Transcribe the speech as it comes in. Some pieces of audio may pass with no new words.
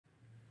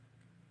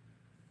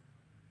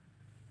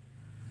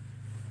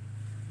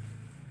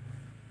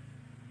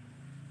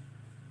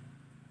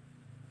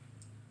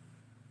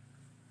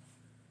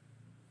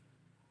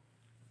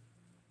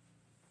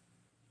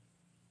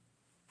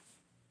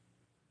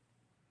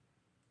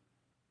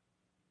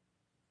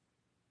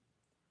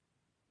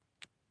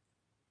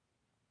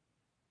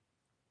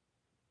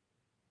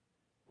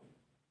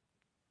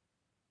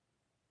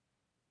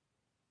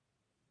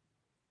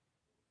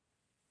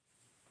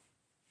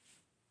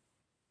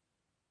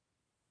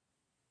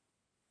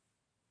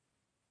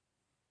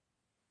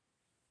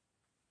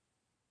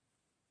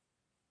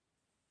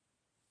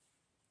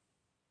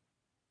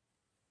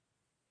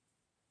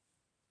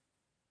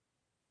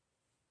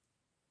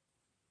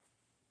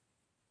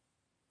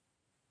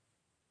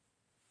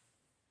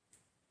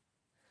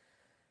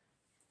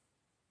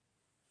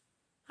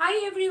Hi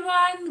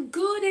everyone,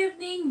 good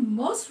evening,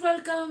 most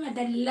welcome at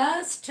the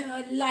last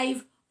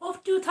live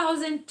of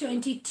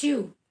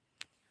 2022.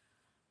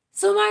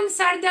 Suman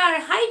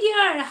Sardar, hi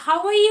dear,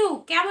 how are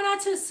you? Keman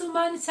acho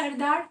Suman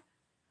Sardar?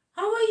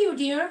 How are you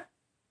dear?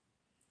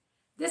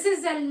 This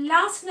is the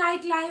last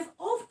night live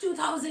of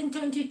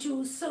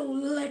 2022, so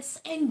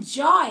let's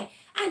enjoy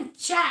and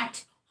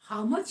chat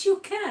how much you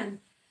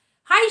can.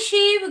 Hi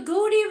Shiv,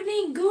 good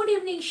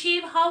evening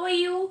Shiv, how are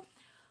you?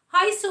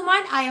 Hi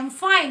Suman, I am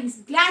fine.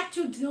 Glad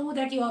to know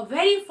that you are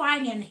very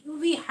fine and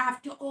we have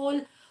to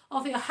all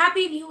of you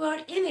happy new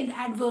year in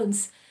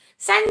advance.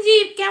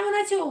 Sanjeev, কেমন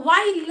আছো?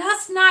 Why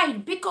last night?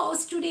 Because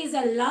today is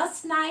the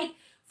last night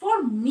for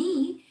me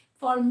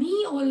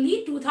only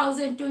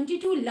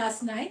 2022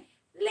 last night.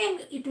 Then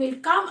it will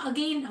come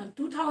again on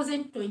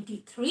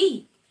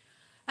 2023.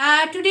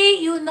 Today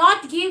you not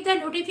give the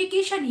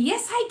notification.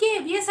 Yes, I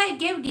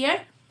gave, dear.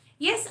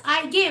 Yes, I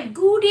gave.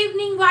 Good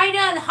evening,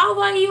 Viral. How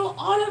are you?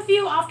 All of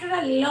you, after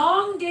a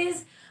long days,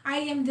 I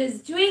am just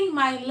doing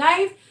my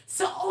live.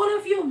 So all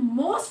of you,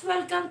 most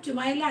welcome to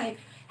my live.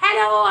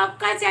 Hello,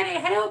 Apka Chane.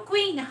 Hello,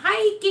 Queen.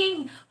 Hi, King.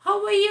 How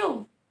are you?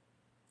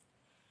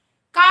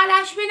 Kal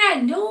Ashwina,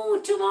 no,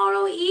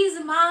 tomorrow is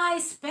my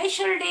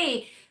special day.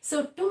 So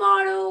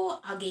tomorrow,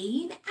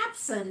 again,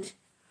 absent.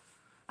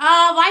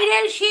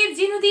 Viral Shape,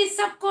 Jinudi,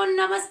 Sabkon,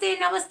 Namaste,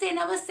 Namaste,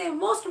 Namaste.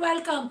 Most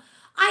welcome.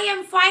 I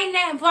am fine,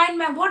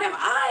 ma'am. Whatever.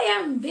 I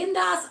am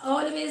bindas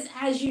always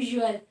as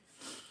usual.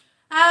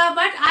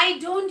 But I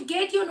don't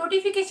get your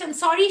notification.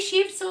 Sorry,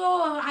 Shiv. So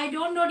I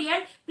don't know, dear.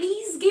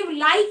 Please give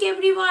like,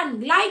 everyone.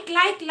 Like.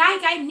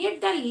 I need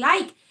the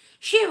like.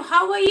 Shiv,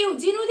 how are you?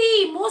 Jinudi,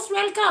 most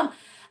welcome.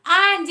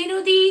 And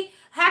Jinudi,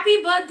 happy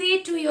birthday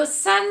to your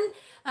son,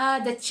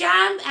 the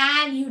champ,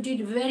 and you did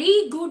very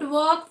good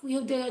work. You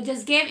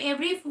just gave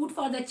every food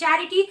for the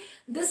charity.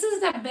 This is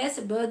the best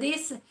birthday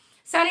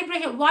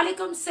celebration.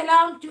 Walaikum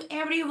salam to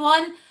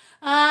everyone.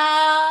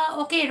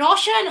 Okay,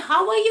 Roshan,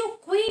 how are you,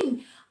 Queen?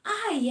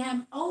 I am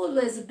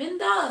always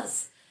bindas.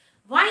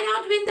 Why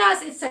not bindas?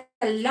 It's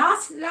the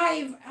last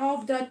live of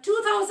the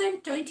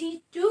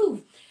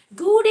 2022.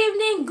 Good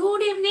evening,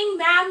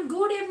 ma'am.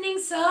 Good evening,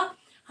 sir.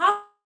 How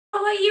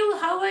are you?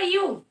 How are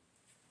you?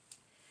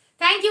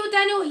 Thank you,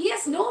 Tanu.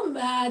 Yes, no,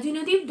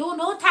 Junadeep,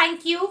 no, thank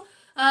you.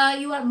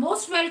 You are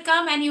most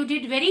welcome and you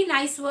did very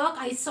nice work.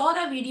 I saw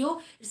the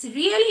video. It's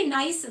really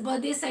nice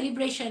birthday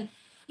celebration.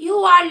 You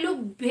are look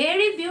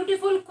very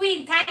beautiful, Queen.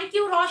 Thank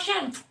you,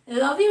 Roshan.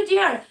 Love you,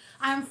 dear.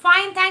 I'm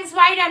fine. Thanks,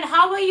 Viral.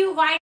 How are you,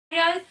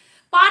 Viral?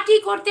 Party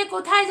korte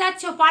kothay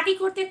jaccho? Party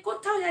korte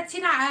kothao jacchi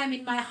na. I am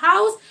in my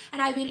house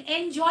and I will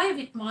enjoy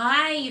with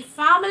my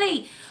family.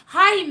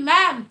 Hi,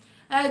 ma'am.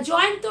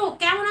 Jayanta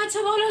কেমন আছো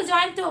বলো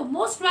Jayanta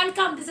most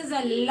welcome. This is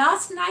the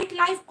last night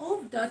live of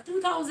the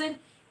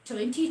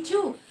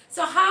 2022.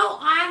 So how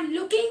I am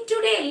looking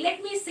today, let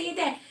me say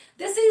that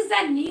this is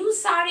the new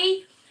sari.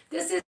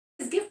 This is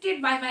gifted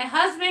by my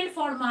husband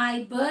for my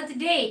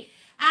birthday.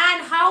 And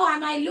how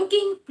am I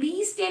looking?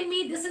 Please tell me.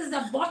 This is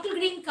the bottle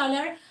green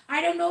color. I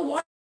don't know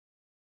what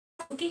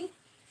looking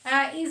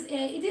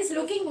it is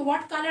looking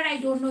what color I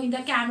don't know in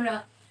the camera.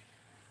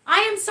 I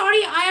am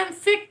sorry, I am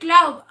fit,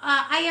 love.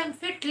 I am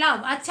fit, love.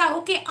 Acha,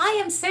 okay. I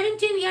am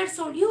 17 years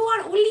old. You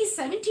are only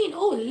 17.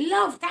 Oh,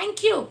 love. Thank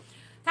you.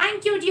 Thank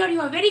you, dear.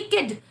 You are very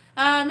kid.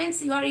 Means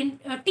you are in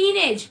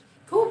teenage.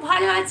 Khub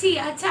bhalo achi.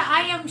 Acha,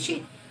 I am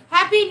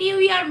Happy New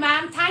Year,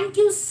 ma'am. Thank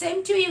you.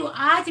 Same to you.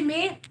 आज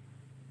मैं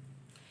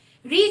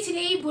reach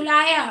नहीं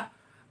बुलाया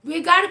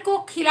बिगाड़ को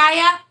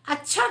खिलाया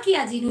अच्छा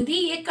किया जिनुदी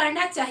ये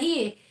करना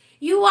चाहिए.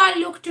 You are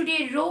look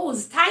today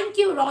rose. Thank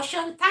you,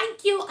 Roshan. Thank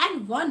you. And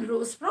one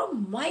rose from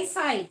my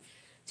side.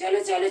 चलो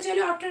चलो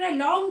चलो after a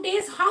long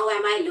days how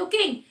am I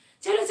looking?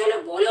 चलो चलो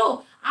बोलो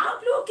आप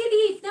लोगों के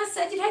लिए इतना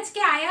सज धज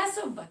के आया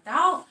सो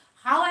बताओ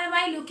how am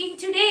I looking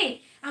today?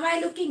 Am I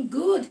looking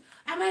good?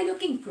 Am I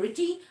looking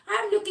pretty?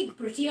 I'm looking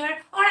prettier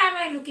or am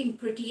I looking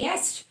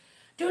prettiest?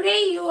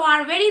 Today you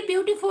are very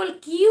beautiful,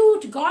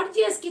 cute,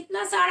 gorgeous.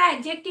 Kitna sara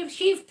adjective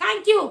Shiv.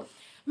 Thank you.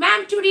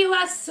 Ma'am, today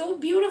was so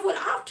beautiful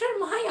after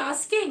my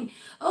asking.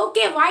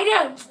 Okay,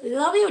 Viral,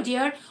 love you,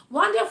 dear.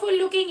 Wonderful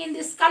looking in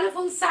this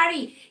colorful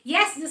sari.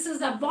 Yes, this is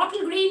the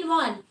bottle green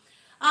one.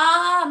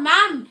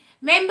 Ma'am,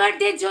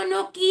 মেম্বারদের জন্য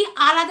কি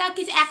আলাদা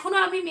কিছু এখনো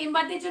আমি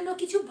মেম্বারদের জন্য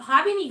কিছু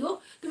ভাবিনি গো.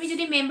 তুমি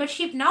যদি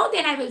membership now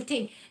then I will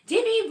think.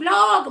 Jimmy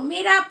blog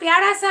মেরা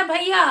প্যারা সা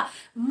ভাইয়া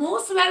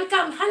most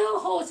welcome. Hello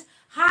host.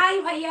 Hi,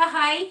 bhaiya,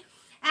 hi.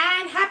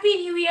 And Happy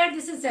New Year.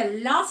 This is the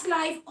last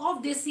live of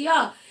this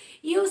year.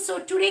 You, so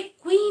today,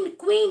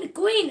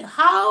 Queen,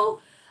 how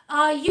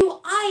you?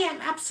 I am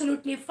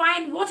absolutely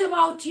fine. What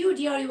about you,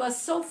 dear? You are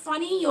so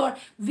funny. Your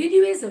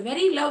video is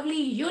very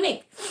lovely,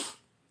 unique.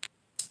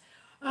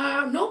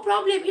 No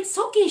problem. It's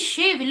okay,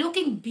 Shiv.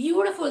 Looking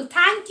beautiful.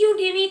 Thank you,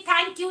 Devi.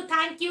 Thank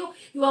you.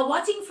 You are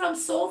watching from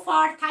so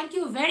far. Thank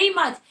you very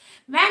much.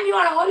 Ma'am, you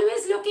are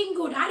always looking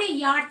good. Are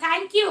yaar,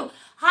 thank you.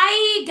 Hi,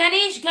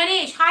 Ganesh.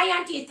 Hi,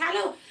 auntie.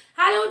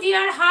 Hello,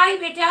 dear. Hi,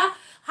 beta.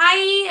 Hi,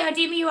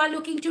 Demi. You are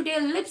looking today.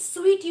 Lips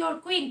sweet, your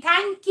queen.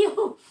 Thank you.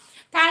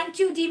 Thank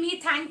you,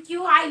 Dimi. Thank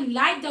you. I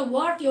like the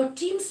work, your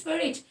team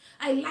spirit.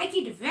 I like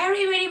it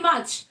very, very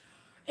much.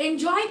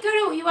 Enjoy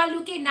करो. You are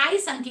looking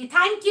nice, auntie.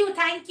 Thank you,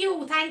 thank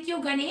you, thank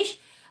you, Ganesh.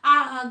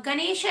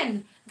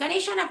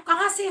 Ganesan आप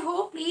कहाँ से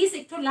हो? Please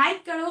एक तो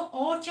like करो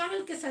और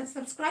channel के साथ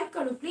सब्सक्राइब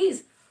करो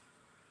please.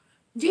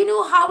 Jinu,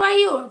 how are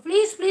you?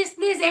 Please, please,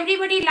 please,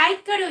 everybody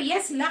like karo.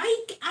 Yes,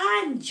 like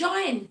and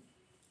join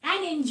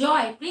and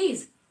enjoy,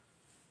 please.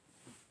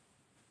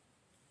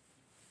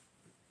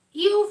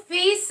 You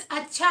face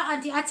अच्छा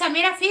अच्छा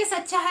मेरा फेस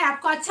अच्छा है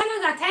आपको अच्छा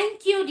लगा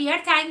thank you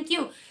dear thank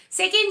you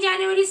 2nd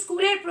January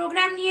स्कूलेर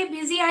programme নিয়ে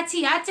बिजी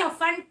আছি আচ্ছা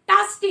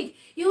fantastic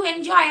you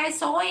enjoy I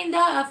saw in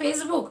the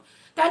Facebook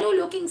Tanu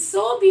looking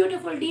so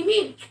beautiful Dimi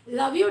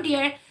love you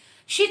dear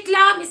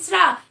Shitla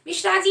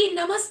Mishra ji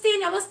namaste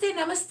namaste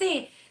namaste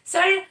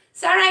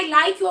sir I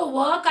like your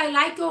work I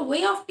like your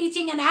way of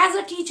teaching and as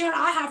a teacher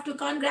I have to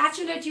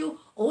congratulate you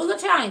all the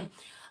time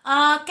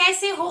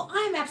कैसे हो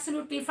I am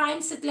absolutely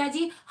fine Sheetla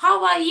ji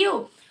how are you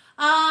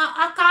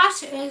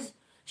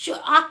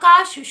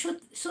आकाश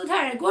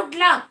सुधर good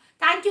luck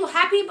thank you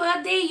happy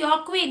birthday your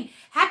queen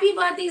happy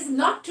birthday is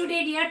not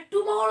today dear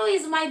tomorrow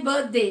is my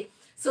birthday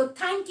so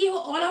thank you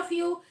all of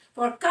you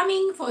for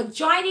coming for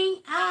joining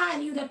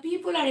and you the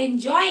people are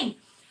enjoying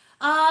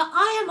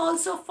I am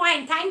also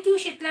fine thank you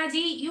Shitla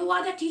ji you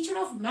are the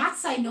teacher of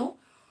maths I know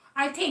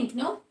I think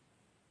no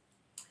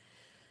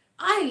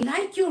I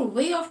like your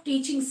way of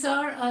teaching, sir.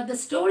 The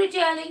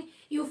storytelling,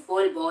 you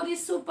full Bodhi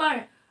super.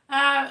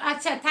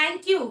 Acha,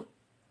 thank you.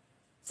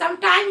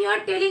 Sometime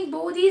you're telling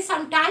Bodhi,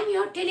 sometime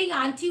you're telling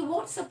auntie,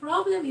 what's the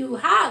problem you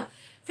have?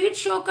 Fit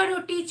show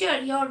your teacher,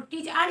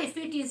 and if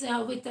it is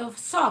with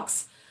socks.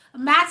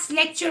 Maths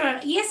lecturer.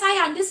 Yes, I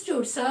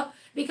understood, sir.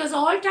 Because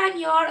all time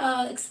your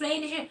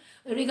explanation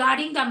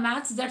regarding the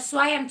maths, that's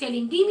why I'm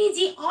telling. Dimi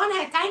ji, on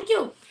hai, thank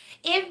you.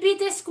 Every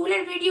the school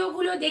and video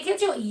gulo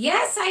dekhecho.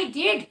 Yes, I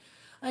did.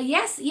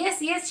 Yes yes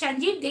yes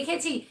Sanjeev देखे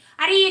थी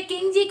अरे ये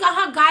king जी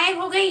कहाँ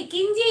गायब हो गई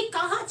king जी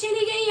कहाँ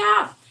चली गई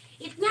आप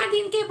इतना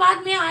दिन के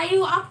बाद मैं आई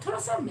हूँ आप थोड़ा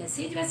सा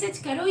मैसेज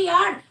करो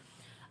यार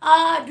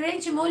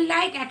drench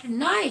moonlight at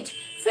night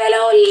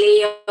fellow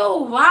Leo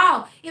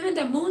wow even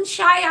the moon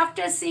shy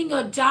after seeing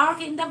a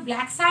dark in the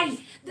black side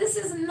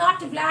this is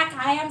not black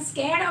I am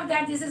scared of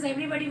that this is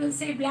everybody will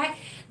say black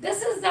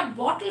this is the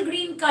bottle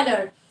green color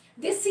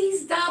this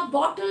is the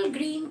bottle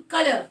green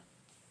color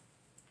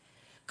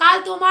কাল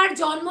তোমার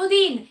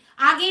জন্মদিন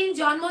again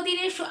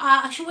জন্মদিনের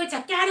শুভেচ্ছা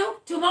কেন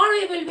tomorrow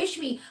you will wish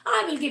me I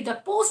will give the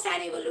post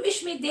and you will wish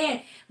me there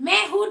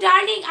मैं हूँ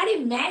darling अरे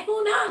मैं हूँ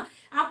ना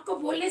आपको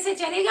बोलने से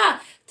चलेगा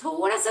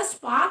थोड़ा सा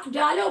स्पार्क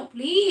डालो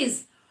प्लीज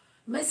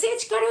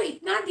मैसेज करो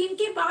इतना दिन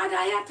के बाद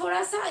आया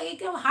थोड़ा सा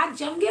एक हाथ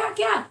जम गया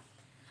क्या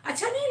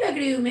अच्छा नहीं लग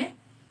रही हूँ मैं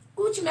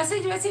कुछ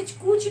मैसेज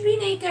कुछ भी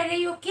नहीं कर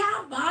रही हो क्या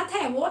बात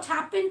है what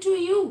happened to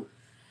you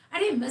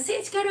अरे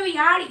मैसेज करो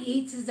यार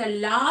it's the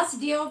last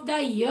day of the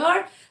year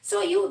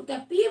so you the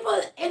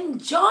people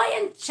enjoy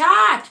and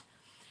chat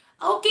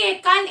okay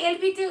কাল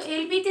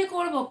এলবিতে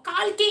করব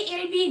কালকে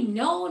LB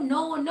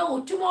no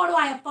tomorrow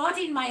I have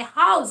party in my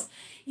house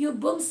you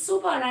boom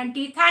super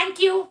auntie thank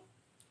you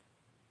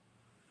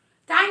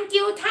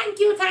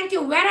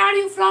where are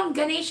you from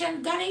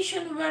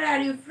Ganeshan where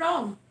are you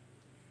from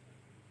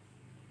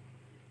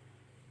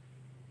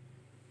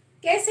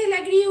कैसे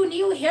लग रही हूँ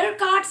new hair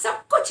cut सब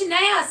कुछ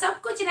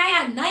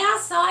नया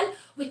साल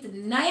विथ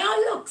नया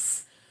looks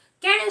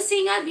can you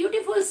sing a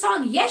beautiful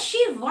song yes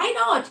Shiv why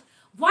not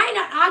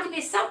आज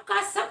मैं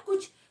सबका सब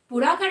कुछ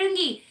पूरा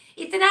करूंगी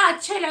इतना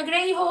अच्छा लग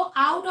रही हो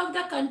out of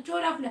the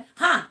control of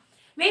हाँ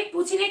मैं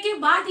पूछने के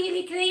बाद ये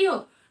लिख रही हो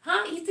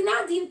हाँ इतना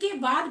दिन के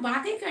बाद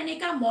बातें करने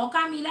का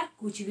मौका मिला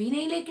कुछ भी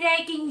नहीं लिख रहा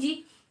है किंग जी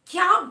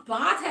क्या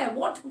बात है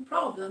what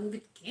problem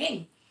with king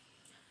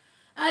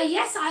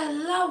yes I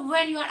love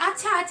when you are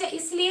अच्छा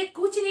इसलिए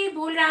कुछ नहीं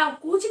बोल रहा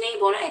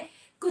है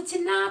कुछ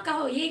ना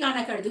कहो ये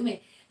गाना कर दूं मैं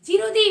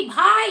जीरो दी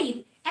भाई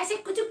ऐसे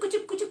कुछ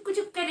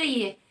कर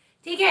रही है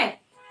ठीक है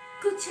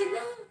कुछ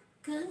ना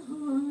कहो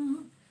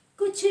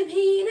कुछ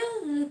भी ना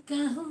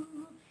कहो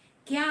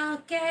क्या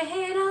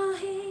कहना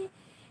है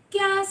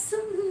क्या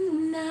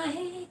सुनना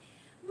है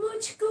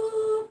मुझको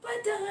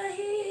पता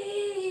है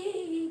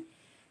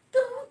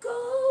तुमको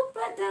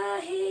पता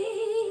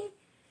है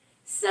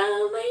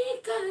समय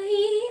का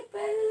ये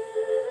पल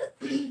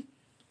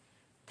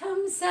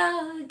थम सा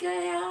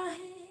गया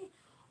है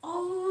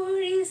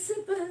और इस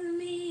पल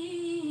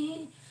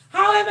में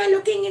How am I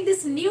looking in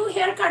this new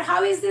haircut?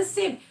 How is this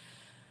shape?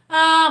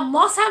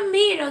 मौसम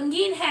भी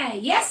रंगीन है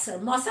Yes,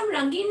 मौसम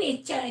रंगीन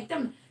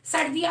एकदम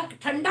सर्दियाँ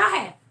ठंडा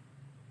है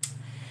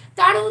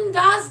Tarun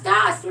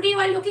Das today you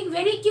are looking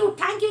very cute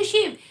thank you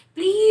Shiv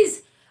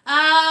please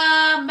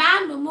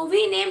ma'am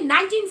movie name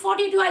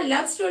 1942 a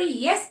love story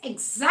yes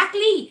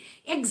exactly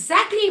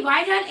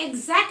viral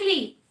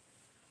exactly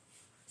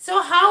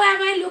so how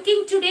am I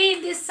looking today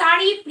in this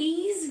sari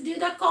please do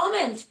the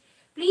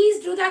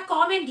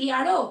comment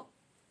यारो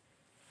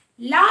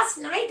last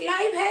night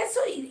live है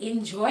so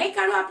enjoy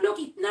करो आप लोग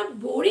इतना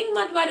boring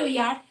मत बनो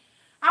यार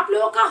आप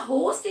लोगों का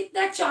होस्ट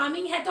इतना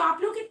चार्मिंग है तो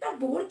आप लोग इतना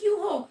बोर क्यों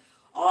हो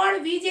और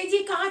विजय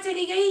जी कहाँ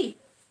चली गई?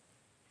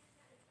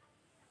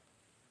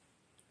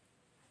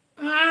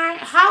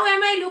 How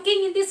am I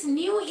looking in this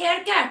new hair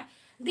cut?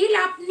 दिल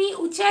अपनी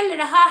उछल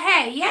रहा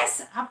है।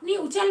 यस, अपनी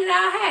उछल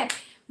रहा है।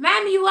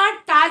 Ma'am you are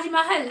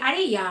Taj Mahal.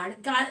 अरे यार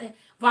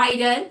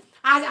वायरल,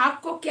 आज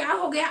आपको क्या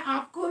हो गया?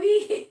 आपको भी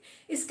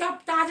इसका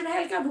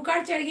ताजमहल का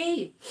बुखार चढ़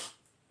गई।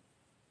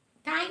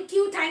 Thank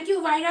you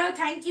viral,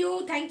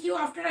 thank you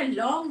after a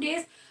long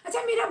days.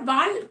 अच्छा, मेरा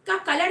बाल का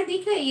कलर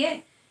दिख रही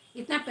है?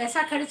 इतना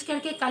पैसा खर्च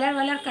करके कलर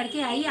वलर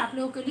करके आई आप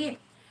लोगों के लिए।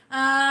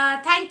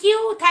 Thank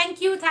you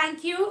thank you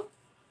thank you.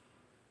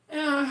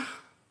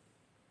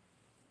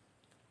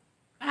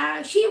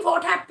 She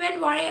what happened,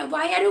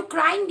 why are you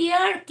crying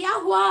dear? क्या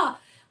हुआ?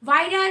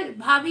 वायरल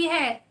भाभी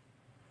है।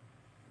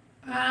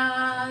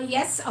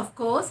 Yes of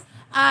course.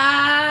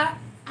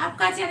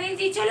 आपका चैनल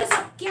जी। चलो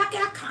सब क्या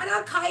क्या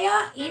खाना खाया?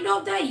 एंड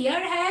ऑफ द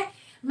ईयर है।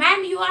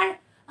 Ma'am you are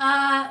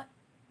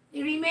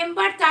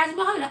remember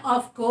Taj Mahal?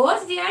 Of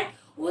course dear.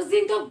 उस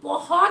दिन तो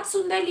बहुत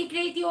सुंदर लिख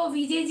रही थी वो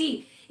विजय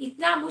जी।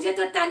 इतना मुझे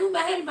तो तनु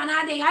महल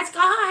बना दे। आज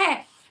कहाँ है?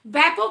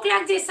 बैपक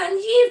लग जे।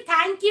 Sanjeev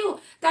thank you.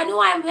 Tanu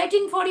I am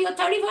waiting for your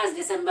 31st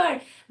December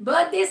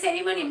birthday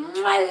ceremony.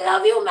 I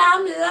love you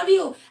ma'am, love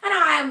you, and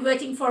I am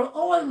waiting for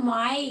all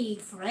my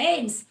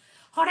friends.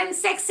 Hot and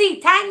sexy.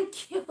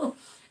 Thank you.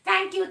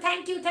 Thank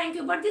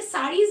you. But this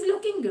sari is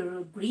looking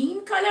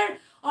green color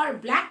or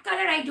black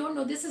color. I don't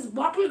know. This is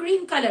bottle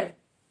green color.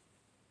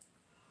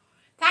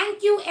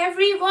 Thank you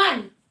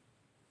everyone.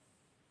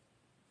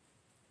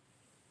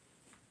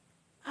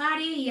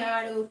 अरे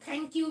यार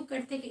thank you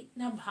करते कि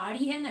इतना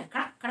भारी है ना,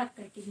 कड़क कड़क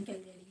करके निकल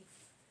जा रही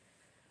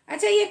है।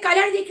 अच्छा, ये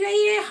कलर दिख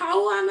रही है।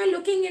 How I am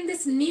looking in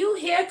this new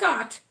hair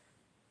cut?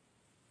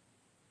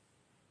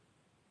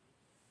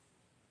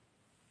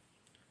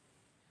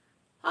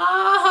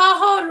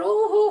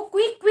 Rohu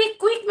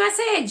quick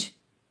message.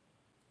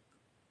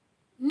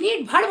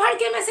 NEET भर भर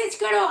के मैसेज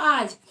करो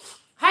आज।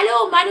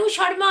 Hello Manu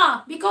Sharma,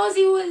 because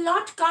you will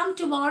not come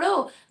tomorrow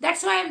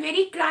that's why I am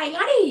very crying.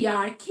 अरे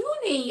यार क्यों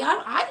नहीं यार,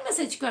 आज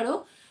मैसेज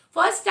करो।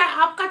 फर्स्ट टाइम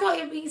आपका तो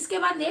इसके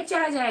बाद नेट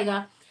चला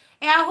जाएगा।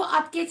 या हो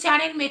आपके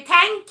चैनल में।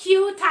 Thank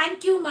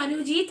you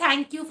Manu ji,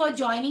 thank you for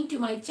joining two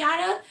my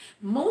channel.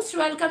 Most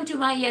welcome to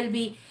my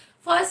LB.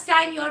 First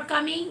time you are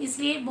coming,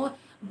 इसलिए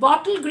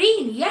bottle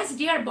green. Yes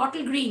dear,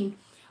 bottle green.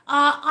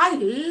 I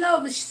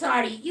love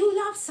sari. You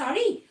love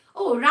sari?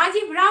 Oh,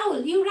 Rajiv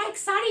Rahul, you like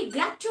sari?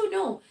 Glad to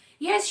know.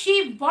 Yes, she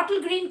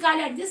bottle green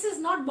color. This is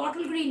not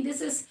bottle green.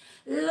 This is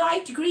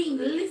light green,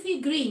 leafy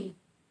green.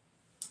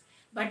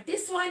 But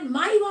this one,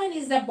 my one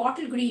is the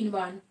bottle green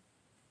one.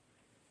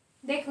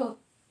 देखो,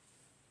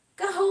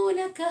 कहो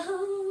न कहो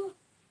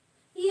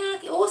या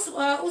कि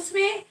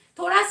उसमें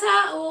थोड़ा सा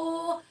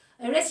वो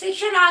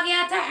रेस्ट्रिक्शन आ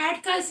गया था,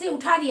 ऐड का इसे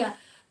उठा दिया।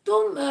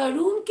 तुम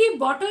रूम की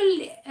बॉटल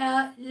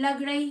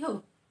लग रही हो।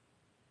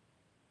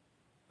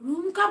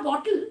 रूम का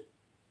बॉटल?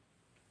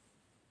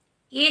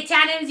 ये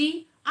चैनल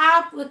जी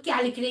आप क्या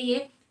लिख रही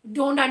है?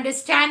 Don't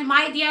understand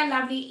my dear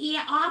lovely. ये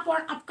आप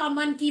और आपका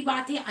मन की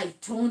बात है। I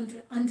don't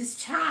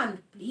understand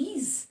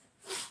please.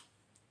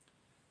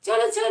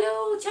 चलो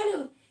चलो चलो,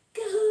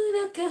 कहो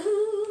ना कहो,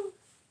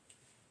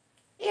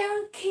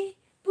 आंखें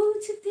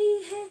पूछती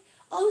है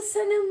ओ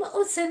सनम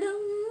ओ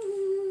सनम।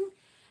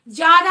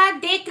 ज्यादा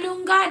देख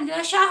लूंगा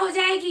नशा हो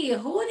जाएगी।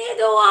 होने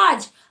दो,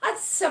 आज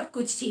सब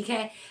कुछ ठीक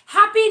है।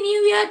 Happy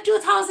new year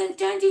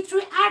 2023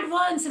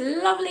 advance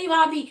lovely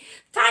भाभी।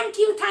 Thank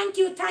you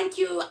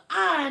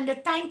and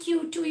thank you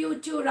to you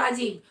to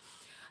Rajiv.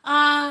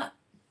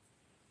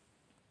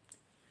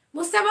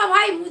 Mustafa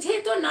भाई, मुझे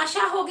तो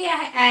नशा हो गया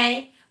है।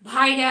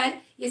 वायरल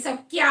ये सब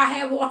क्या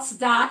है? What's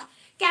that?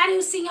 Can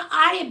you sing?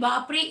 अरे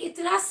बाप रे,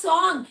 इतना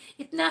सॉन्ग,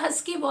 इतना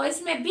हस्की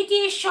वॉइस में।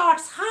 BTS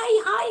shorts.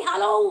 Hi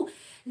hello.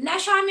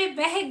 नशा में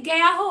बहक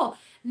गया हो,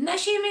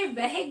 नशे में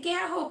बहक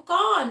गया हो।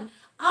 कौन?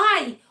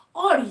 आई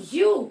और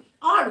यू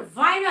और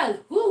वायरल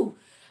हु?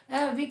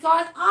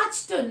 बिकॉज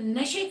आज तो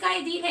नशे का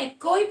ही दिन है।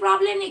 कोई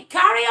प्रॉब्लम नहीं,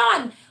 कैरी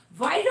ऑन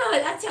वायरल।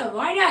 अच्छा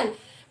viral,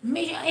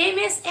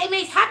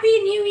 MSMH, happy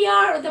new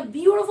year, the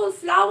beautiful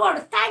flower.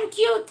 Thank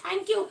you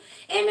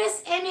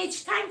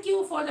MSMH, thank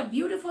you for the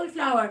beautiful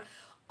flower.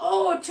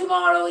 Oh,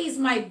 tomorrow is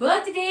my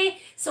birthday,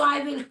 so I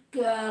will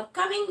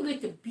coming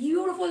with a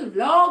beautiful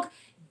vlog,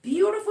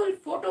 beautiful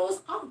photos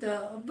of the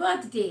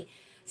birthday.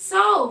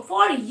 So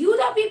for you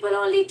the people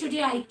only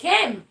today I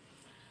came.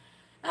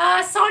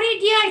 Sorry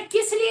dear,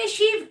 किस लिए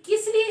शिव,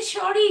 किस लिए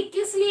sorry,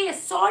 किस लिए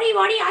sorry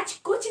worry? आज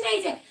कुछ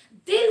नहीं है,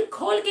 दिल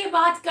खोल के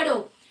बात करो।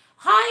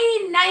 हाय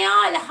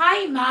Nayal,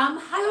 hi ma'am,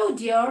 hello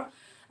dear.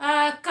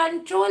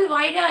 Control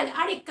viral.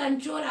 अरे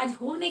कंट्रोल आज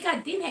होने का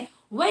दिन है।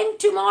 When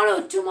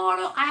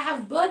tomorrow I have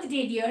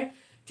birthday dear.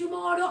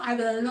 Tomorrow I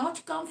will not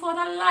come for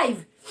the live.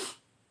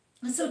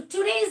 So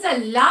today is the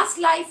last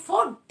live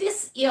for this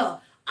year.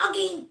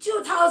 Again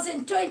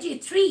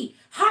 2023.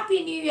 Happy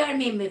New Year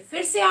में मैं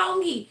फिर से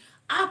आऊंगी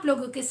आप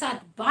लोगों के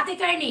साथ बातें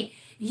करने।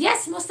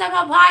 यस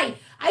मुस्तफा भाई,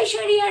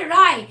 ऐश्वर्या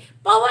राय,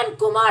 पवन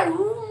Kumar,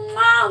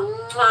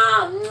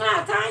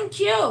 thank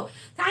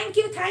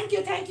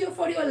you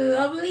for your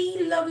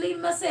lovely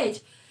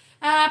message.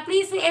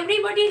 Please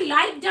everybody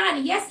like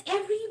done, yes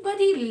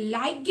everybody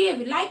like,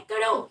 give like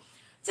करो,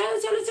 चलो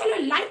चलो चलो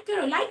लाइक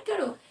करो लाइक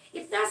करो।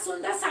 इतना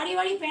सुंदर साड़ी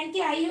वाड़ी पहन के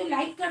आई हो,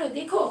 लाइक करो,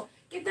 देखो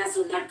कितना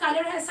सुंदर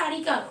कलर है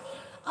साड़ी का।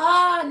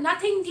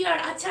 नथिंग डियर,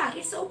 अच्छा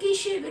it's okay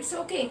Shiv, it's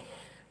okay.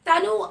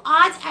 तनु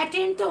आज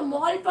अटेंड तो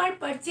मॉल पर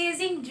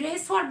purchasing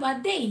dress for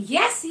birthday,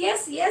 yes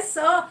yes yes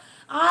sir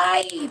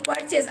I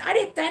purchase.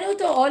 अरे तनु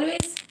तो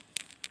ऑलवेज,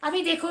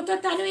 अभी देखो तो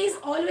तनु is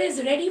always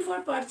ready for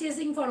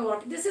purchasing for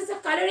what, this is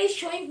the colour is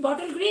showing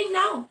bottle green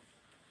now,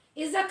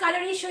 is the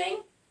colour is showing.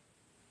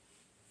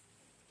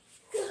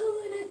 कहो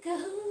न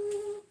कहो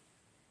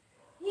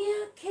ये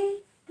आंखें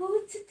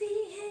पूछती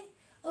है,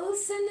 ओ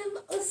सनम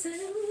ओ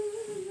सनम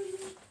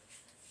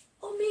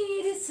ओ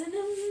मेरे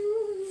सनम,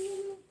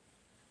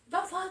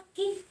 वफा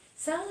की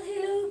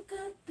साहिलों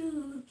का तू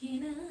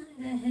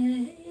किनारा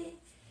है,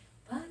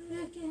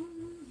 पर क्यों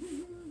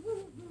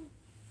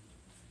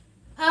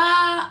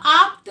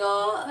आप तो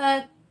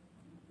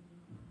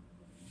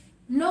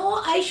नो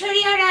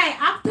ऐश्वर्या राय,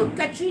 आप तो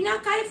कटरीना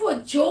कैफ हो,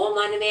 जो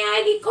मन में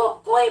आए लिखो,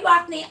 कोई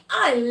बात नहीं।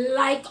 I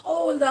like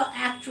all the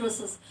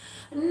actresses,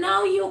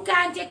 now you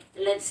can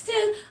take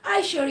still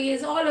Aishwarya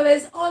is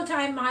always all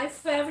time my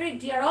favourite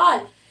dear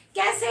all.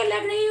 कैसे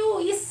लग रही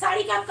हूँ, इस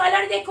साड़ी का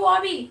कलर देखो,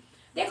 अभी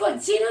देखो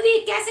जिनुदी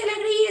कैसे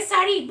लग रही है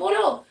साड़ी,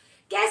 बोलो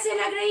कैसे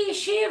लग रही है,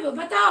 शिव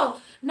बताओ।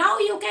 Now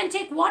you can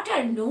take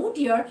water, no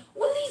dear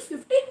only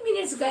 15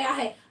 minutes गया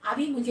है,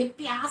 अभी मुझे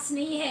प्यास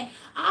नहीं है।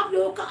 आप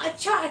लोगों का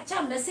अच्छा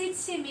अच्छा मैसेज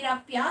से मेरा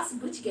प्यास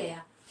बुझ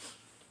गया।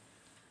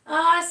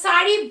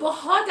 साड़ी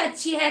बहुत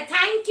अच्छी है,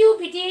 thank you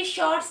BT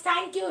shorts,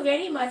 thank you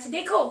very much.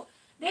 देखो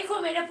देखो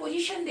मेरा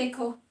पोजीशन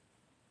देखो,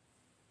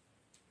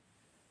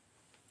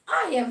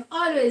 I am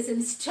always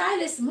in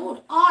stylish mood,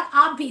 और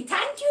आप भी,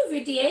 thank you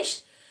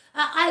विटेश,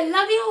 I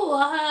love you.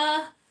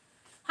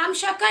 हम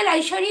शक्ल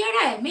ऐश्वर्या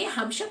राय, मैं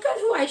हम शक्ल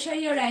हूँ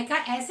ऐश्वर्या राय का,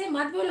 ऐसे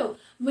मत बोलो,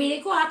 मेरे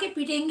को आके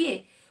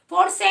पिटेंगे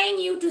for saying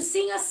you to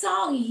sing a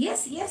song,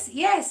 yes yes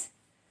yes.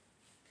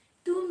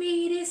 तू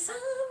मेरे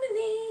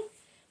सामने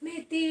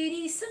मैं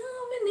तेरे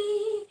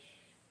सामने,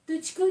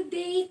 तुझको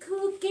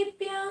देखूं के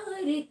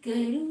प्यार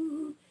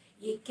करूं,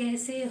 ये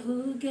कैसे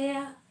हो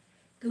गया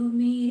तू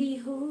मेरी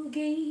हो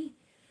गई,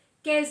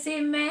 कैसे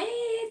मैं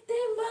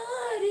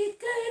एतबार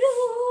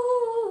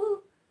करूं।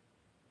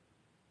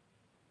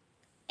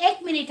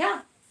 एक मिनट,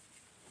 हाँ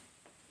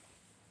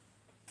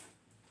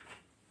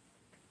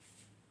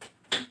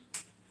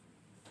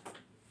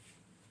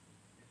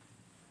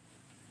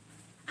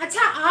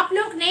अच्छा आप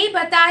लोग नहीं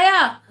बताया,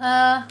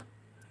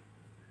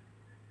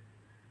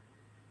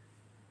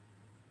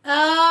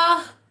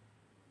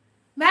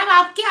 मैम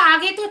आपके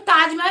आगे तो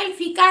ताजमहल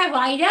फीका है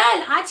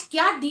वायरल, आज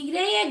क्या दिख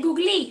रही है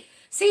googly,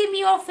 C me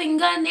your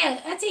finger nail,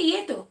 अच्छा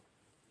ये तो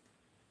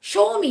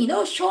शो मी,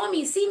 नो शो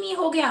मी सी मी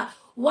हो गया,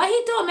 वही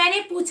तो मैंने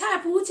पूछ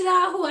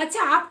रहा हूँ।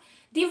 अच्छा आप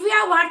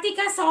दिव्या भारती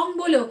का सॉन्ग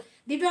बोलो,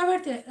 दिव्या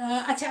भारती,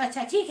 अच्छा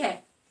अच्छा ठीक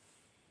है।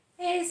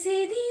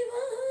 ऐसे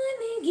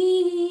दीवानगी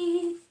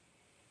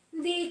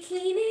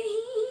देखी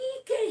नहीं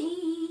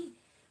कहीं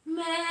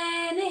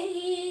मैंने,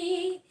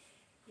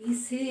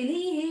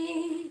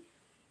 इसलिए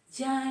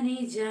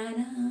जाने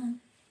जाना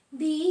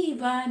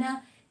दीवाना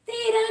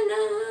तेरा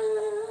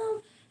नाम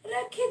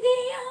रख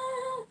दिया।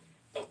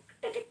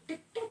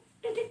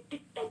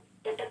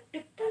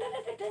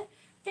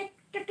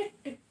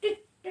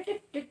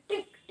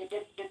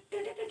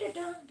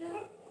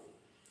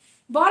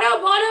 बोलो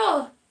बोलो,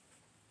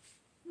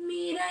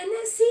 मेरा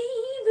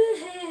नसीब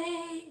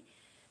है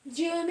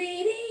जो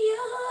मेरे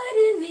यार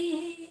ने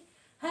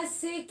हंस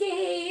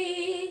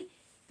के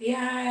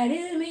प्यार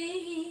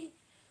में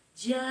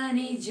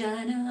जाने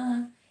जाना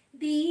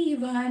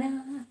दीवाना,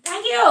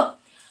 थैंक यू।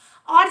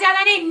 और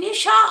ज्यादा नहीं,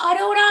 निशा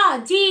अरोड़ा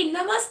जी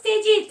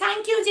नमस्ते जी,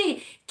 थैंक यू जी,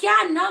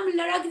 क्या नाम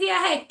लड़क दिया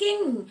है,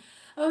 किंग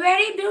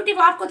वेरी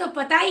ब्यूटीफुल, आपको तो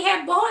पता ही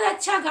है बहुत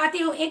अच्छा गाती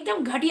हूँ,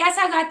 एकदम घटिया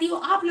सा गाती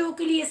हूँ, आप लोगों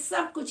के लिए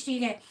सब कुछ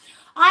ठीक है।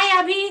 आए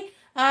अभी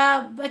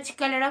बच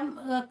कलरम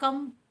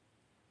कम,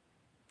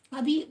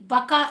 अभी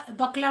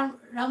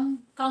बकलरम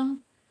कम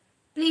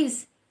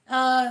प्लीज,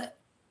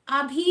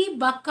 अभी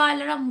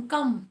बकलरम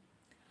कम।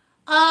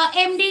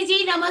 एमडी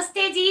जी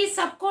नमस्ते जी,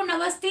 सबको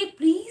नमस्ते,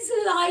 please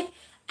like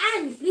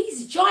and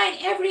please join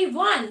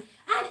everyone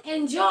and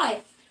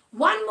enjoy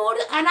one more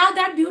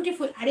another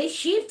beautiful. अरे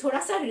शिव थोड़ा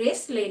सा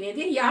रेस्ट लेने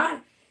दे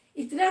यार,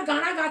 इतना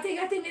गाना गाते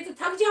गाते मैं तो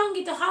थक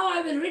जाऊंगी, तो how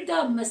I will read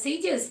the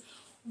messages.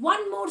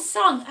 One more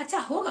song, अच्छा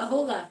होगा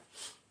होगा।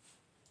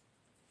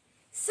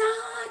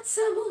 सात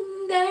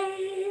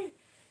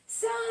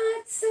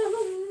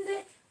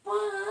समुंदर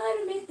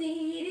पार में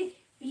तेरे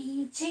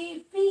पीछे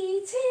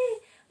पीछे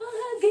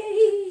आ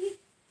गई,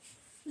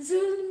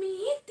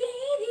 जुल्मी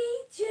तेरी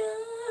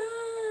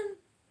जान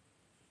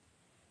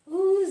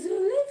ओ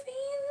जुल्फी,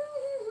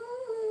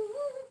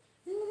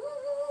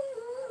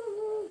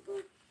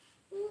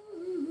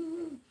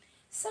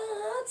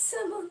 सात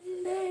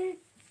समुंदर।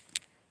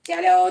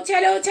 चलो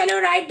चलो चलो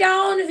राइट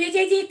डाउन,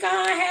 विजय जी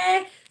कहाँ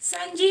है,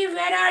 संजीव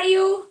वेर आर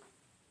यू,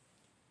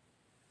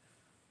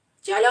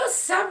 चलो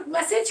सब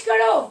मैसेज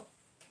करो।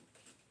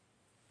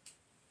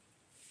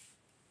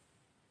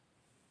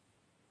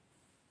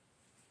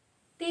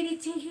 तेरे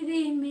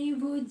चेहरे में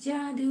वो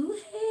जादू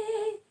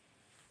है।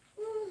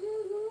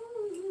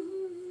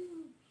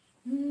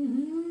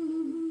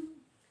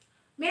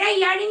 मेरा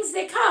इयररिंग्स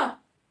देखा?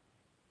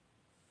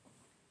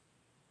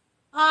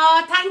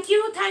 Thank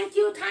you thank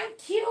you thank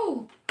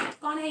you.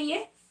 कौन है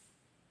ये?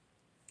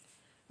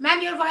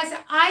 मैम योर वॉइस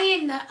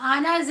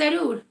आना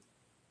जरूर।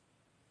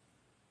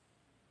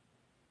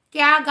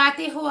 क्या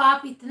गाते हो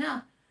आप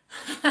इतना?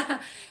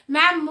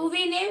 मैम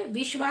मूवी ने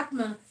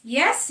विश्वात्मा।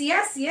 यस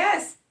यस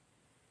यस,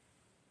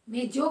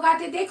 मैं जो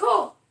गाते देखो,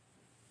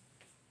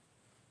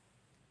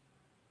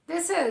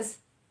 दिस इज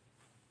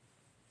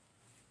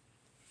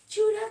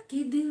चुरा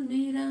के दिल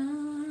मेरा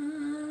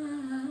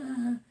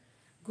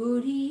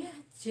गोरिया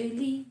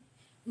चली,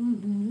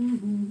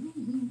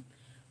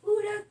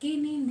 उड़ा के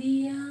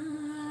निंदिया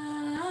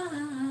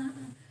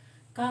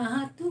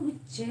कहाँ तू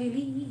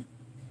चली।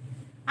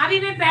 अभी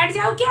मैं बैठ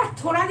जाऊँ क्या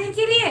थोड़ा देर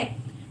के लिए?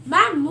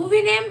 मैम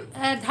मूवी नेम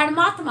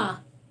धर्मात्मा।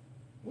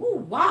 Oh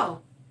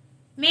wow,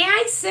 may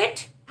I sit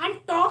and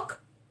talk?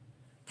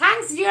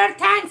 Thanks dear,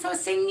 thanks for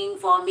singing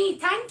for me.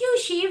 Thank you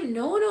Shiv.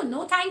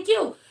 No thank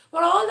you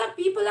for all the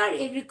people are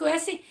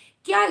requesting.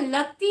 क्या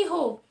लगती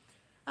हो,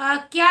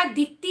 क्या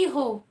दिखती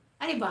हो?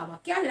 अरे बाबा,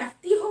 क्या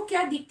लगती हो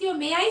क्या दिखती हो?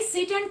 May I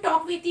sit and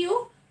talk with you?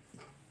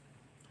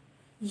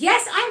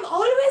 Yes, I'm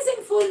always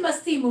in full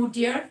masti mood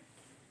dear.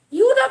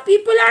 You the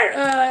people are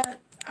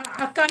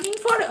coming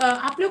for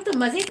आप लोग तो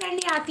मजे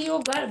करने आती हो,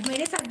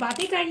 मेरे साथ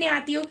बातें करने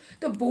आती हो,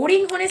 तो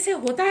बोरिंग होने से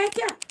होता है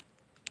क्या?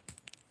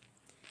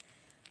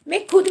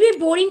 मैं खुद भी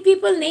बोरिंग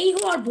पीपल नहीं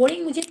हूँ और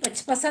बोरिंग मुझे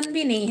पसंद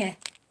भी नहीं है।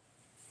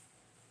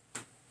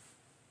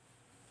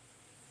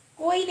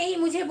 कोई नहीं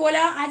मुझे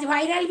बोला, आज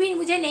वायरल भी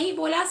मुझे नहीं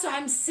बोला, सो आई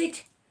एम सिट।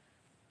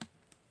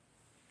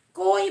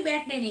 कोई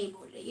बैठने नहीं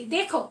बोल रही है,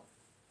 देखो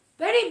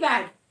वेरी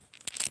बैड।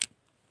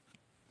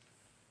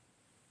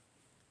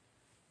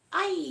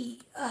 आई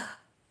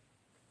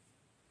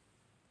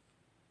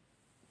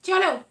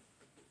चलो,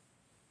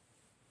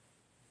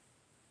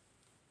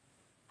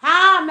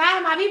 हाँ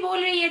मैम अभी बोल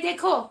रही है,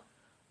 देखो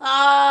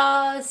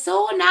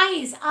सो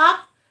नाइस।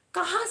 आप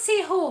कहाँ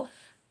से हो?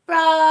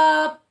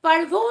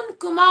 परवून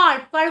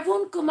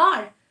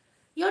Kumar,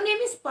 your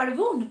name is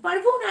Parvoon,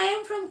 I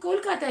am from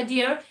Kolkata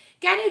dear.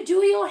 Can you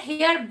do your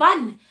hair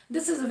bun?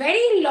 This is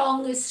very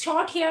long, it's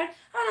short hair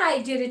and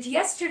I did it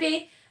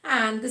yesterday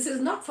and this is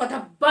not for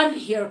the bun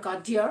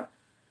haircut dear.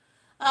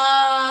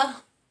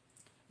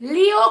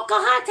 लियो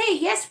कहाँ थे?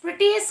 Yes,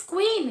 prettiest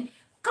queen,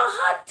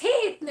 कहाँ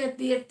थे इतने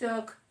देर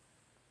तक?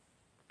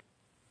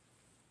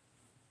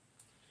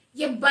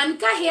 ये बन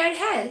का hair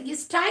है, ये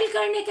स्टाइल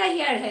करने का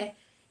हेयर है,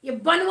 ये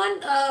बन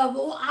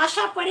वो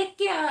आशा परेख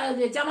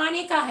के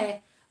जमाने का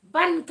है,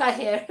 बन का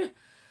हेयर।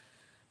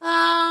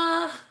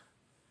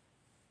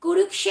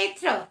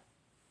 कुरुक्षेत्र,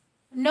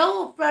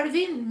 नो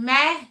प्रवीण,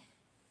 मैं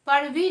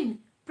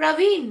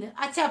प्रवीण,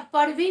 अच्छा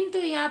प्रवीण तो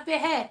यहाँ पे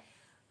है,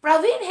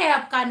 प्रवीण है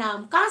आपका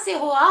नाम, कहाँ से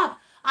हो आप?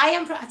 आई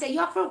एम, अच्छा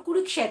यू आर फ्रॉम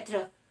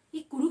कुरुक्षेत्र।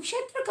 ये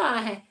कुरुक्षेत्र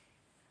कहाँ है?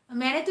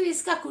 मैंने तो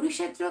इसका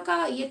कुरुक्षेत्र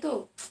का ये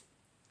तो,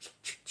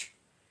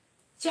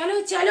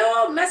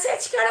 चलो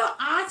मैसेज करो,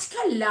 आज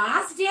का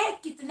लास्ट डे है,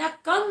 कितना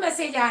कम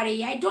मैसेज आ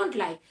रही है, I don't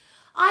like.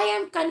 I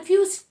am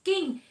confuse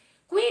king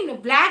queen,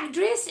 black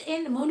dress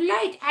in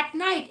moonlight at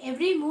night,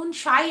 every moon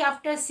शाई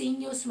after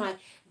seeing you smile.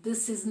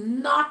 This is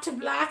not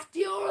black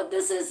dear,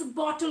 this is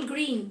bottle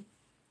green.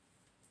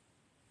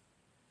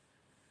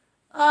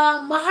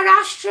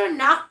 Maharashtra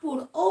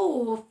Nagpur,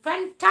 O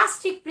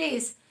fantastic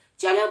place.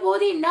 चलो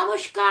बोधी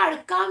नमस्कार,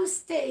 कम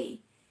stay.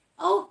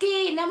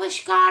 Okay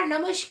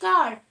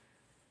नमस्कार।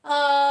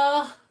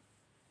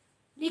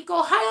 Nico,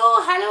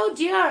 hello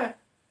dear.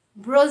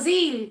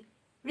 Brazil.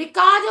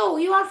 Ricardo,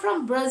 you are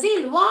from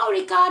Brazil. Wow,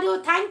 Ricardo,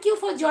 thank you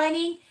for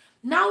joining.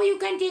 Now you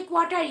can take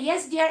water.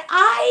 Yes dear.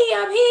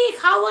 Abhi,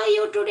 how are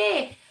you today?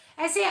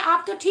 ऐसे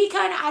आप तो ठीक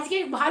है आज के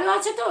ভালো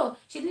আছো তো?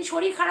 সেদিন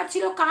শরীর খারাপ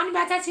ছিল, কান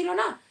ব্যথা ছিল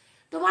না?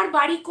 তোমার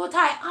বাড়ি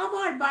কোথায়?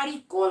 আমার বাড়ি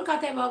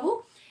কলকাতায় বাবু।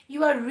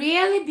 You are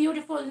really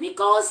beautiful.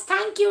 Nikos,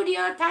 thank you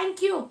dear, thank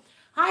you.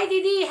 Hi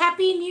Didi,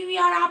 happy new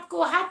year आपको,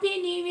 happy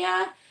new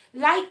year.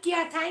 Like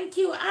kiya, thank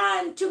you.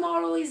 And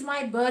tomorrow is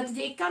my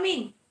birthday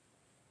coming.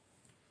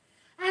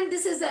 And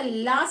this is the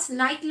last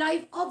night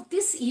live of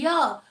this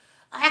year.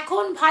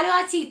 এখন ভালো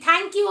আছি,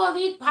 thank you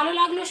Abhik, ভালো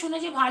লাগলো শুনে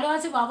যে ভালো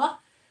আছে বাবা।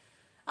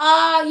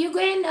 You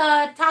going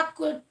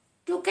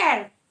to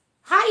care.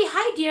 Hi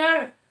dear.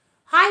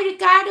 Hi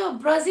Ricardo,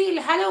 Brazil.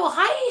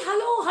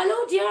 Hello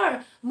dear.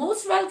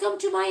 Most welcome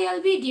to my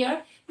LB dear.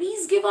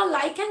 Please give a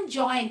like and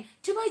join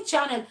to my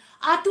channel.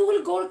 Atul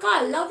Gorka,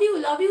 love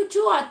you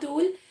too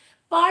Atul.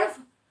 Parv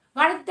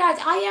Bharadwaj,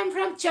 I am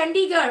from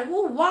Chandigarh.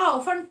 Oh wow,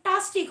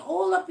 fantastic.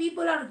 All the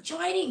people are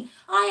joining.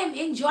 I am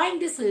enjoying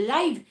this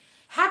live.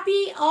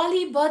 Happy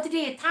early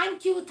birthday. Thank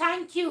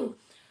you.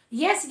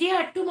 Yes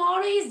dear,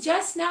 tomorrow is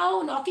just now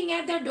knocking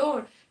at the door.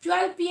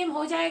 12 PM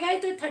हो जाएगा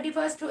तो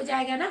 31st हो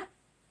जाएगा ना?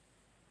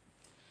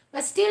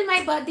 But still my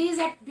birthday is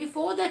at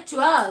before the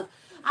 12.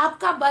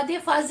 आपका birthday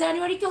 1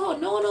 जनवरी को हो?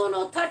 No,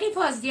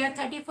 31st dear,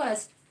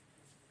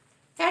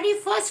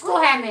 31st को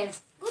है मेरे।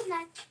 Good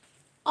night.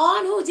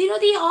 ऑन हूँ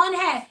जिनोदी, ऑन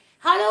है.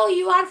 Hello,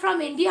 you are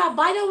from India.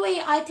 By the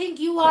way, I think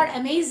you are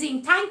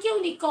amazing. Thank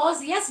you,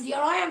 Nikos. Yes, dear,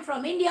 I am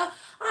from India.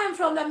 I am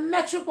from the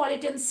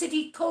metropolitan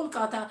city,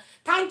 Kolkata.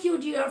 Thank you,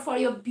 dear, for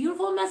your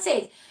beautiful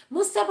message.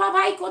 Mustafa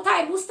ভাই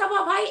কোথায়? মুস্তাফা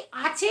ভাই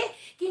আছে,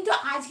 কিন্তু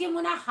আজকে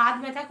মনে হয় হাত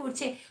ব্যথা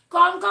করছে,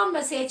 কম কম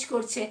মেসেজ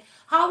করছে.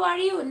 How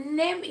are you?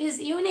 Name is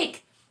unique.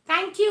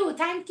 Thank you,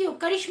 thank you.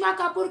 करिश्मा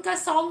कपूर का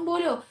song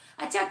बोलो.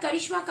 अच्छा,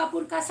 करिश्मा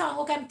कपूर का song.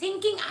 Okay, I'm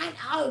thinking and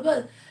I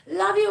will.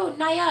 Love you,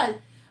 Nayal.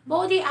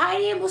 Modi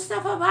आइए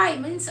मुस्तफ़ा भाई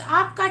मीन्स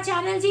आपका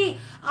चैनल जी,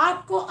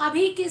 आपको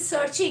अभी की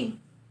सर्चिंग,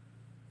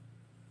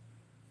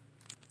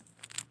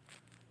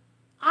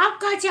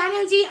 आपका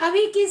चैनल जी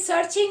अभी की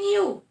searching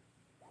you.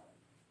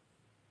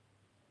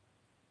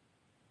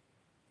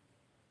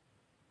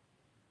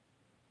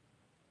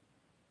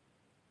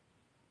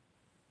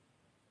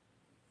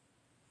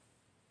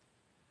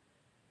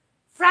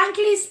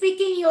 Frankly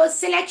speaking, your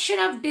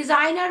selection of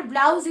designer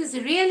blouse is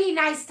really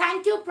nice.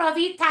 Thank you,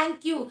 Praveet.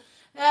 Thank you.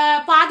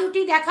 পা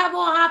দুটি দেখাবো,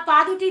 হ্যাঁ পা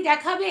দুটি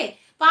দেখাবে,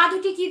 পা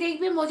দুটি কি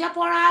দেখবে, মোজা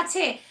পরা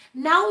আছে.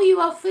 Now you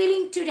are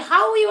feeling today.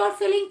 How you are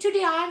feeling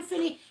today? I am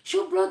feeling.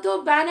 Shubroto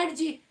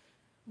Banerjee.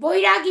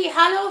 Boiragi,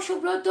 hello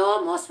Shubroto,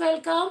 most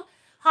welcome.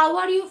 How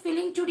are you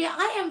feeling today?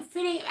 I am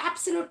feeling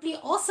absolutely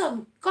awesome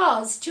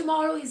cause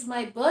tomorrow is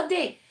my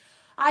birthday.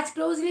 আজ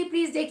closely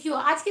please দেখিও.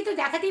 আজকে তো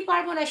দেখাতেই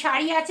পারবো না,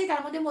 শাড়ি আছে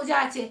তার মধ্যে মোজা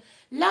আছে.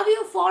 Love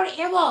you for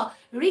ever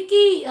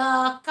Ricky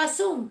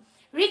কাসুম.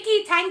 Ricky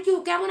thank you,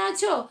 কেমন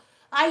আছো?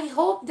 I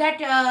hope that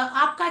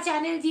आपका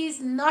channel ji is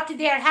not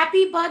there.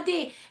 Happy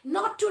birthday.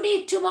 Not today,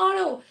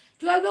 tomorrow.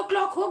 12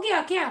 o'clock हो गया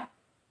क्या?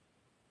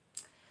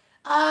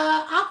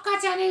 आपका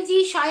चैनल जी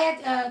शायद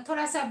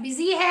थोड़ा सा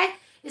बिजी है,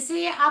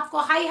 इसलिए आपको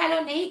हाई हेलो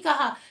नहीं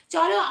कहा.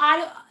 चलो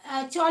आलो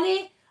चले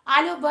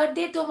आलो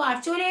बर्थडे तुम्हार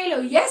चले लो.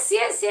 Yes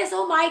yes yes,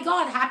 oh my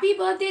God, happy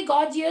birthday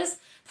gorgeous.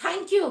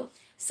 Thank you.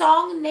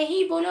 Song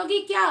नहीं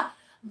बोलोगी क्या?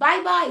 Bye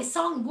bye.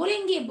 सॉन्ग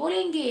बोलेंगे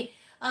बोलेंगे.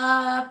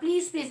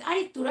 Please please.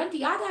 अरे तुरंत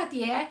याद आती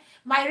है.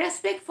 My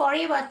respect for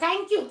ever.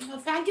 Thank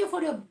you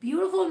for your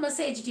beautiful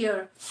message dear.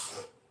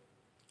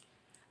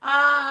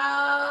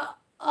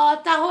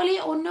 তাহলে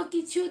অন্য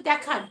কিছু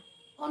দেখান,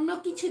 অন্য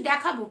কিছু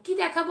দেখাবো. কি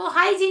দেখাবো?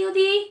 হাই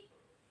জিনুদি,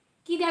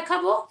 কি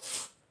দেখাবো?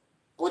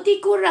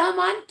 অতিকুর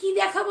রহমান, কি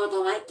দেখাবো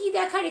তোমায়? কি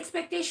দেখার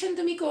এক্সপেকটেশন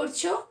তুমি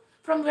করছো?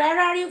 From wire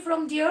are you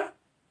from deer?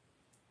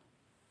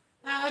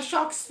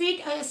 শক্স fit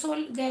soul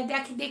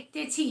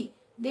দেখতেছি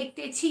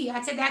দেখতেছি.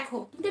 আচ্ছা দেখো,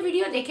 তুমি তো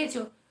ভিডিও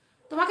দেখেছো,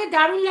 তোমাকে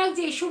দারুণ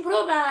লাগছে. শুভ্র,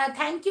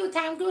 thank you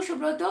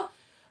Subrata.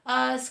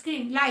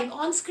 Screen live,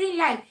 on screen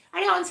live.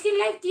 আরে অন স্ক্রিন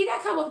লাইভ কি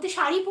দেখাবো? আমি তো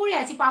শাড়ি পরে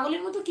আছি,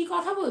 পাগলের মতো কি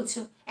কথা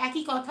বলছো?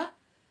 একই কথা.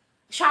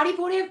 শাড়ি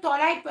পরে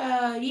তলায়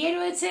ইয়ে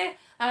রয়েছে,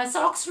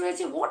 সক্স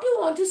রয়েছে. What you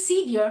want to C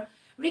deer?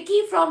 Ricky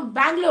from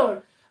Bangalore.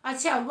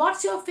 আচ্ছা,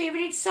 হোয়াটস ইউর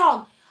ফেভারিট সং?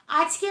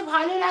 আজকে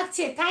ভালো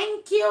লাগছে,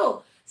 থ্যাংক ইউ.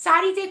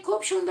 শাড়িতে খুব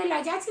সুন্দর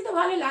লাগছে, আজকে তো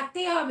ভালো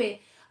লাগতেই হবে.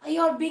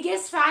 Your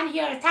biggest fan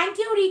here. Thank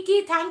you Ricky,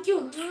 thank you.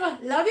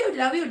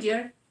 Love you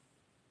dear.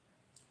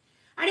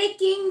 अरे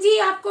किंग जी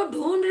आपको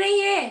ढूंढ रही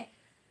है,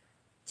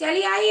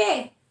 चलिए आइए.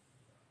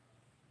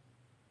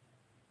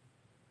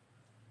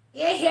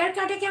 ये हेयर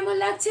काटे কেমন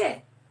লাগছে?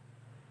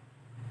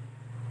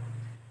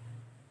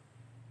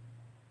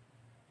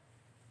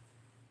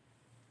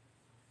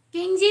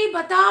 किंग जी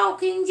बताओ,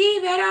 king ji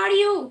where are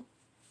you?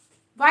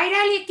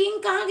 Viral ये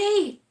किंग कहाँ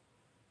गई?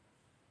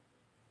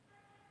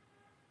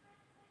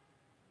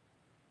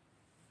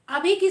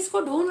 अभी किसको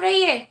ढूंढ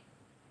रही है?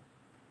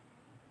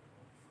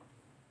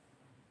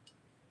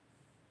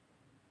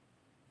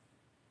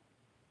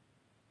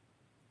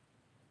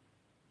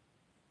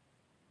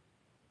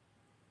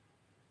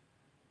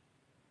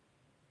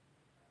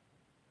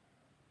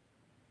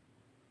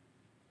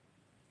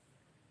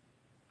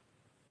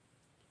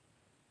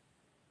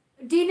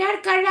 डिनर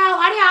कर रहा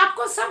हूँ. अरे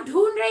आपको सब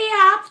ढूंढ रही है,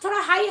 आप थोड़ा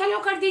हाई हेलो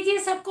कर दीजिए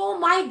सबको.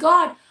 My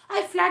God,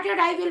 I flattered,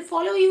 I will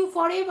follow you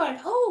for ever.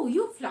 Oh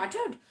you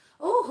flattered.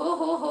 Oh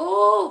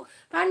ho,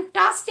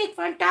 fantastic,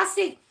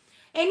 fantastic.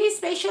 Any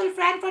special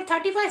plan for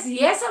 31st?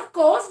 Yes, of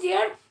course,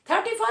 dear.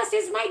 31st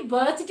is my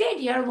birthday,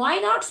 dear. Why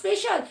not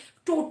special?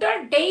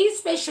 Total day is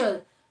special.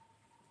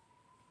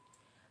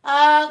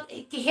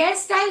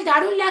 Hairstyle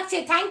দারুণ লাগছে.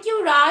 Thank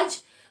you,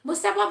 Raj.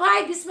 Mustafa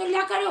भाई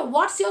बिस्मिल्लाह करो.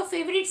 What's your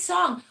favorite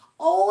song?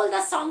 All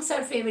the songs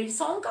are favorite.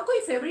 Song का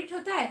कोई favorite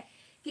होता है?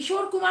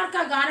 किशोर कुमार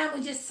का गाना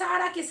मुझे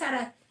सारा के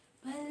सारा.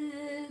 पल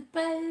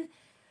पल.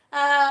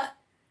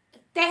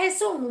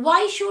 Tehsum,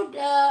 why should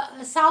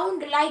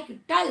sound like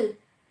dull?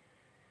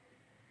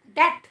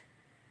 That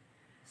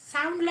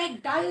sound like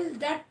dull.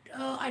 That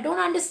I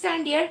don't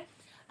understand here.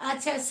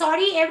 Achha,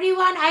 sorry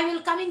everyone. I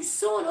will coming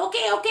soon.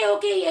 Okay.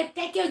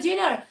 Take your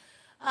dinner.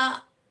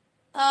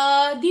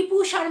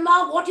 Deepu Sharma,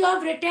 what you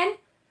have written?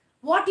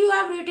 What you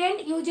have written?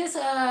 You just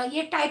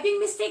ये typing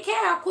mistake है.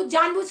 आप खुद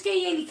जानबूझ के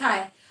ये लिखा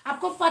है.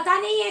 आपको पता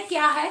नहीं है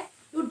क्या है.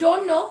 You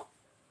don't know.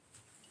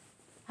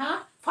 हाँ,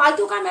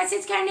 फालतू का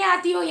मैसेज करने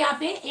आती हो यहाँ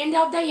पे एंड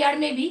ऑफ द ईयर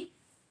में भी.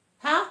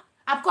 हाँ,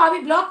 आपको अभी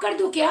ब्लॉक कर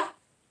दूं क्या?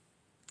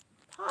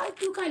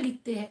 फालतू का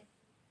लिखते हैं.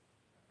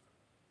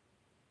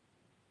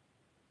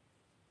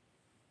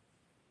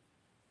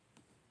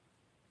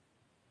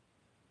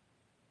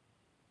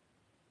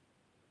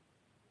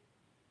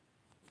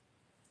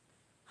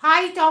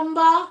 Hi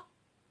Tomba.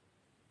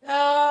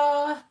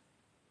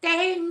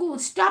 Tehengu,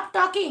 stop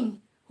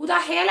talking. Who the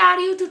hell are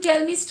you to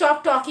tell me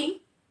stop talking?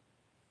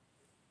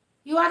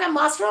 You are the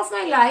master of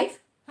my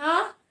life.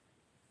 Huh?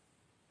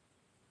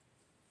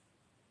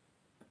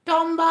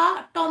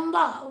 Tomba,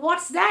 Tomba.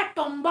 What's that,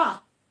 Tomba?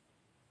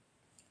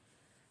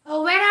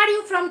 Where are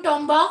you from,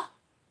 Tomba?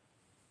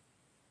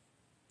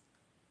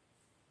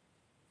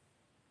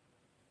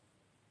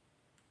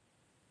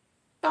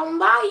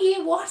 Tomba,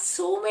 ye what?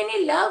 So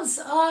many loves.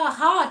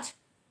 Heart.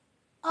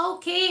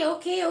 Okay,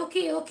 okay,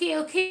 okay, okay,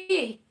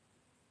 okay.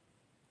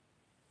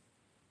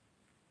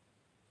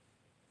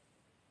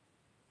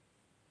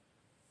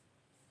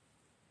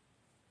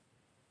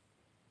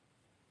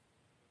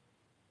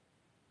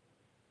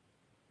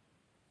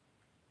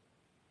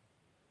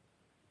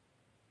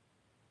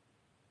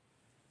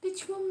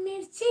 तुझको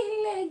मिर्ची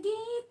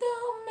लगी तो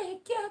मैं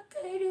क्या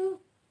करूं?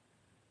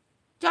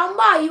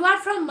 Tomba, you are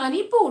from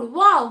Manipur.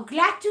 Wow,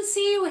 glad to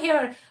see you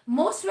here.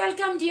 Most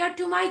welcome, dear,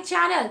 to my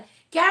channel.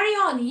 Carry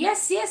on.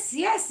 Yes, yes,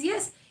 yes,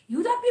 yes.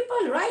 You the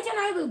people, right? And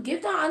I will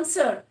give the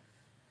answer.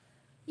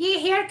 ये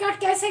hair cut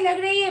कैसे लग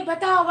रही है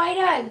बताओ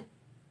viral.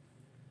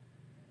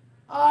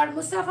 और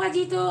मुस्तफा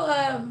जी तो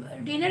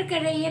dinner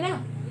कर रही है ना.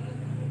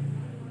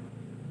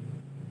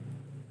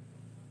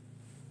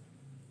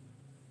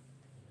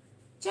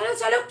 चलो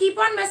चलो keep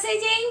on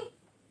messaging.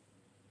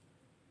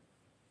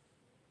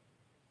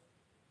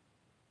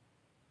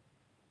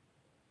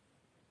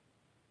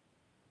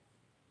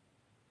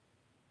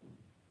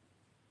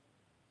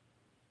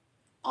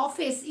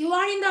 Office. You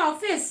are in the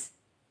office.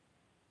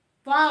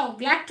 Wow,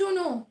 glad to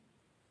know.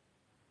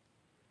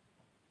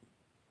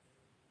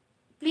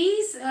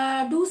 Please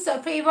do a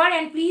favor,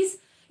 and please,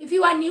 if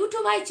you are new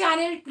to my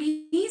channel,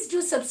 please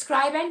do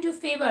subscribe and do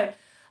favor.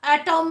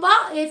 Tomba,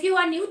 if you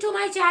are new to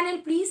my channel,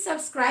 please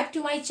subscribe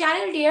to my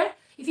channel, dear,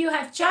 if you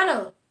have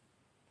channel.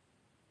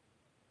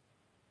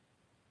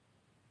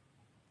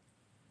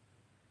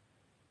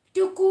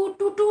 Tuku,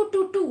 tutu,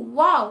 tutu.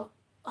 Wow.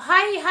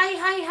 Hi, hi,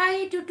 hi,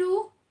 hi,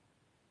 tutu.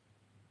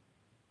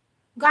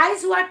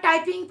 Guys who are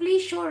typing,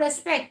 please show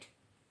respect.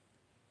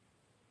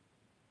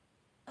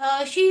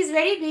 She is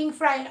very being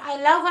friend.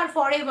 I love her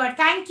forever.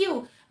 Thank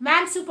you.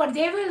 Ma'am super.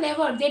 They will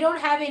never. They don't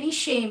have any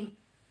shame.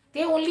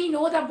 They only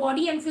know the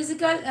body and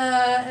physical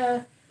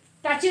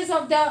touches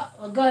of the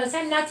girls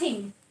and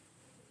nothing.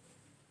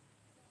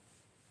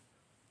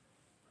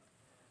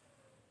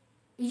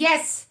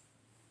 Yes.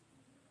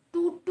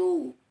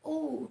 Tutu.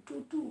 Oh,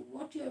 tutu.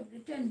 What you have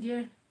written,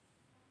 dear?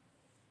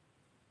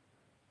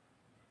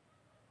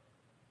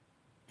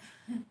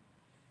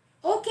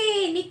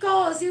 Okay,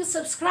 Nikos, you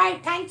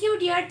subscribe. Thank you,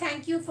 dear.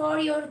 Thank you for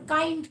your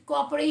kind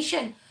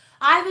cooperation.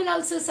 I will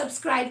also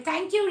subscribe.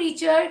 Thank you,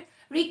 Richard.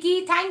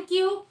 Ricky, thank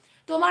you.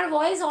 তোমার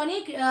voice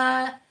অনেক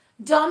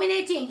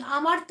dominating.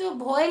 আমার তো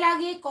ভয়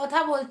লাগে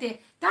কথা বলতে.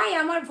 তাই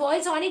আমার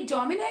ভয়েস অনেক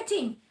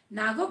ডমিনেটিং.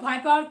 না গো, ভয়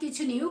পাওয়ার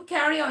কিছু নেই. You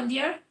carry on,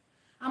 deer.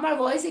 আমার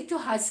ভয়েস একটু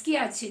হাস্কি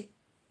আছে.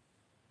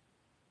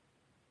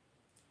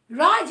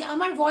 রাজ,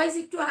 আমার ভয়েস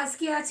একটু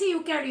হাস্কি আছে. You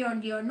carry on,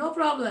 deer. No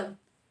problem.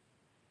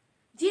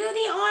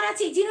 जिनुदी और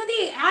अच्छी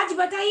जिनुदी, आज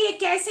बताइए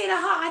कैसे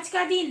रहा आज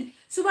का दिन.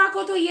 सुबह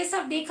को तो ये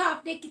सब देखा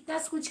आपने, कितना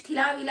कुछ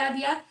खिला विला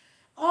दिया.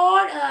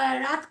 और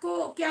रात को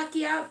क्या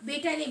किया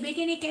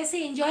बेटे ने कैसे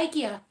एंजॉय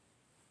किया.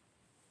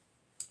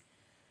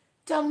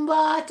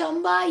 चंबा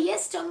चंबा,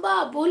 यस चंबा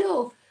बोलो.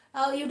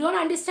 You don't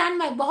understand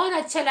my. बहुत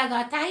अच्छा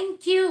लगा.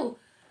 Thank you.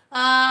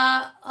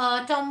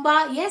 Chamba,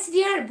 yes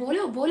dear,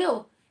 बोलो बोलो.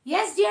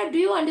 Yes dear, do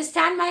you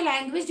understand my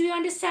language? Do you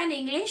understand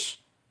English?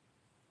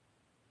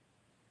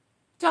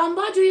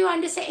 टॉम्बा, do you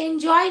understand?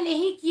 Enjoy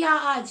नहीं किया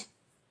आज.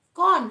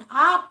 कौन,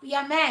 आप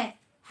या मैं?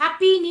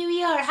 Happy new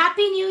year,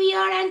 happy new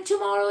year. And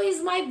tomorrow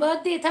is my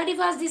birthday,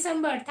 31st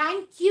December.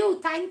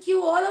 Thank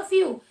you all of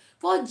you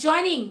for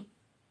joining.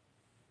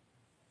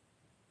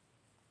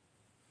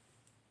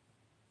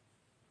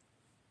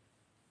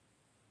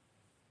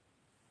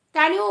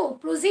 Tanu,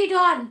 proceed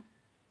on.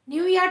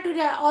 New Year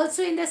today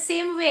also in the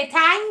same way.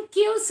 Thank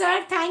you, sir.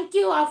 Thank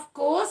you. Of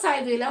course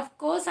I will. Of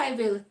course I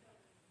will.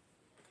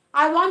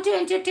 I want to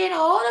entertain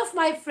all of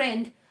my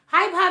friend.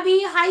 Hi भाभी,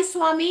 hi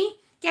स्वामी,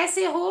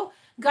 कैसे हो?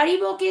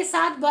 गरीबों के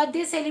साथ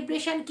birthday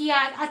celebration किया.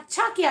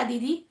 अच्छा किया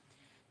दीदी.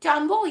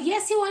 Tambo,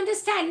 yes you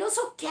understand. No,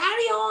 so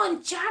carry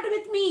on. Chat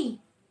with me.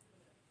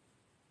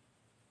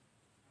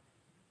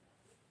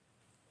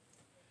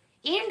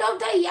 End of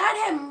the year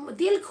है,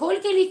 दिल खोल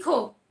के लिखो.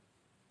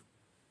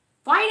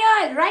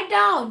 Viral, write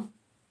down.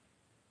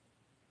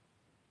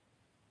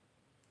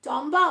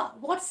 Tomba,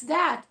 what's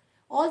that?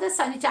 All the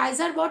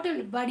sanitizer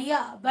bottle. बढ़िया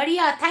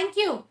बढ़िया. Thank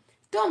you.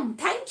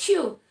 Thank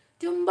you.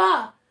 Tumba.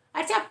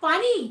 अच्छा,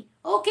 पानी.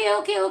 Okay,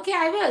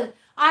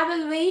 I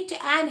will wait.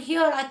 And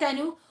here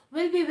Atanu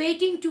will be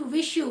waiting to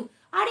wish you.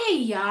 अरे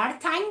यार,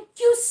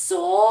 thank you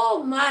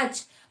so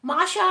much.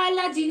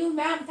 माशाअल्लाह Jinu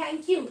ma'am,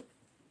 thank you.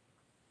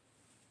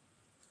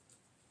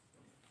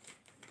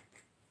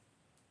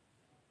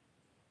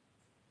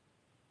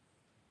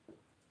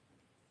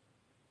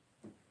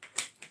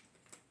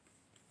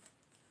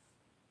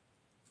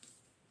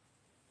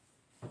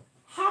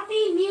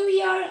 Happy New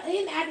Year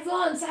dear, in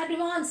advance,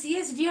 advance.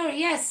 Yes, dear,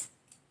 yes.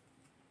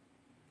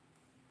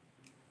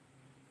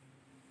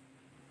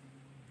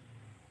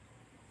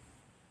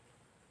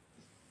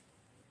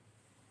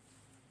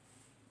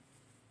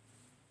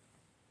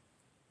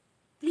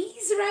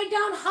 Please write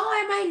down how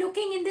am I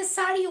looking in this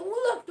sari.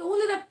 All of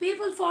the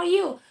people for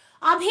you.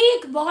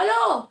 Abhik,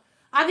 বলো।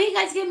 अभिक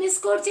আজকে miss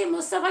করছে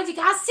मुस्तफा जी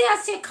আসছে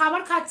আসছে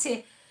খাবার খাচ্ছে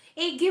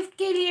एक gift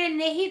के लिए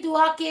नहीं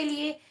दुआ के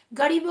लिए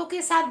गरीबों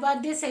के साथ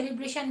बर्थडे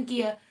सेलिब्रेशन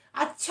किया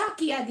अच्छा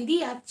किया दीदी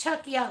अच्छा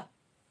किया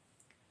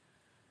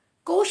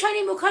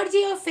Kaushani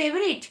Mukherjee your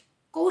favorite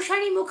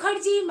Kaushani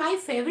Mukherjee my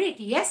favorite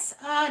yes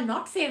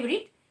not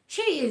favorite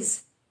she is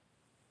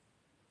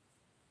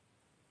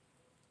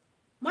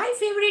my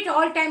favorite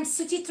all time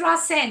Suchitra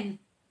Sen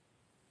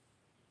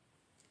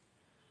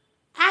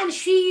and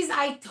she is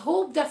I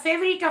hope the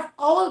favorite of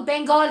all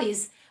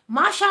Bengalis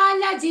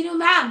mashallah Jinu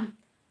ma'am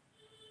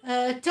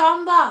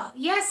Tomba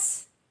yes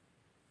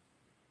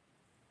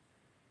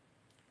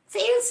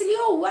Fails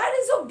Leo where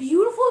is a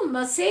beautiful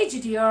message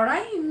dear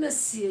I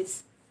miss it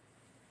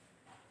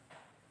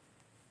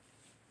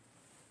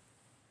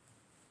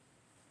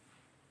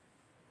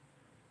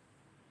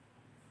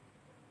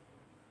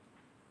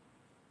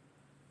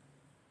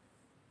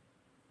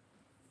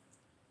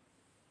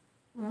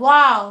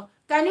Wow,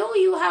 Tanu,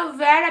 you have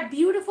wear a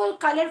beautiful,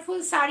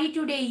 colorful sari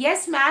today.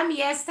 Yes, ma'am.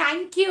 Yes,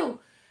 thank you.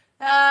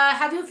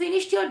 Have you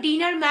finished your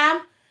dinner,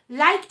 ma'am?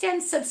 Liked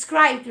and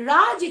subscribed.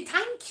 Raj,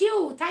 thank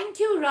you. Thank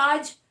you,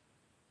 Raj.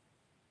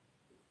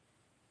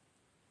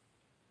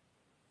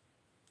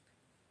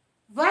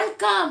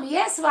 Welcome.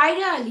 Yes,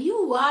 viral. You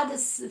are the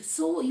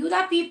you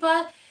the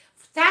people.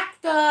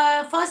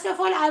 First of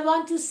all, I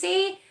want to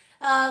say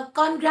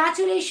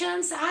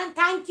congratulations and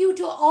thank you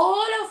to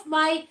all of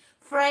my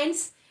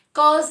friends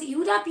because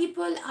you the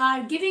people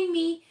are giving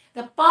me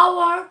the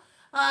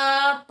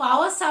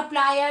power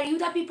supplier. You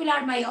the people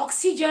are my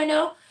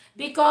oxygener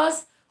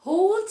because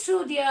whole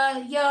through the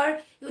year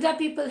you the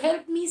people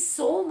help me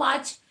so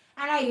much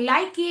and I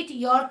like it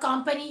your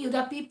company you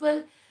the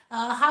people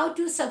how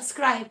to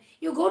subscribe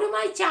you go to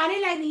my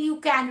channel and you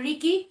can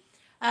Ricky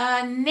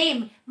name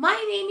my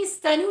name is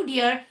Tanu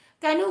dear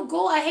Tanu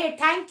go ahead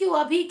thank you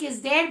Abhik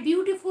is there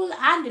beautiful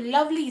and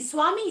lovely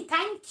Swami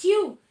thank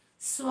you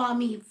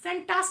Swami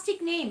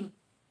fantastic name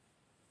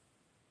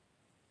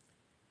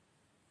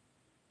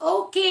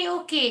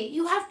okay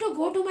you have to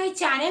go to my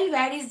channel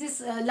where is this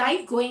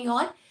live going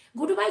on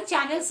go to my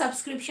channel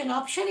subscription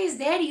option is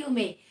there you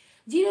may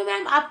Jinu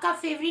ma'am आपका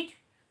favourite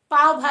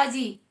पाव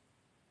भाजी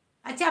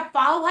अच्छा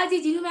पाव भाजी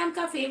Jinu ma'am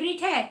का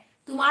favourite है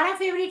तुम्हारा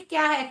favourite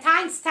क्या है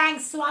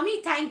thanks Swami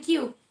thank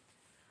you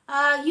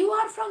you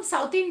are from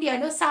south India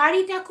no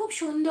শাড়িটা খুব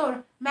সুন্দর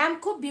ম্যাম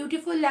খুব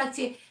বিউটিফুল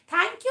লাগছে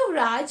thank you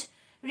Raj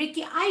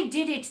Ricky I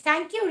did it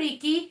thank you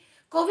Ricky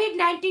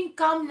COVID-19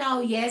 come now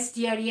yes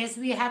dear yes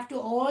we have to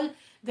all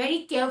very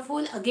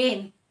careful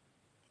again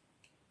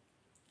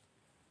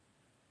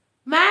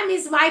ma'am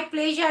is my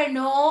pleasure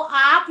no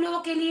आप लोगों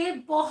के लिए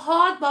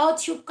बहुत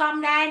बहुत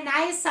शुभकामनाएं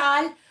नए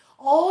साल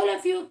ऑल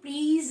ऑफ यू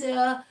प्लीज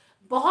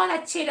बहुत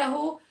अच्छे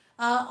रहो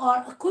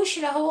और खुश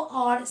रहो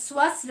और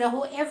स्वस्थ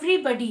रहो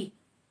एवरीबडी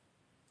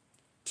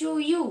टू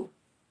यू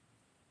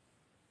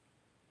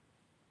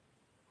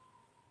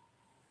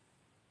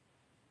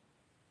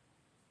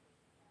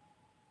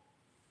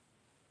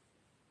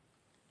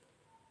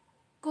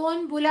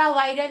कौन बोला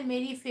वायरल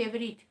मेरी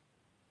favourite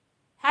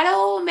Hello,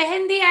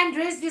 Mehendi and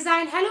dress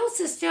design. Hello,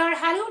 sister.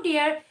 Hello,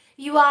 dear.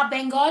 You are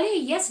Bengali?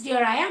 Yes,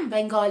 dear, I am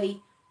Bengali.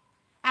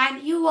 And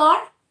you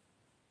are?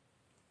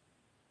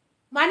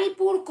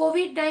 Manipur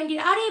COVID-19.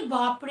 Are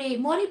baapre.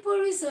 Manipur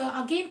is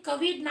again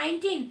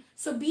COVID-19.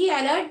 So be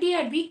alert,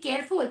 dear. Be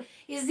careful.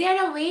 Is there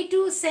a way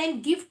to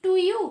send gift to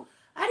you?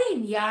 Are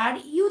yaar,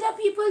 you the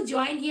people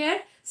join here.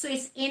 So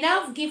it's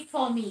enough gift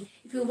for me.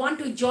 If you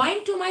want to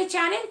join to my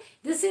channel,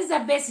 this is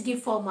the best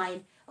gift for mine.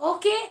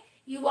 Okay?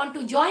 You want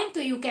to join,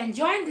 so you can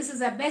join. This is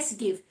the best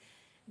gift.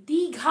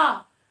 Digha.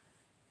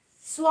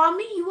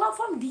 Swami, you are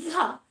from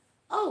Digha.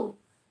 Oh,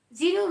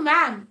 Jinu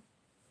ma'am.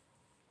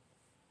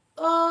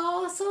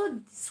 So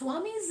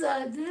Swami is a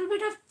little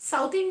bit of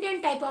South Indian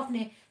type of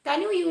name.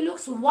 Tanu, you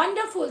looks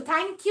wonderful.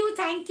 Thank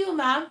you,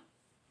 ma'am.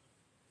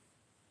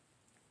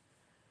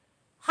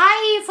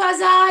 Hi,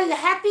 Fazal.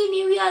 Happy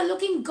New Year.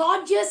 Looking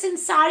gorgeous in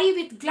sari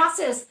with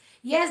glasses.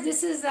 Yes,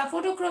 this is a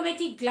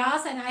photochromatic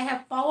glass and I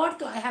have power,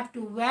 so I have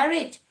to wear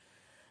it.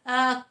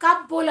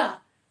 कब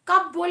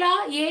बोला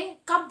ये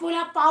कब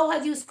बोला पाव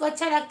भाजी उसको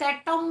अच्छा लगता है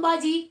टम्बा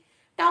जी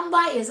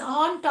टम्बा is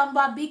on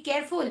टम्बा be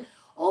careful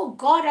O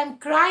God I am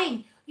crying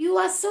you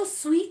are so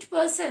sweet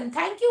person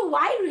thank you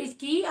Y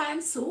Ricky I am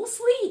so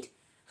sweet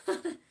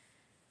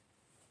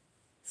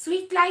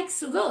sweet like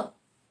sugar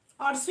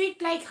or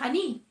sweet like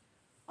honey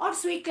or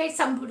sweet like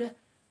some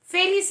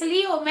Feliz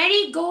Leo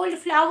marigold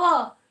flower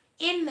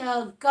in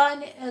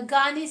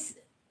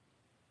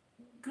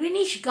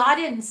Greenish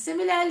garden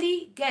similarly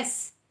guess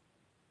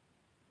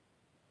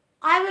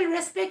I will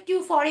respect you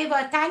forever.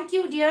 Thank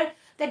you, dear.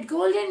 That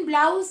golden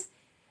blouse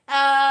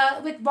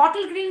with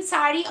bottle green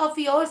sari of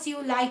yours,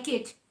 you like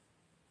it.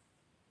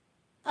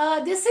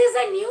 This is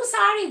a new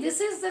sari. This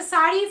is the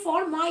sari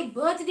for my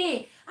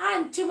birthday.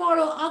 And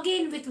tomorrow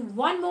again with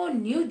one more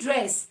new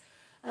dress.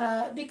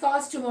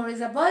 Because tomorrow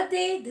is a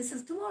birthday. This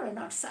is tomorrow,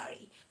 not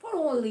sari. For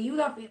only you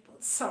the people.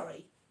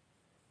 Sorry.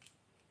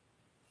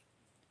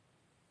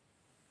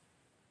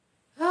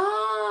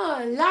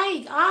 हाँ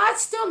like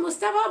आज तो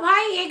मुस्तफा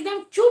भाई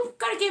एकदम चुप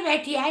करके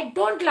बैठी है. I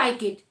don't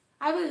like it.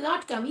 I will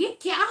not come. ये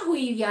क्या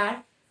हुई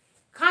यार.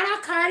 खाना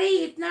खा रही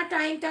इतना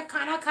टाइम तक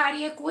खाना खा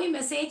रही है कोई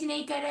मैसेज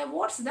नहीं कर रहा है.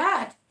 What's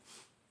that.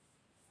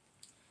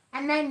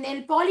 And my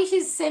nail polish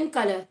is same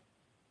colour.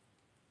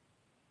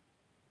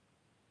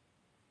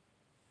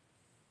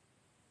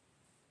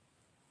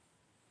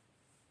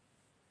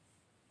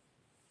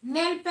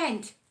 Nail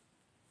paint.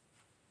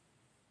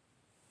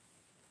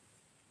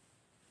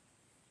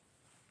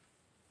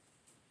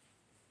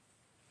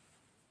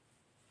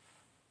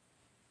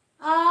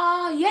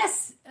 Yes,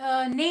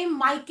 name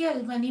Michael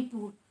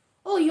Manipur.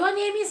 Oh, your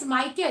name is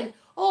Michael.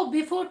 Oh,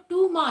 before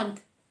 2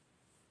 months.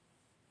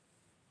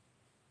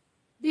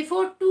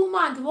 Before 2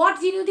 months.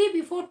 What, Jinudi?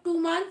 Before 2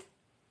 months?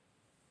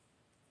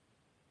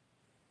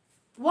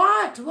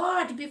 What?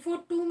 What? Before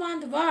 2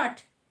 months,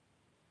 what?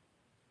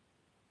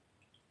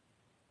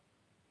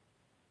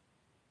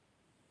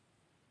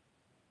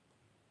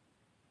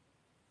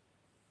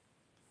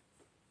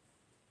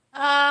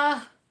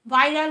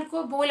 Viral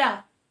को बोला.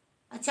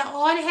 अच्छा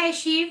और है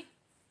शिव.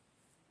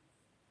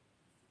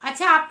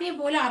 अच्छा आपने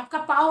बोला आपका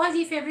पाव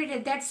भाजी फेवरेट है.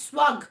 दैट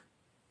स्वग.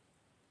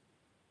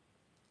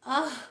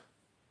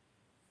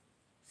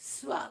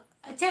 स्वग.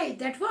 अच्छा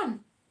that one.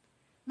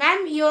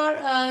 Ma'am your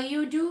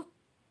you do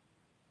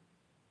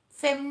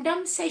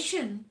femdom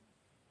session.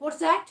 What's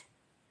that?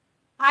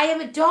 I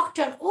am a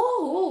doctor.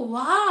 Oh,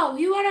 wow.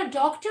 You are a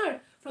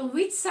doctor. From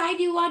which side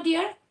you are,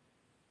 dear?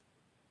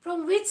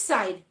 From which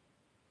side?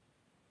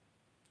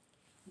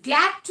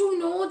 Glad to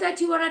know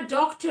that you are a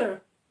doctor.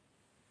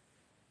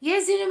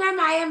 Yes, ma'am,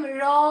 I am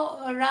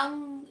wrong.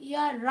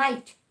 Yeah,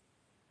 right.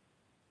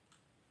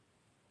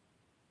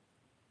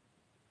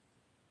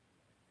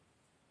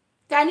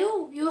 Tanu,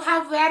 you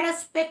have wear a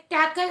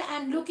spectacle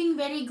and looking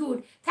very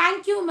good.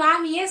 Thank you,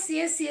 ma'am. Yes,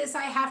 yes, yes,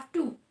 I have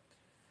to.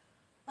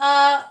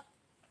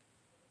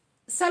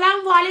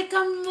 Salam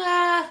alaikum,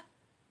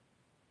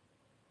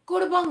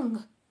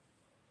 Kurbang.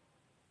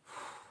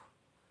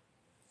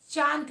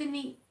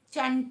 Chandni,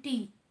 Chanti.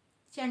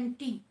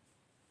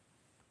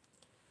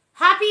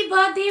 Happy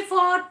birthday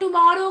for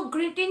tomorrow.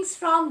 Greetings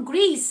from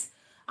Greece.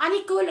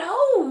 Anikul.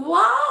 Oh,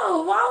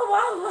 wow, wow,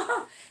 wow, wow.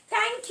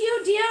 Thank you,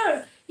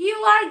 dear. You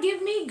are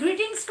giving me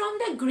greetings from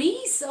the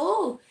Greece.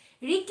 Oh,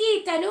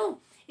 Ricky, Tanu,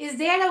 is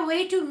there a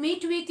way to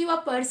meet with you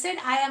a person?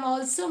 I am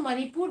also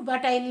Manipur,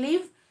 but I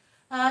live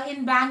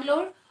in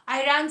Bangalore.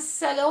 I run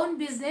salon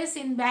business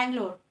in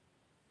Bangalore.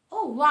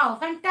 Oh, wow,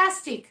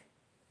 fantastic.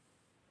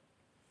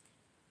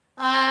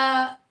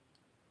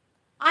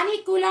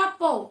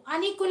 Anikulapo,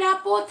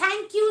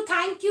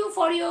 thank you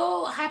for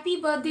your happy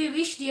birthday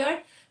wish,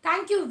 dear.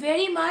 Thank you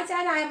very much,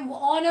 and I am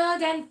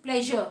honored and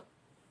pleasure.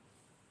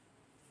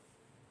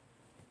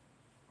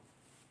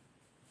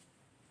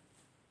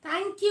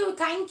 Thank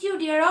you,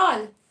 dear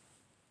all.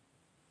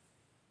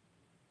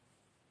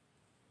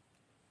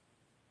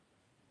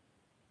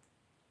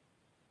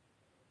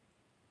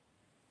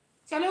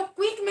 Chalo,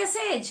 quick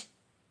message.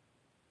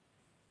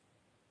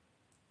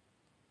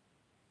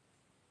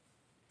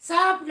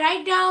 Sab,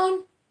 write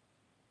down.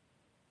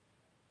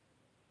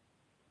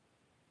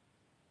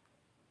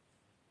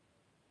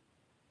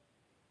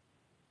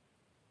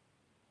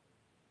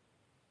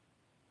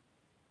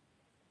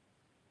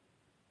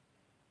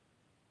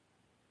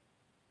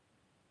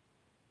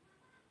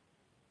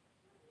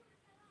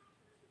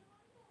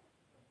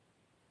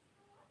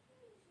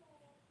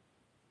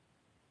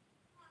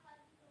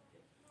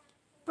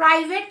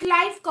 Private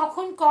life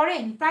কখন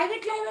করেন?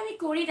 Private life আমি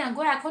করি না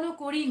গো, এখনো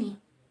করিনি.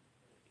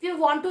 If you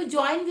want to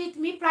join with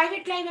me,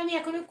 private life আমি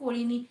এখনো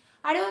করিনি.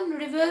 I don't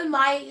reveal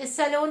my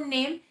salon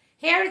name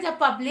here the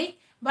public,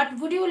 but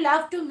would you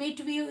love to meet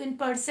you in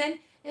person?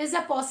 Is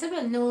that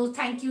possible? No,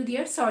 thank you,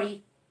 dear. Sorry.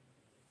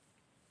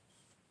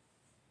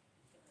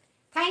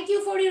 Thank you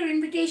for your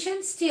invitation.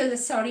 Still,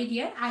 sorry,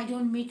 dear. I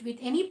don't meet with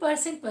any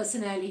person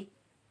personally.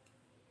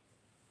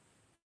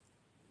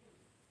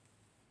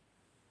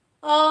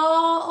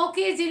 Oh,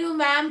 okay, Zilu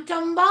ma'am.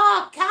 Tamba,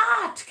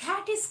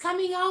 cat is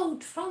coming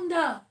out from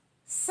the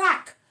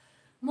sack.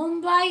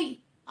 Mumbai,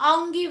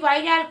 Angi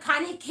viral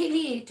khane ke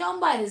liye.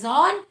 Tamba is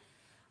on.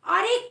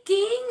 Are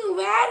King,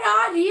 where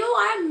are you?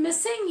 I'm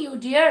missing you,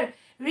 dear.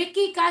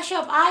 Ricky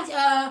Kashyap, आज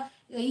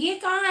ये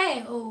कहाँ है?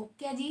 ओ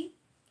क्या जी?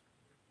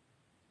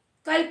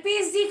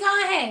 कल्पेश जी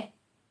कहाँ है?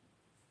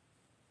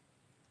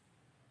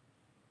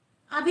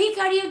 अभी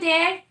करिए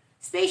देर.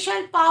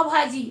 Special pav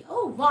bhaji.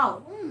 Oh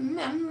wow,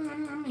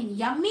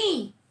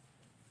 yummy.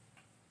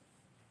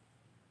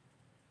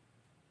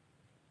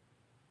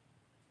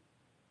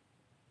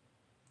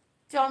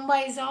 Chomba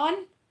is on.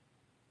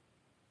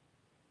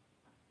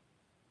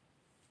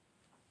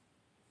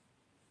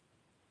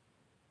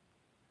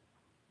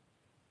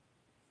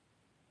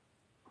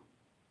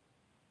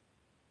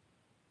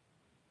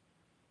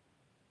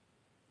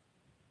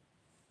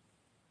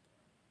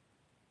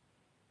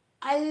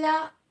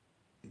 Allah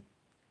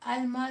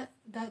Alma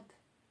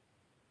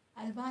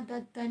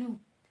Tanu.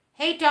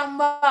 Hey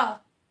Tamba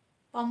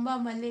Pamba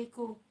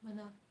Maleko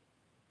Mana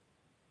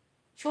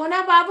সোনা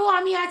বাবু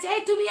আমি আছি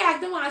এই তুমি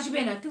একদম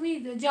আসবে না তুমি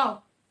যাও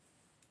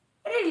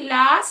अरे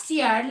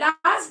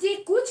लास्ट डे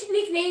कुछ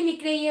नहीं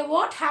लिख रही है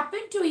what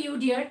happened to you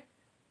dear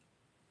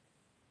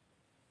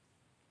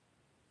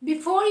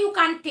before you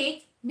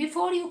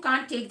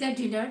can't take the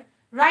dinner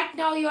right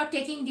now you are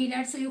taking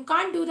dinner so you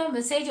can't do the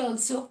message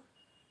also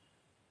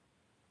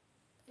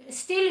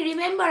still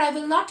remember I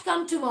will not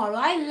come tomorrow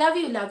I love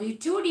you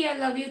too dear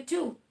love you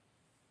too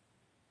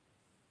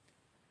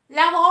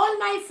love all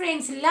my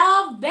friends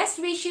love best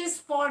wishes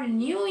for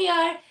new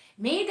year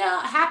may the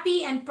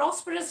happy and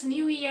prosperous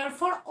new year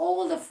for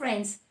all the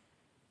friends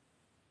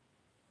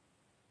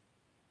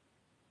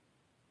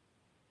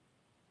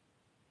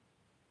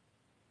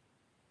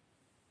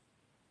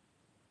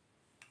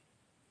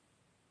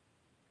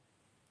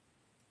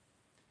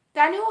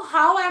Tanu,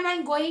 how am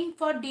I going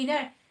for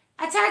dinner?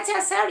 अच्छा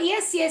sir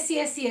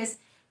yes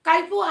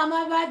कल्पू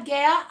Ahmedabad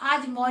गया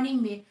आज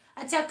morning में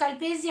अच्छा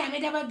कल्पेश जी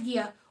अहमदाबाद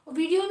गया वो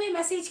video में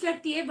message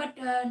करती है but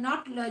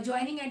not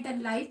joining at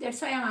the live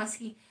that's why I am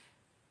asking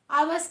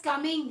I was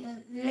coming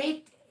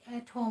late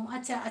at home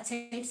अच्छा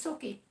इट्स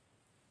ओके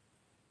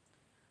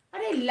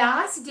अरे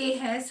लास्ट डे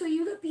है so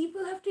you the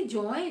people have to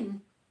join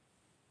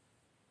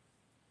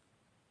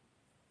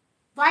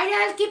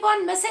viral keep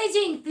on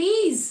messaging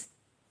please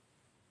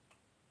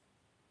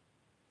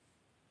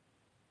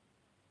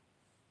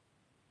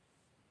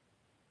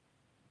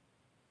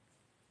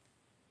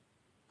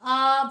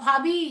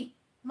भाभी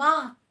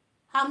माँ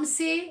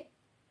हमसे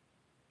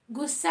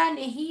गुस्सा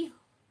नहीं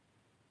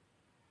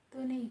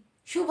तो नहीं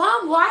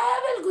शुभम व्हाई आई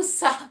विल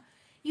गुस्सा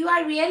you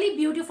are really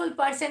beautiful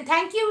person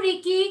thank you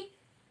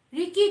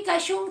Ricky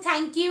कशुंग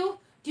thank you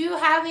do you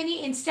have any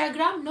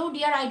Instagram no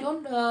dear I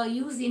don't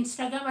use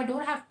Instagram I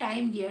don't have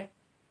time dear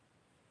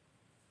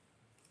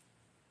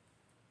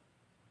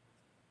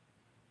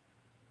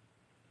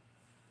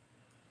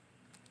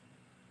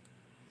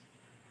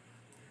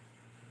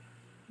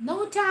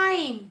No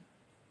time.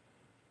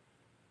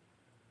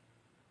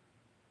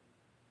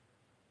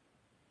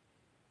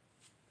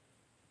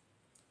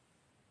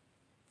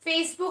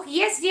 Facebook.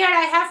 Yes, dear,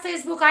 I have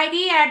Facebook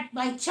ID at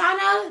my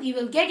channel. You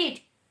will get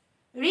it.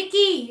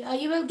 Ricky,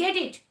 you will get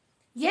it.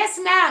 Yes,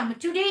 ma'am.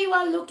 Today you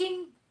are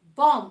looking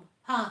bomb.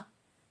 हाँ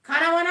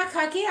खाना वाना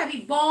खा के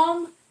अभी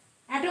bomb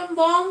atom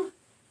bomb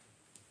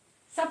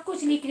सब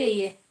कुछ लिख रही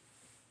है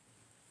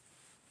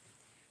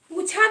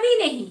पूछा भी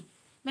नहीं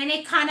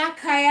मैंने खाना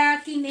खाया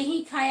कि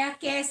नहीं खाया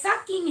कैसा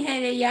किंग है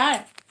रे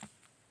यार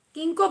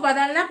किंग को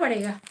बदलना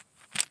पड़ेगा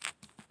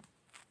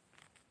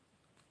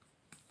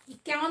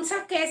कौन सा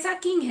कैसा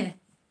किंग है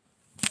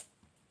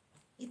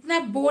इतना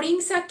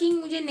बोरिंग सा किंग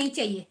मुझे नहीं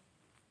चाहिए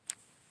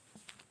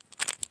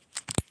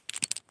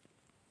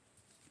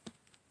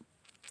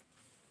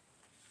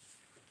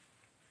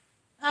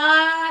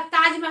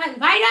ताजमहल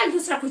वायरल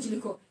दूसरा कुछ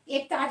लिखो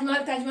एक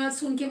ताजमहल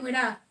सुन के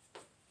मेरा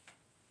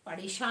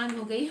परेशान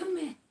हो गई हूं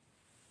मैं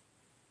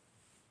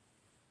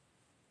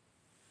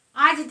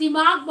आज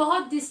दिमाग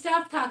बहुत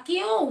डिस्टर्ब था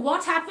क्यों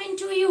what happened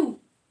to you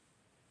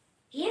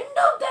end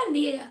of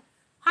the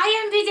high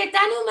M विजय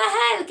तनु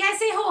महल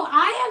कैसे हो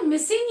I am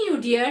missing you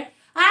dear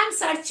I am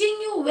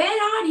searching you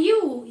where are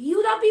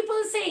you the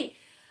people से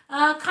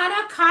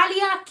खाना खा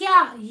लिया क्या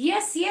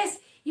yes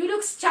you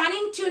look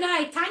stunning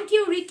tonight thank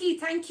you Ricky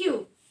thank you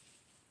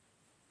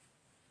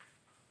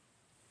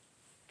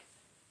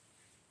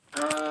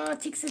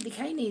ठीक से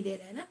दिखाई नहीं दे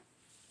रहा है ना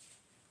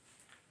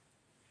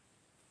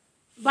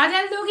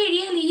बदल दोगे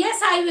really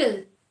yes I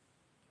will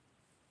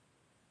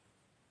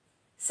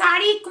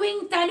sari queen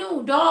Tanu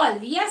doll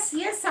yes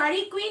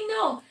sari queen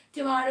no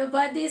tomorrow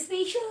birthday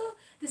special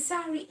the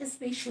sari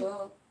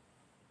special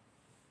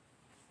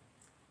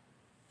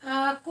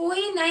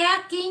कोई नया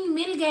किंग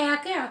मिल गया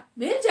क्या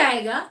मिल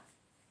जाएगा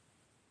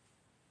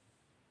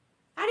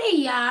अरे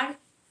यार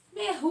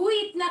मैं हूँ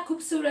इतना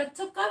खूबसूरत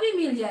तो कभी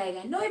मिल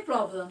जाएगा नो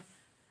प्रॉब्लम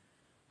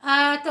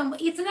तो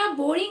इतना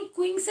बोरिंग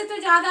क्वीन से तो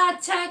ज्यादा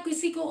अच्छा है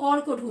किसी को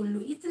और को ढूंढ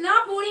लूं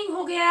इतना बोरिंग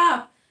हो गया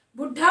आप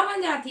बुढ़ा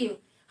बन जाती हो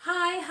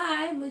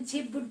हाय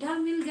मुझे बुढ़ा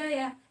मिल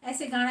गया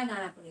ऐसे गाना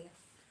गाना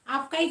पड़ेगा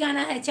आपका ही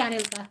गाना है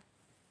चैनल का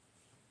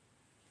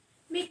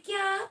मैं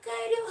क्या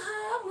करूँ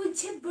हाँ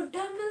मुझे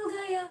बुढ़ा मिल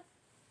गया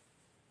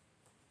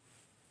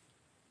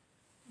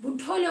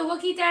बुढ़ो लोगों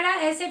की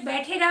तरह ऐसे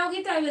बैठे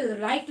रहोगे तो I will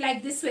write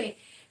like this way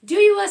do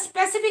you a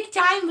specific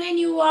time when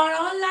you are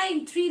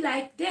online 3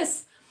 like this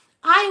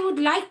I would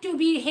like to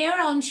be here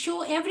on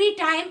show every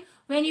time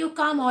when you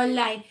come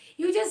online.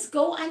 You just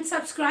go and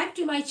subscribe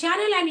to my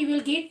channel and you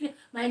will get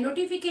my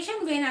notification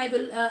when I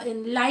will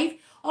in live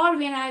or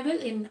when I will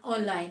in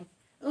online.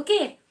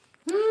 Okay?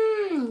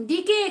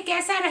 DK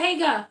कैसा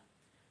रहेगा?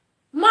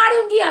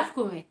 मारूंगी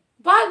आपको मैं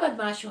बहुत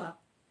बदमाश हो आप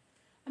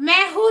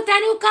मैं हूँ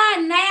तनु का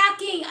नया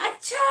किंग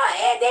अच्छा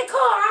ये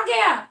देखो आ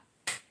गया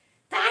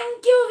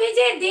थैंक यू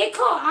विजय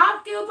देखो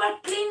आपके ऊपर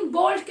क्लीन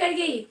बोल्ड कर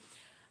गई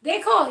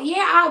देखो ये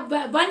आप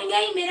बन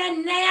गई मेरा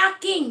नया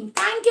king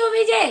thank you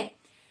Vijay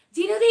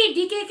Jinu the,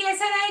 DK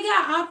कैसा रहेगा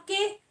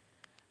आपके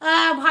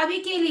भाभी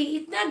के लिए?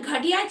 इतना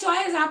घटिया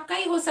चॉइस आपका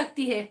ही हो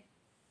सकती है,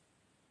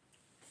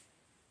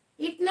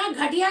 इतना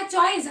घटिया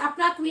चॉइस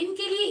अपना क्वीन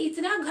के लिए,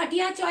 इतना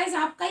घटिया चॉइस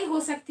आपका ही हो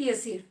सकती है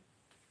सिर्फ।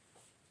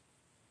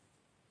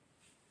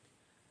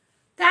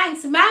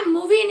 Thanks ma'am.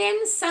 Movie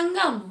name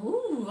Sangam.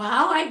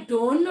 Wow, I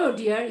don't know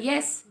dear.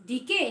 Yes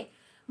DK,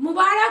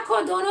 मुबारक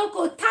हो दोनों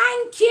को।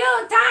 Thank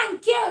you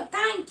thank you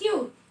thank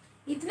you.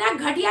 इतना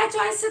घटिया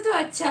चॉइस से तो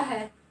अच्छा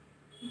है।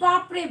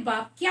 बाप रे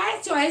बाप,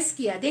 क्या चॉइस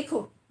किया देखो।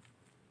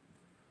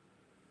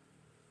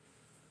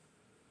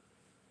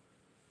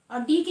 और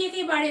डीके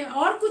के बारे में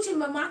और कुछ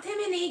माथे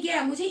में नहीं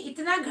गया, मुझे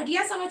इतना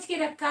घटिया समझ के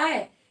रखा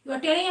है। You are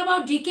telling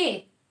about DK.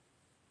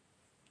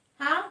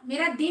 हाँ,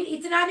 मेरा दिन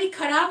इतना भी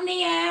खराब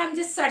नहीं है, I am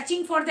just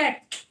searching for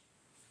that.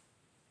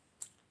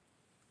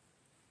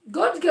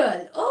 Good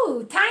girl.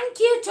 Oh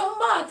thank you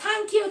चोम्बा,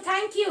 thank you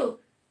thank you,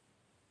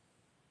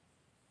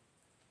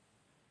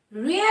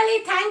 really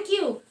thank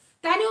you.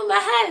 तनु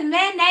महल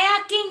में नया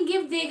किंग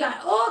गिफ्ट देगा।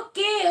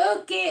 Okay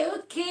okay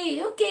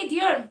okay okay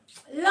dear,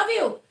 love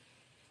you.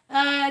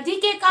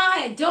 DK कहाँ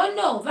है? Don't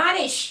know,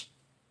 vanish.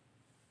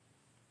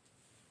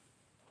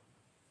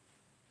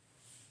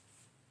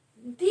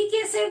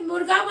 डीके सिर्फ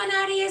मुर्गा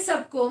बना रही है,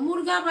 सबको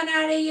मुर्गा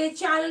बना रही है,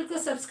 चैनल को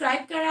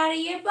सब्सक्राइब करा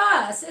रही है,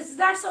 बस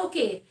दैट्स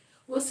ओके।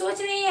 वो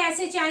सोच रही है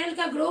ऐसे चैनल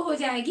का ग्रो हो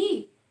जाएगी।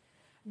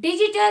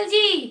 डिजिटल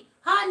जी,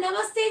 हाँ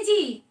नमस्ते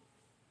जी।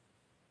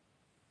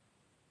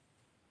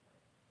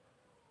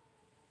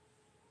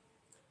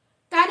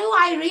 Tanu,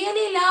 I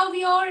really love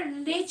your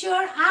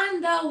nature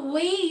and the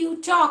way you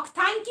talk.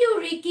 Thank you,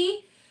 Ricky.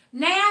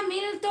 नया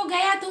मिल तो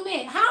गया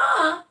तुम्हें।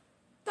 हाँ,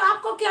 तो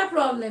आपको क्या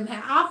प्रॉब्लम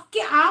है?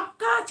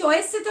 आपका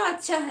चॉइस से तो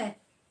अच्छा है।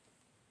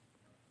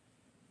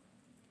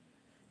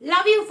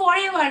 Love you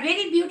forever.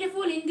 Very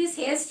beautiful in this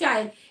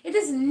hairstyle. It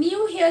is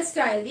new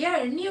hairstyle.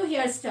 Yeah, new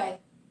hairstyle.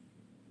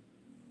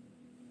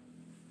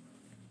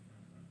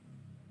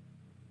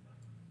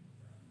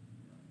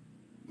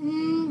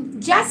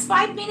 Just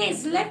 5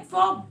 minutes left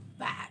for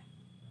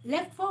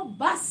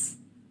bus.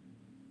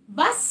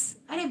 बस,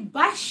 अरे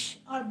बश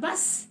और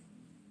बस।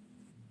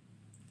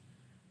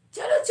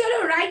 चलो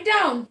चलो, राइट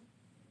डाउन।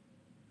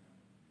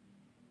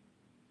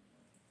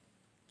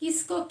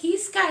 किसको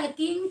किसका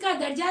किंग का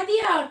दर्जा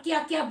दिया और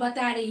क्या क्या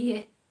बता रही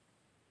है।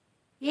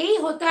 यही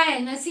होता है,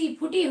 नसीब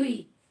फूटी हुई।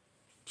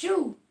 True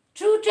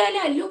true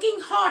Taylor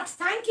looking hot.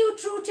 Thank you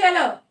true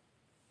Taylor.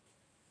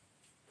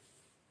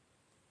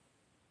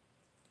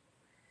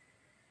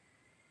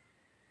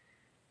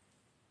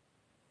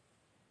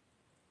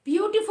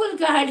 Beautiful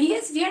girl.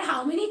 Yes, dear.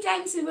 How many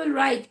times you will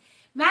write?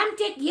 Ma'am,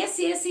 take yes,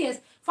 yes, yes.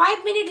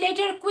 5 minutes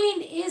later,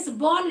 Queen is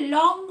born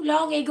long,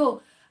 long ago.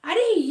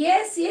 Arey,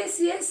 yes, yes,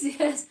 yes,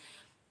 yes.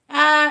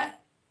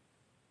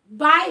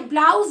 By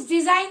blouse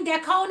design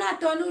dekhao na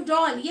Tonu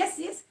doll. Yes,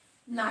 yes.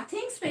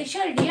 Nothing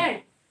special, dear.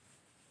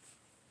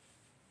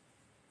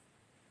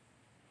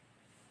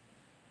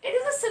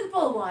 It is a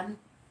simple one.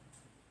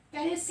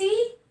 Can you see?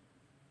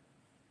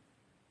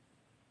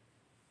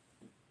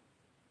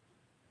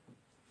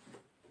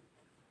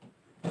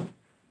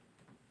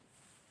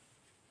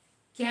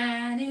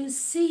 Can you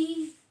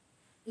see?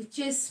 It's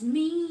just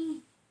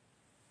me.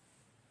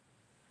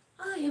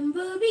 I am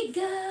Barbie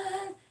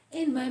girl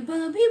in my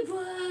Barbie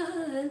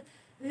world.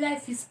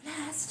 Life is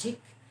plastic.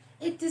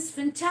 It is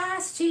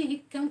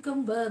fantastic. Come,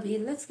 come, Barbie.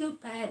 Let's go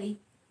party.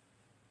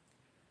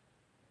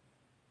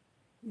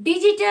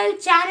 Digital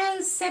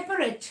channel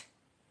separate.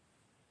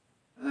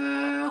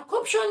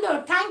 খুব সুন্দর।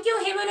 Thank you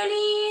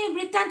হেমনলি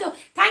বৃত্তান্ত।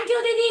 Thank you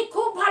দিদি,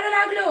 খুব ভালো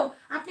লাগলো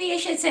আপনি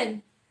এসেছেন,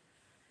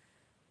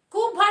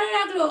 খুব ভালো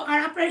লাগলো। আর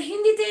আপনার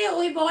হিন্দিতে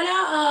ওই বলা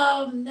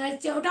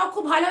ওটাও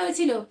খুব ভালো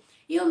হয়েছিল।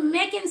 You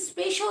make in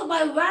special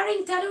by wiring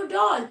টালু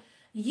doll.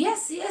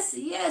 Yes, yes,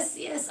 yes,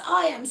 yes,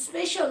 I am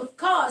special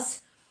cause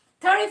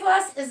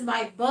 31st is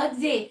my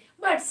birthday,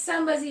 but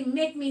somebody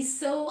make me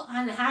so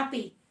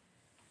unhappy.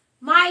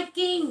 My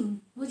king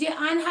मुझे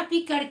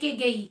unhappy करके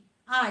गई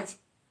आज।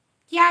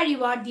 क्या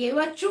रिवॉर्ड दिए? You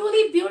are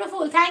truly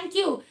beautiful. Thank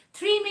you.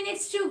 3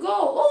 minutes to go.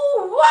 Oh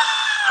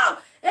wow,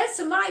 it's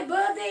my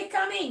birthday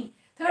coming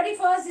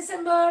 31st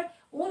December,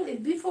 only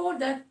before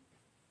the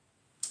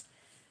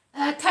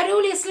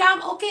Tharul Islam.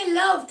 Okay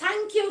love,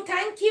 thank you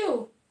thank you.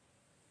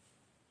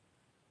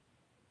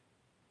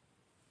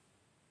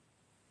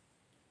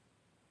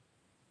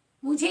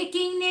 मुझे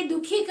king ने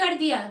दुखी कर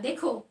दिया।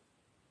 देखो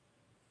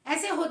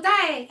ऐसे होता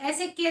है,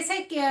 ऐसे कैसे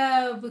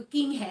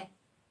किंग है?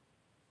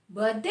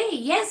 Birthday,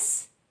 yes.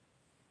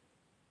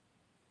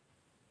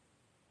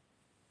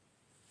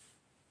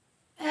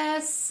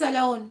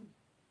 Salon,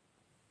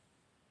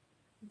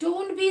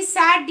 don't be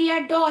sad dear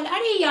doll.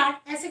 अरे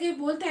यार ऐसे कोई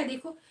बोलता है?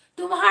 देखो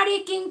तुम्हारी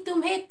किंग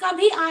तुम्हें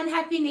कभी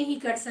अनहैप्पी नहीं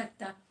कर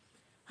सकता।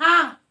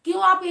 हाँ,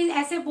 क्यों आप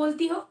ऐसे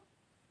बोलती हो?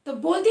 तो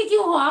बोलती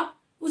क्यों हो आप?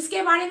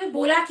 उसके बारे में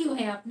बोला क्यों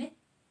है आपने?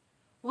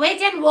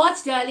 Wait and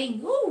watch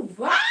darling.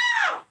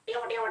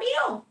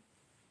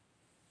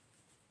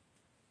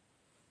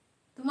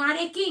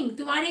 तुम्हारे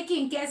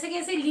किंग कैसे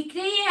कैसे लिख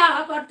रही है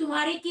आप, और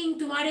तुम्हारे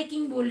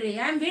किंग बोल रहे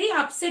हैं। I am very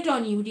upset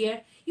on you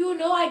dear. You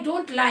know I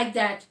don't like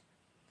that.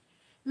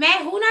 मैं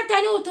हूं ना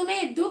तनु,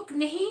 तुम्हें दुख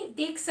नहीं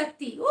देख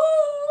सकती.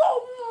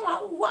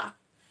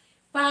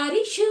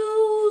 Party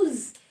shoes,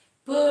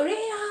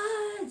 पूरे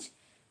आज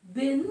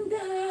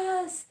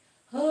बिंदास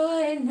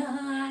होए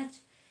नाच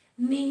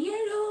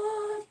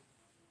नियरोज.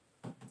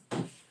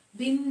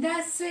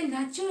 Bindas we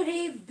nature,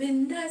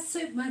 bindas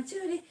we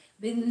mature,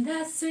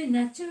 bindas we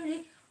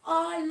nature,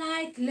 all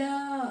night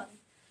long.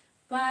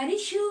 Party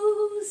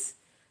shoes,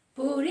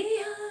 पूरे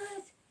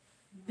आज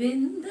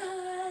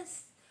बिंदास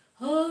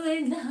होए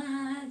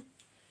नाच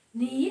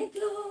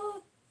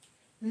नियरोज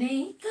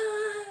नहीं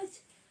काज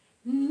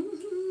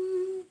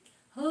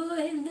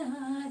होए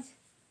नाच.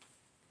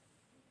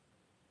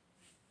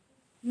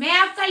 मैं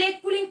आपका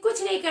लेग पुलिंग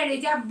कुछ नहीं कर रही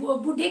थी. आप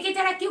बूढ़े की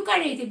तरह क्यों कर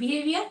रही थी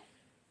बिहेवियर?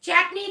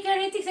 चैट नहीं कर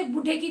रही थी, सिर्फ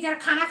बूढ़े की तरह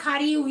खाना खा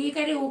रही हूँ, ये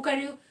कर रही हूँ, वो कर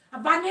रही हूँ.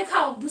 अब बाद में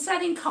खाओ, दूसरा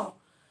दिन खाओ.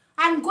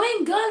 I am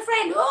going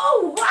girlfriend.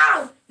 Oh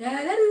wow.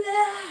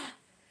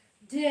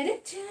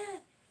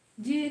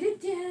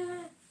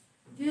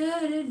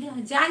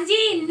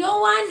 Janji, no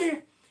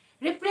one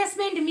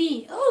replacement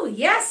me. Oh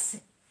yes,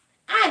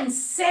 and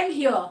same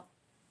here.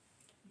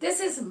 This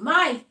is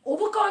my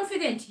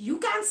overconfident. You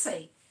can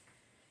say.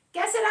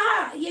 कैसे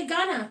रहा ये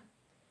गाना?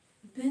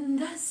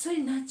 बिंदास वे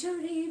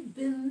नाचोरे,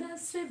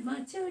 बिंदास वे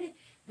माचोरे,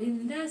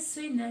 बिंदास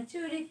वे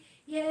नाचोरे,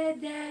 ये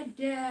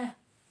दादा.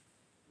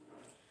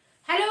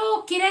 हेलो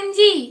किरण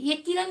जी. ये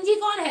किरण जी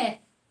कौन है?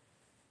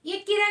 ये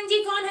किरण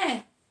जी कौन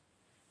है?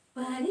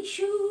 Party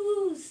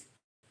shoes,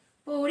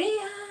 पूरे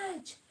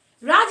आज.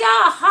 Raja,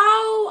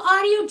 how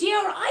are you dear?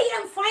 I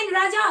am fine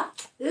Raja.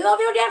 Love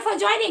you dear for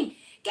joining.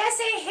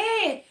 कैसे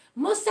है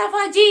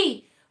मुस्तफा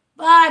जी?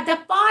 The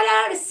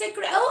parlor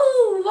secret.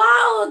 Oh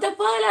wow, the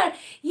parlor.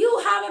 You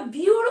have a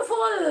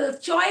beautiful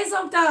choice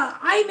of the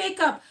eye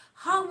makeup.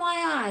 How my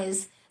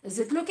eyes? Is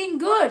it looking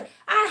good?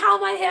 And how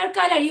my hair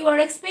color? Your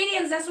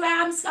experience. That's why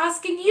I'm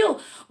asking you.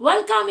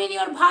 Welcome in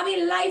your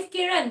Bhabi life,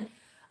 Kiran.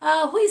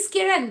 Who is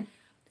Kiran?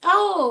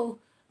 Oh,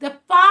 the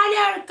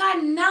parlor का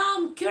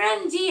नाम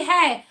किरण जी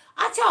है.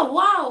 अच्छा,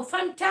 wow,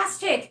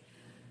 fantastic.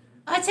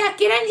 अच्छा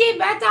किरण जी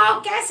बताओ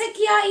कैसे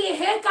किया ये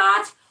hair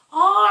cut,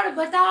 और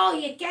बताओ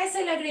ये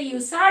कैसे लग रही हूँ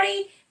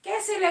साड़ी,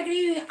 कैसे लग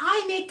रही हूँ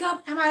eye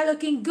makeup. M I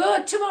looking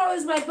good? Tomorrow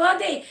is my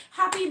birthday.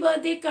 Happy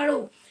birthday करो.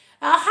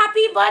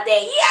 Happy birthday.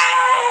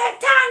 ये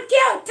thank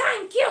you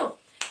thank you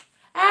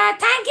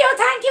thank you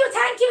thank you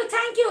thank you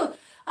thank you.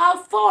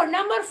 4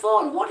 number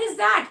 4. What is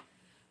that?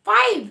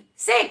 5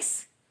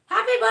 6.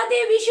 Happy birthday.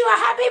 Wish you a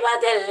happy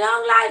birthday,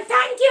 long life.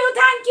 Thank you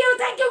thank you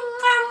thank you.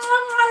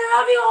 I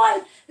love you all.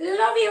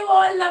 Love you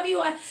all. Love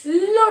you all.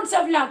 Loads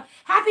of love.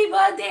 Happy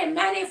birthday,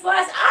 Many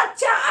first.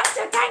 Acha,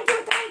 acha, thank you,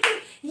 thank you.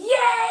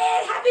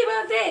 Yay, happy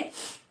birthday.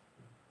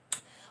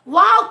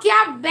 Wow, क्या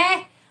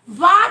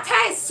बात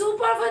है.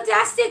 Super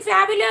fantastic,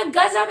 fabulous,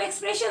 gazab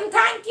expression.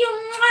 Thank you.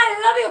 I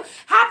love you.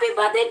 Happy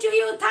birthday to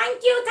you.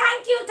 Thank you,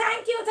 thank you,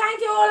 thank you,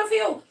 thank you all of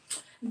you.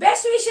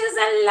 Best wishes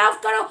and love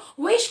करो,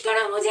 wish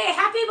करो मुझे.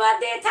 Happy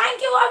birthday.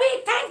 Thank you अभी.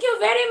 Thank you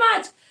very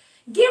much.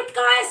 Gift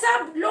का है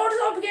सब. Loads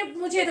of gift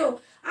मुझे दो.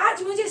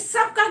 आज मुझे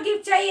सबका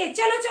गिफ्ट चाहिए.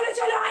 चलो चलो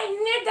चलो. I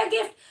need the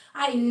gift.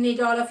 I need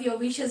all of your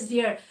wishes,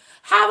 dear.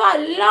 Have a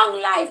long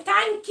life.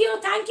 Thank you,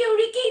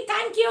 Ricky.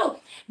 Thank you.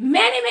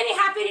 Many many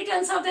happy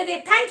returns of the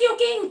day. Thank you,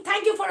 King.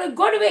 Thank you for a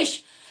good wish.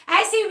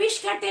 ऐसे wish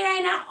करते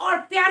रहना और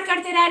प्यार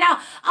करते रहना.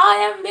 I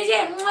am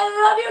Vijay. I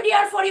love you,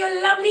 dear, for your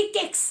lovely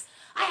kicks.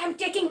 I am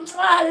taking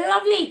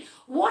lovely.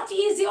 What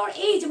is your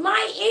age?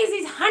 My age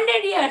is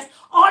 100 years.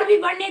 और भी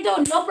बढ़ने दो,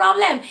 no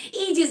problem.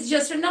 Age is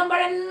just a number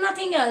and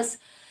nothing else.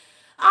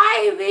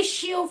 I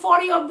wish you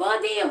for your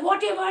birthday,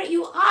 whatever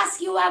you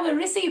ask, you have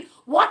received.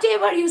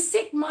 Whatever you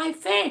seek, my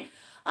friend.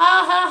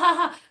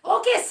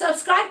 Okay,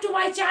 subscribe to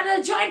my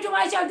channel, join to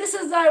my channel. This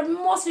is the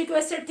most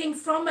requested thing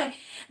from me.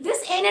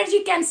 This energy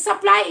can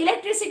supply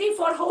electricity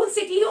for whole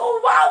city. Oh,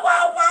 wow,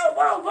 wow, wow,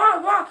 wow,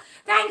 wow, wow.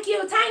 Thank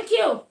you, thank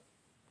you.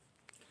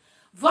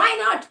 Why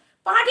not?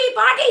 Party,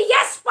 party,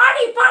 yes,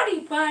 party, party,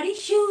 party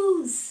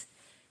shoes.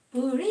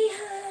 Puri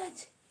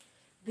haj,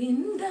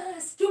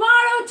 bindas.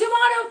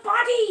 Tomorrow,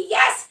 party,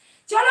 yes.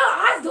 चलो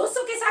आज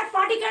दोस्तों के साथ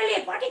party कर ले,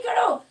 party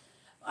करो.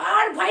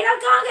 और viral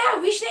कहाँ गया?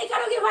 विश नहीं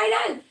करोगे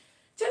वायरल?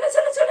 चलो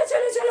चलो चलो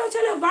चलो चलो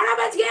चलो. 12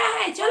 बज गया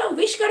है. चलो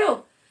विश करो.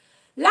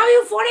 Love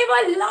you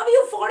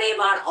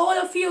forever, all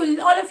of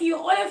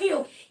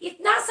you.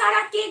 इतना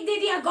सारा केक दे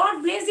दिया.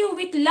 God bless you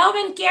with love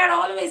and care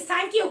always.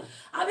 Thank you.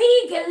 अभी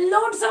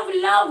loads of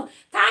love.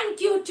 Thank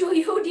you to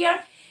you,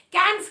 dear.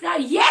 Can fly.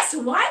 Yes,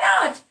 why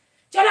not?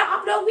 चलो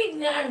आप लोग भी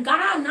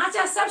गाना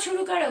नाचा सब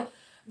शुरू करो.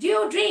 Do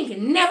you drink?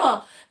 Never.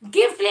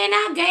 Gift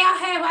लेना गया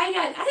है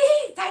वायरल.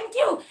 अरे thank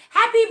you.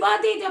 Happy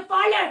birthday, the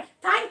parlor.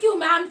 Thank you,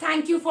 ma'am.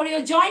 Thank you for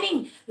your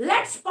joining.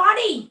 Let's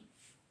party.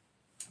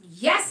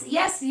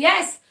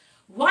 Yes.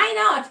 Why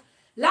not?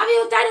 Love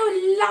you, Tanu.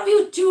 Love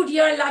you too,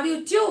 dear. Love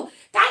you too.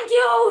 Thank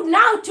you.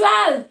 Now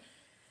 12.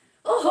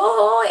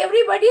 Oh,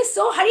 everybody is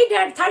so hurried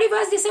at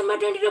 31st December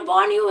 22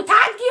 born you.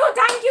 Thank you,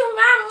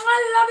 ma'am. I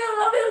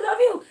love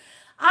you.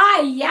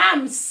 I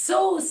am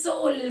so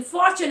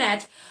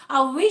fortunate.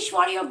 A wish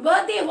for your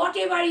birthday,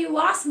 whatever you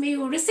ask me,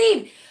 you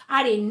receive.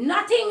 अरे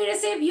nothing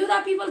receive. You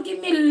the people give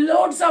me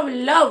loads of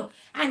love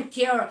and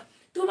care.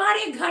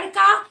 तुम्हारे घर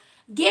का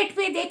gate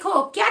पे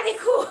देखो, क्या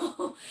देखो?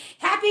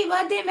 Happy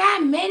birthday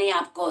ma'am, मैंने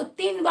आपको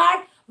 3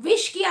 बार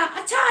विश किया.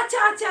 अच्छा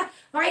अच्छा अच्छा,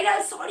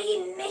 वायरल सॉरी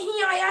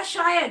नहीं आया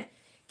शायद.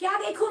 क्या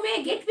देखूं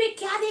मैं गेट पे,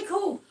 क्या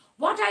देखूं?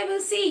 What I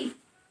will see?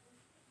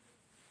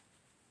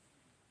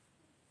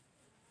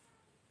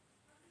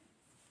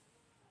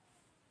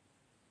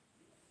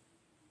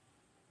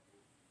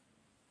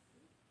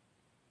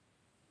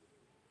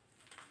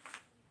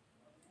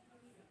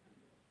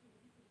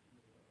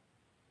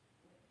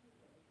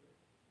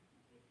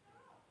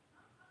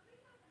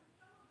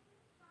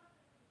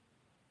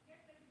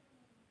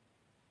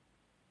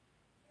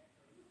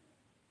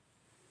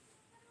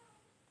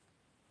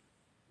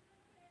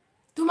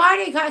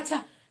 तुम्हारे घर. अच्छा,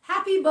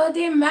 happy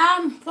birthday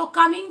ma'am for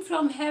coming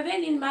from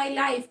heaven in my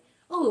life.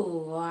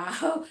 Oh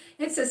wow,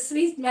 it's a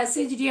sweet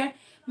message dear.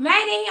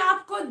 मैंने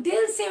आपको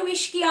दिल से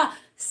विश किया.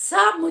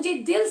 सब मुझे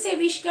दिल से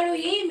विश करो,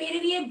 ये मेरे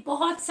लिए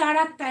बहुत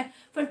सारा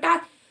फटा.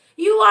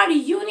 You are a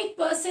unique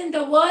person.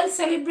 The world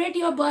celebrate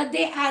your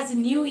birthday as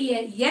New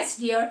Year. Yes,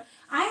 dear.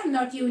 I am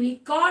not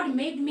unique. God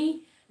made me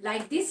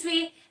like this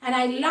way, and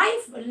I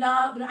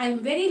am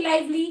very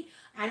lively,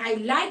 and I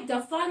like the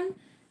fun,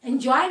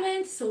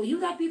 enjoyment. So you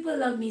the people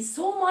love me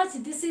so much.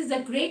 This is the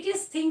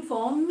greatest thing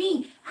for me,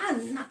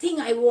 and nothing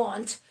I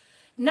want.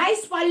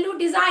 Nice pallu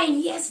design.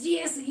 Yes,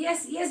 yes,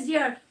 yes, yes,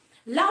 dear.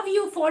 Love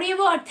you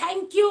forever.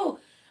 Thank you.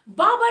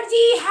 Babar ji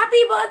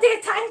happy birthday.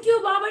 Thank you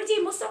Babar जी.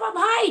 मुस्तफा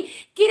भाई,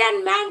 किरण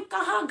ma'am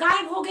कहाँ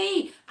गायब हो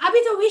गई?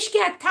 अभी तो wish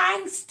किया.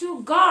 Thanks to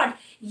God.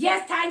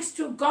 Yes, thanks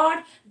to God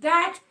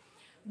that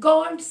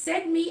God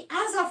sent me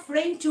as a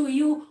friend to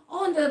you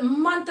on the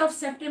month of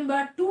September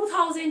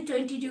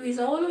 2022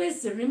 is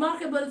always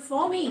remarkable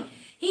for me.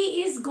 He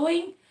is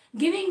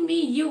giving me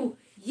you.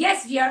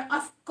 Yes, dear,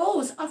 of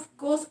course, of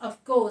course, of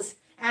course.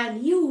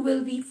 And you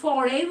will be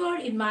forever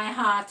in my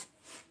heart.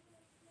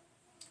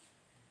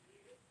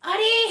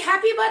 अरे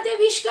happy birthday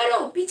wish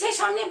करो, पीछे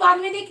सामने बाद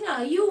में देखना.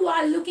 You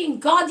are looking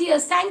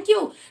gorgeous. Thank you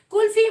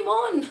kulfi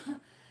मोन.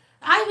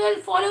 I will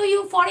follow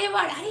you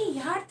forever. अरे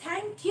यार,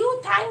 thank you,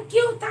 thank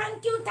you,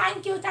 thank you,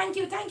 thank you, thank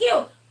you, thank you.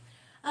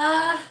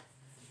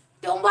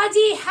 टोम्बा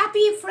ji,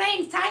 happy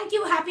friend, thank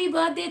you, happy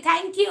birthday,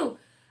 thank you.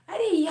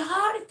 अरे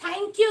यार,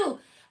 thank you,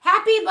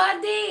 happy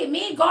birthday.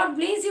 May God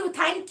bless you.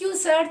 Thank you,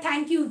 sir.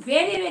 Thank you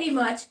very very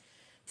much.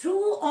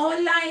 Through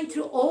online,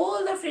 through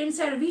all the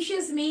friends that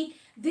wishes me.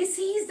 This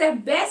is the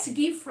best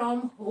gift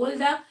from all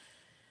the.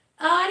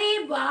 अरे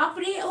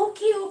बाप रे.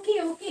 Okay, okay,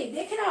 okay.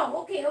 देख रहा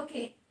हूँ. Okay,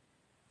 okay.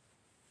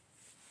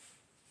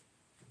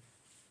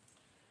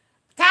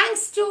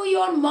 Thanks to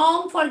your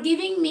mom for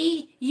giving me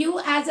you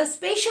as a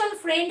special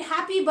friend.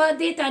 Happy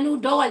birthday, Tanu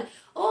doll.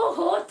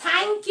 Oh,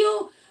 thank you,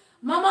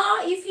 Mama.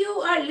 If you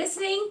are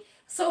listening,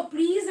 so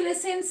please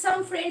listen.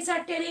 Some friends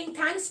are telling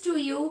thanks to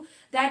you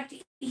that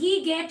he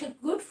get a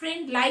good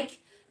friend like,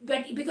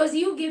 but because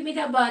you give me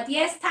the birth.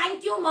 Yes,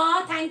 thank you, Ma.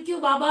 Thank you,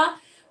 Baba,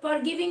 for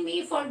giving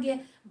me for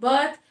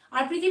birth.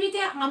 আর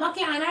পৃথিবীতে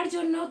আমাকে আনার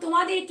জন্য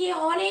তোমাদেরকে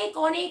অনেক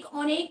অনেক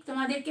অনেক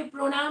তোমাদেরকে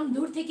প্রণাম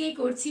দূর থেকেই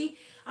করছি.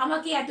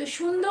 আমাকে এত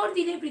সুন্দর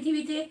দিনে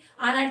পৃথিবীতে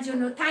আনার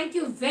জন্য thank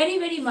you very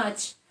very much.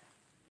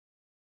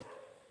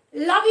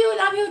 Love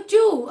you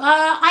too.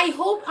 I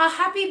hope a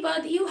happy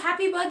birthday. You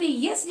happy birthday.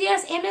 Yes,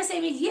 yes,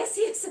 MSM. Yes,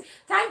 yes.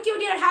 Thank you,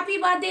 dear. Happy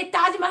birthday,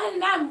 Taj Mahal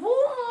ma'am.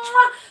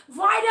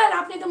 Viral.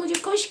 आपने तो मुझे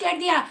खुश कर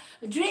दिया.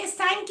 Dress.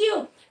 Thank you.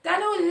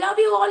 Tanu,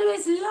 love you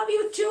always. Love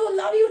you too.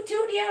 Love you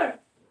too, dear.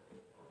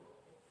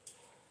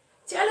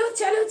 चलो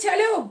चलो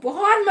चलो,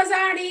 बहुत मजा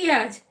आ रही है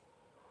आज.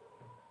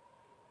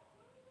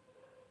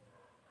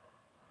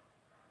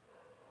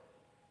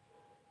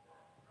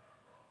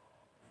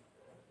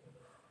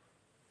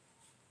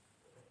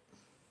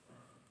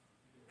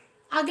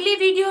 अगले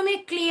वीडियो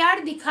में क्लियर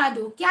दिखा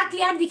दो. क्या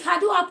क्लियर दिखा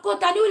दो आपको?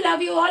 तनु,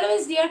 love you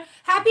always dear.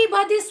 Happy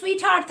birthday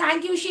sweet heart.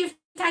 Thank you Shiv.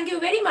 Thank you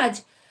very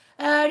much.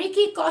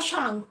 Ricky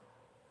कौशांग.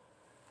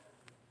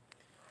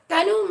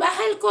 तनु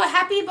महल को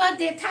happy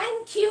birthday.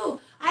 Thank you.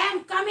 I am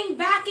coming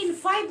back in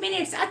 5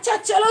 minutes. अच्छा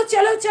चलो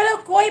चलो चलो,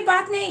 कोई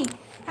बात नहीं.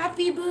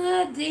 Happy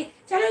birthday.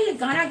 चलो, ये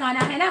गाना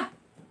गाना है ना.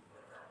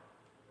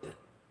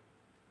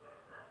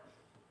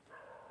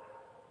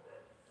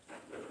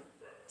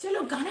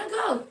 चलो गाना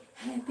गाओ.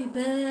 Happy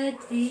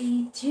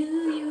birthday to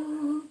you.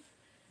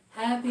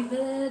 Happy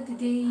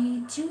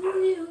birthday to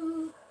you.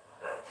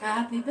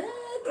 Happy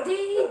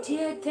birthday,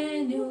 dear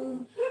Tanu.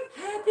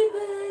 Happy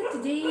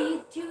birthday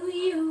to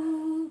you.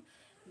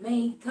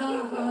 May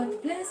God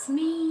bless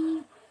me.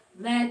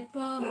 May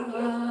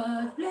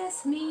God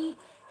bless me.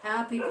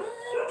 Happy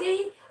birthday,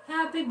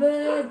 happy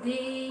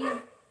birthday.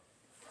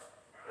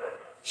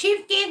 Shiv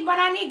cake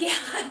बनाने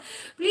गया.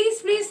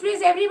 Please please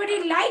please everybody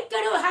like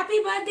करो. Happy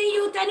birthday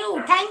you Tanu.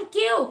 Thank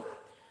you.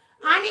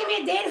 आने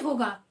में देर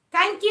होगा.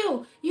 Thank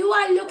you. You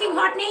are looking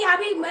hot. नहीं,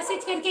 अभी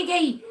message करके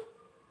गई.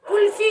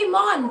 Kulfi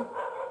मॉन.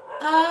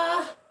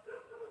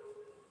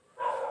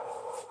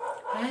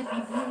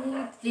 Happy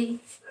birthday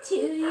to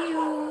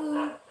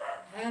you.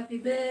 Happy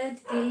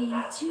birthday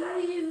to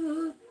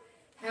you.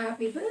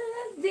 Happy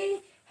birthday.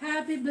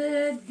 Happy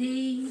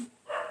birthday.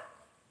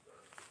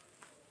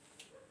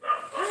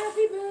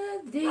 Happy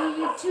birthday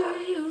to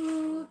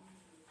you.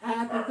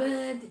 Happy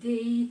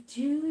birthday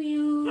to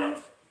you.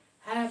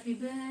 Happy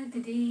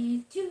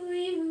birthday to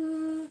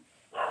you.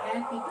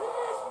 Happy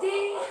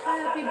birthday,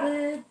 happy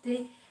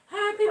birthday,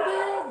 happy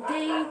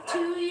birthday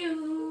to you.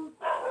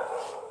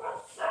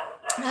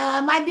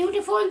 My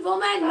beautiful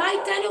woman, my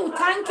Tanu,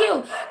 thank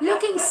you.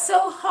 Looking so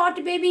hot,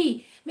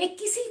 baby. मैं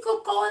किसी को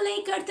call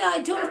नहीं करता. I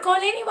don't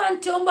call anyone,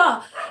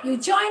 Tomba. You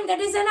joined,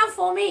 that is enough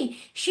for me.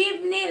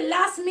 Shiv ने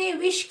last में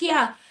wish किया.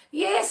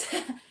 Yes.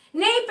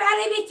 नहीं,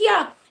 पहले भी किया.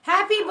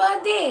 Happy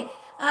birthday.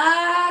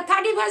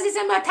 31st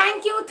December.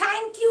 Thank you,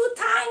 thank you,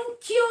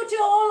 thank you to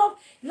all of.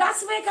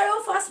 Last में करो,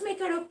 फर्स्ट में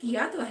करो.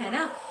 किया तो है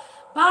ना.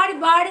 बार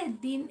बार ये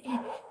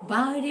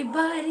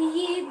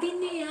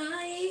दिन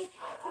आए.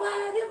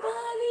 बार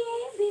बार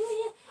ये दिन,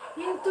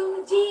 ये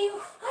तुम जियो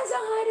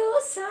हजारों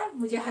साल.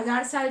 मुझे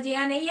 1000 साल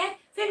जिया नहीं है,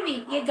 फिर भी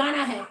ये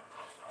गाना है.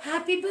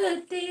 Happy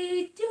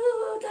birthday to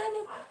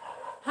Tanu,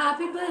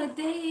 happy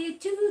birthday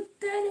to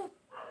तनु.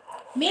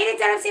 मेरी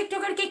तरफ से एक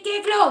टोकर के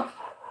cake low.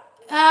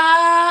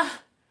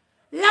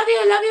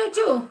 Love you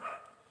to.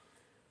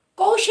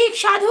 Kaushik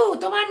সাধু,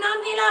 তোমার নাম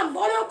নিলাম.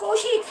 বলো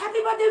কৌশিক,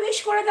 হ্যাপি বার্থডে উইশ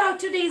করে দাও.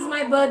 Today is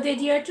my birthday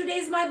dear, today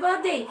is my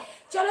birthday.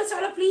 চলো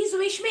চলো প্লিজ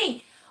विश मी.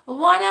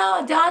 वाना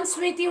dance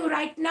with you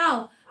right now.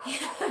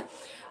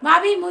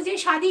 भाभी मुझे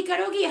शादी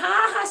करोगी?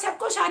 हाँ हाँ,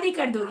 सबको शादी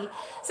कर दोगी,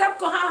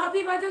 सबको. हाँ,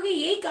 हैप्पी बर्थडे होगी,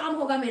 यही काम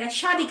होगा मेरा,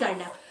 शादी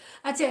करना.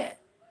 अच्छा,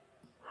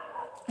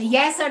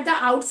 yes at the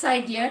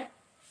outside dear.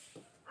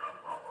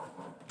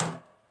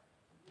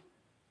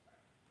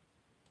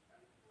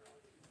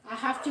 I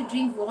have to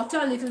drink water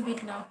a little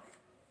bit now.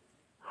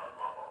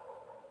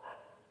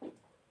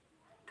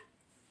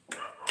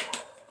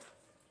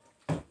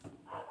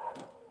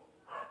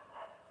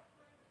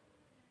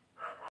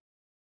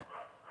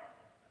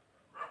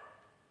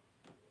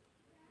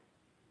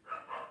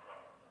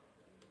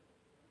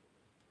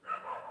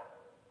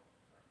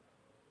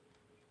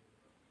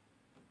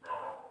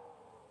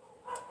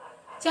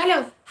 चलो,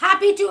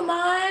 happy to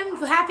mom,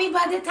 happy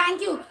birthday,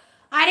 thank you.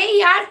 अरे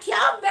यार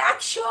क्या back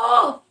show.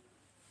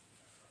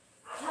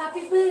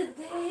 Happy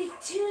birthday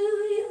to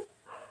you.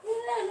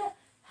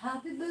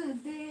 Happy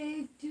birthday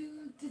to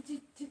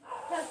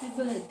happy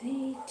birthday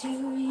to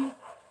you.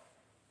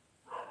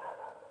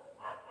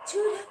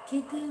 चुरा के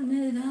दिल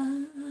मेरा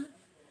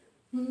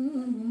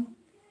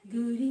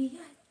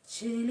गुड़िया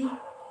चली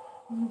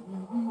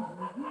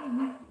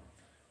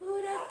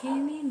उड़ा के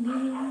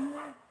मिलिया.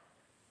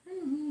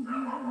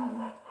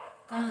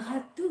 कहाँ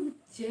तू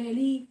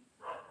चली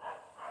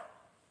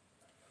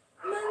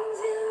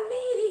मंजिल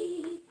मेरी,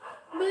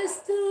 बस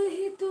तू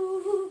ही तू.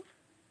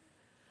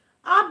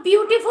 आप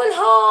ब्यूटीफुल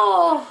हो.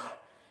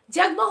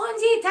 जगमोहन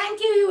जी,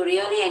 thank you. You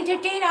really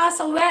entertain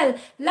us well.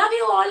 Love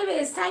you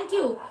always. Thank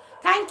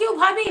you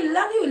भाभी.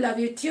 Love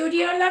you to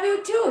dear, love you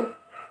to.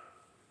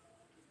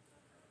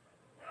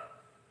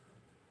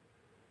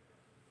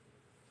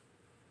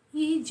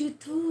 ये जो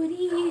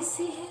थोड़ी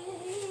सी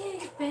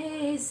है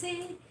पैसे,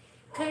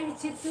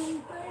 खर्च तुम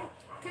पर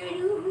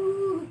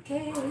करूँ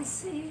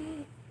कैसे.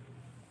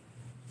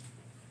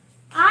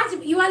 आज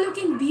you are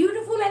looking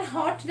beautiful and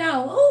hot now.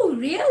 Oh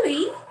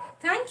really?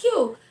 Thank you.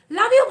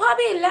 Love you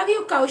भाभी. Love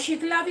you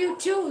Kaushik. Love you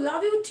too.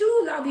 Love you too.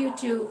 Love you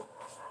too.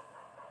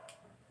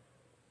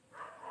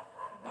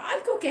 बाल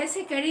को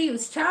कैसे कर रही हो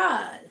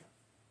style.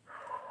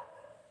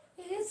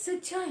 It's a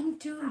time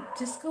to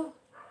disco.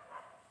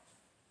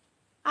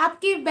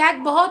 आपकी bag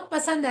बहुत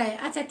पसंद है.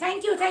 अच्छा,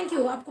 थैंक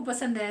यू. आपको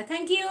पसंद है,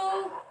 थैंक यू.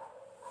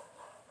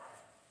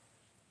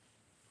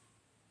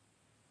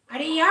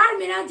 अरे यार,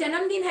 मेरा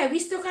जन्मदिन है,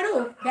 विश तो करो.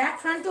 बैक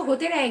फ्रंट तो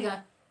होते रहेगा.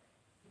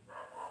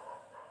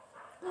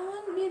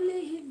 कौन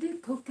मिले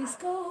देखो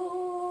किसको.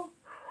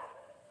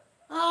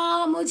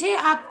 मुझे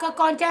आपका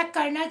कांटेक्ट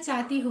करना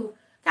चाहती हूँ.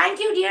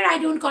 Thank you dear, I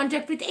don't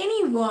contact with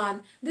anyone.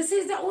 This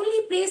is the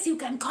only place you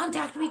can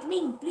contact with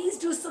me. Please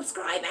do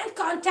subscribe and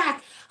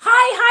contact.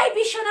 Hi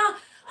Bishana.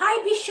 Hi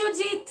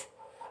Bishojit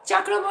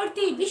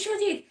Chakraborty.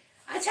 Bishojit.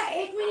 अच्छा,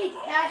 एक minute.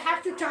 I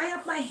have to tie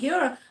up my hair.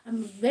 I'm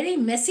very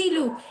messy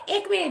look.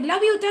 एक minute.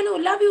 Love you Tanu.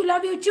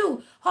 Love you too.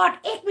 Hot.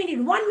 एक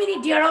minute. 1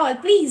 minute dear all,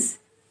 please.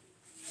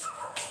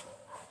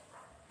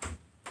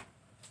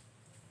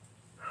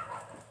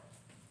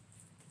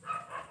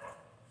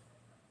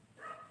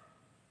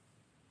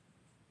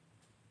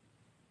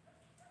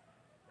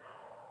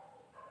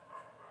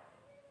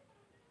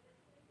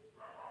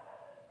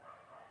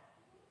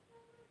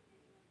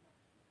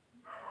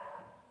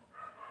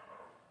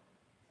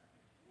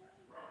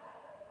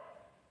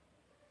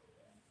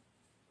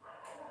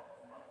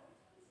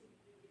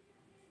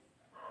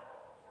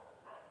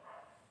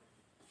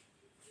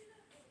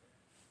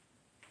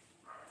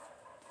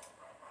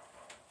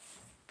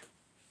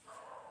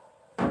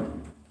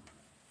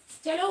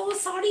 चलो,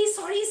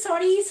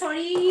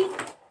 sorry.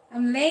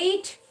 I'm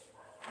late.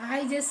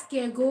 I just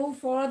go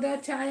for the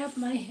tie up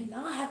my hair.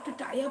 Now I have to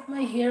tie up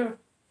my hair.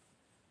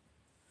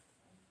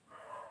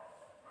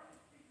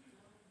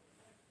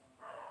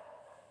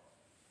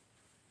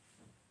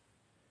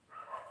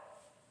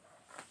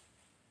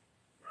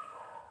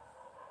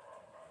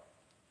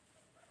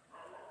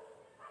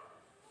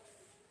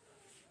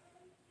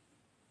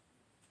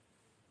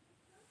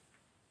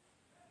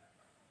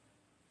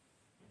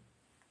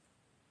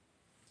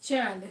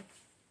 चल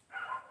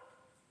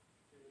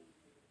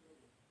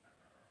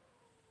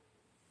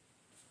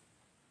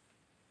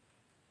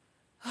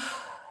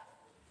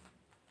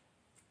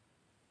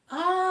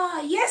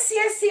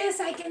yes,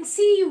 I can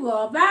see you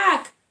are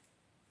back.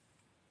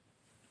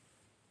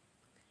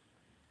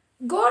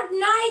 Good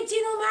night,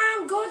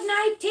 ma'am. Good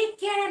night. Take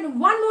care. And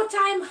one more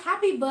time,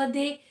 happy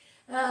birthday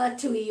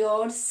to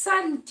your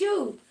son,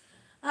 too.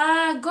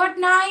 Good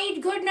night.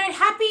 Good night.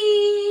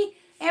 Happy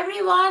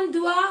everyone.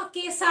 दुआ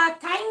के साथ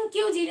thank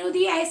you Jinu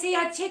दी, ऐसे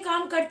अच्छे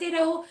काम करते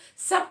रहो,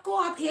 सबको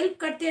आप हेल्प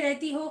करते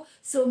रहती हो.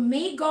 सो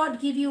may God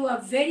give you a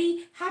very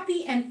happy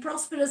and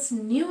prosperous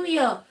new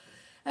year.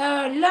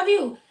 Love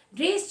you.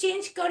 Dress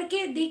change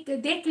करके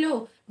देख लो.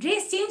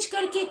 ड्रेस चेंज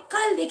करके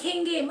कल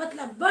देखेंगे,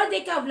 मतलब बर्थडे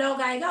का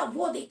व्लॉग आएगा,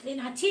 वो देख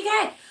लेना, ठीक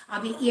है.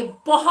 अभी ये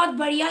बहुत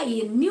बढ़िया,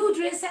 ये न्यू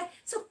ड्रेस है,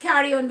 सो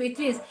carry on with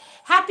this.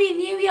 Happy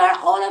new year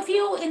all of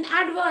you in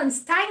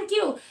advance. Thank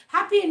you.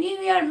 Happy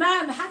new year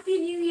ma'am. Happy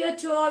new year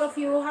to all of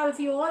you,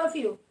 all of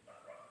you.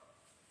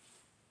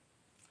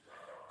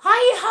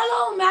 Hi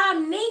hello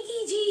ma'am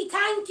Negi ji.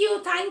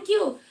 Thank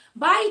you.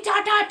 Bye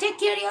Tata. Take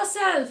care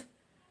yourself.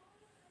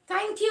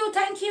 Thank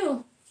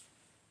you.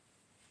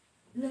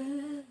 La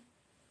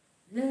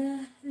la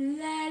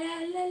la la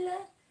la la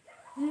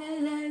la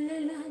la la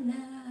la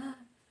la.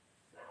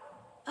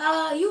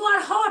 You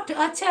are hot.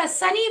 Acha,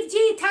 Sanif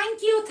ji,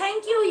 thank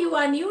you. You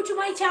are new to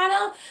my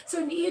channel,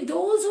 so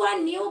those who are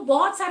new,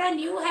 बहुत सारा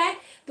new है,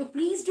 तो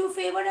please do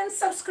favor and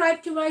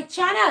subscribe to my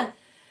channel.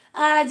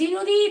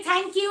 Jinudi,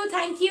 thank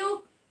you.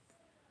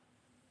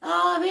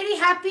 Very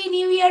happy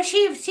new year.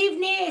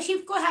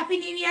 Shiv को happy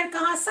new year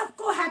कहा,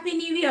 सबको happy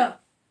new year.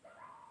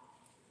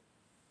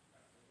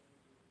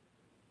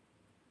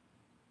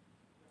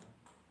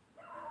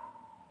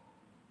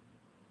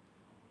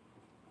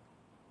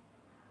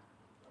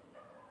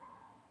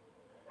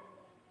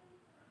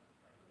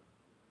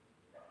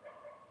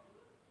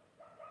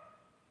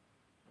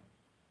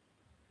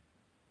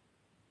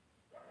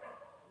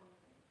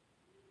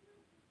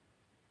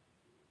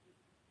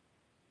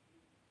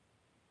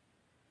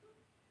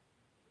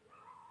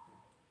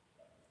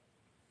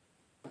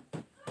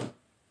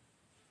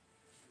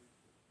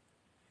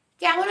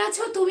 কেমন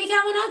আছো তুমি?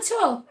 কেমন আছো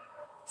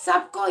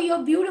सबको?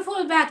 Your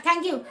beautiful back.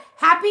 Thank you.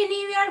 Happy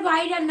new year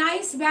viral.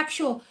 Nice back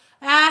show.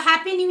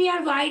 Happy new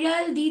year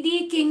viral दीदी,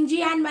 किंगजी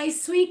and my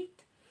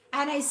sweet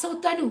and I so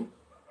Tanu.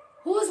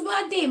 Whose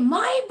birthday?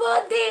 My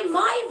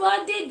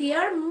birthday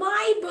dear,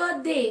 my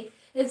birthday.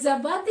 It's a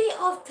birthday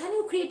of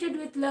Tanu created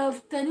with love.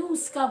 तनु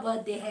उसका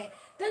birthday है,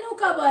 तनु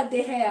का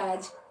birthday है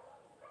आज.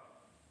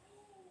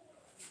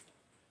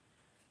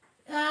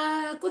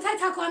 কোথায়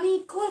থাকো? আমি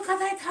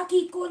কলকাতায়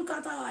থাকি,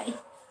 কলকাতায়.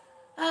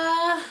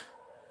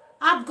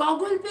 आप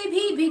गूगल पे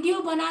भी वीडियो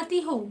बनाती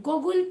हो?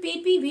 गूगल पे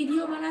भी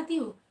वीडियो बनाती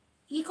हो?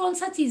 ये कौन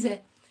सा चीज़ है?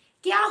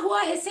 क्या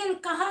हुआ? एसएल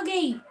कहाँ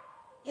गई?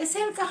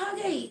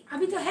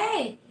 अभी तो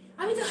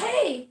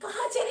है,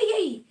 कहाँ चली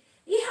गई?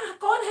 यहाँ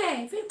कौन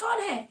है? फिर कौन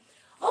है?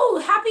 ओह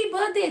happy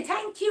birthday.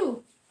 Thank you.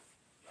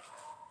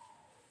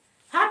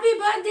 Happy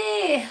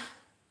birthday.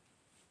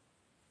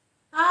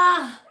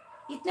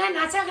 इतना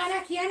नाचा गाना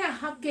किया ना,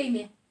 हक गई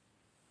मैं.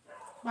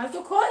 बाल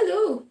तो खोल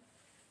लूँ.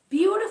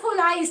 Beautiful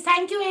eyes.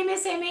 Thank you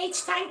MSMH.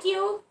 Thank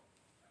you.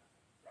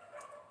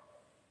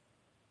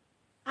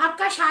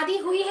 आपका शादी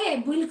हुई है?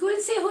 बिल्कुल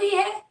से हुई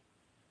है.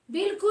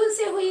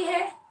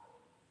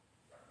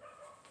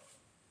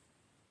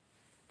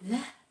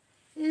 ला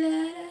ला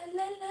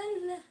ला ला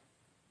ला.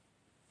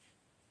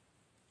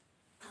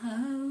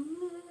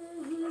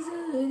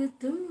 हुजूर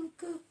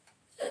तुमको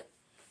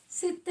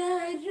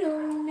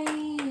सितारों में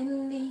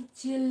ले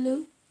चलो,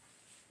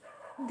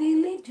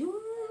 दिल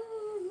ढूंढ.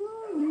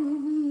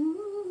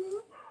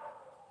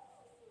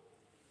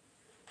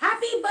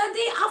 Happy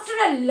birthday after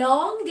a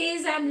long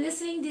days. I'm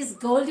listening this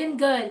golden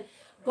girl.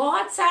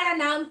 बहुत सारा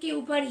नाम के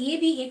ऊपर ये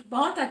भी एक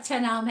बहुत अच्छा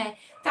नाम है.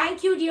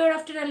 Thank you dear.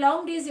 After a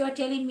long days you are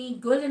telling me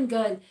golden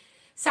girl.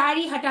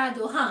 Sari हटा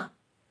दो. हाँ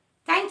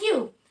thank you.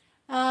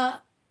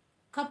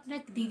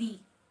 कपनक दीदी.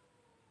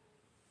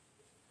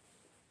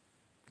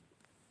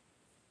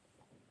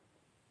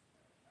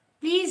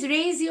 Please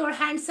raise your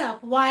hands up.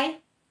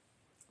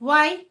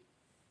 Why?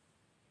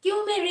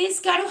 क्यों मैं रेज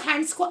करूँ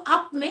हैंड्स को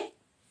अप में?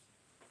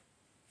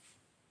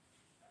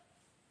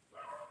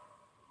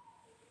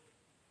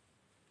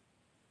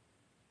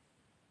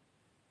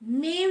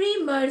 मेरी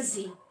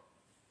मर्जी.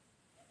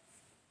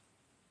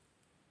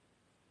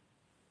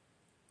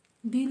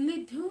 दिल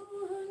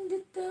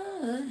ढूंढता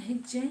है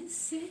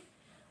जैसे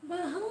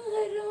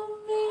बहारों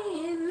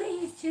में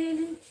ले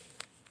चले,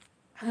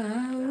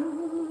 आओ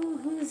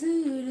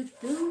हुजूर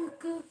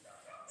तुमको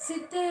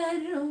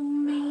सितारों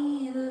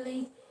में ले.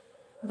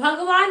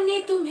 भगवान ने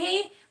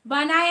तुम्हें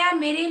बनाया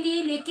मेरे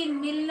लिए, लेकिन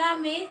मिलना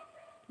में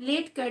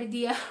लेट कर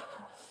दिया.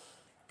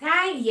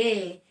 थैंक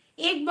ये.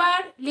 एक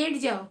बार लेट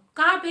जाओ.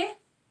 कहाँ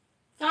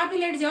पे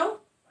लेट जाओ?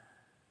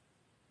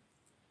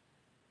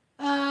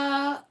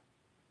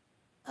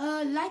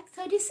 Like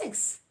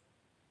 36.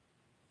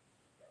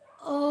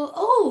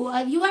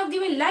 Oh, you have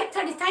given like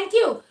 30. Thank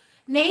you.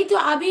 नहीं तो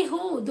अभी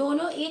हूँ,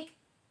 दोनों एक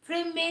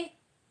फ्रेम में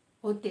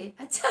होते.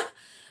 अच्छा,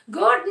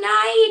 good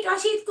night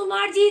Ashit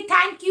Kumar ji,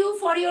 thank you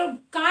for your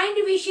kind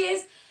wishes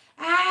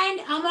and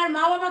আমার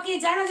মা বাবাকে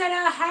যারা যারা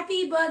হ্যাপি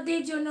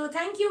বার্থডের জন্য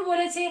থ্যাংক ইউ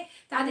বলেছে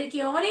তাদেরকে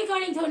অনেক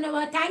অনেক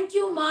ধন্যবাদ. থ্যাংক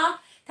ইউ মা,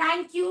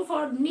 thank you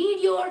for need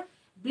your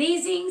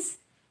blessings.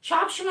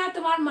 সবসময়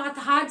তোমার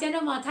হাত যেন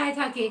মাথায়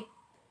থাকে.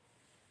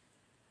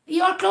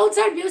 Your clothes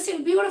are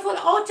beautiful.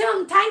 Autumn,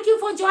 thank you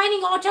for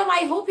joining. Autumn,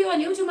 I hope you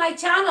are new to my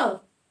channel.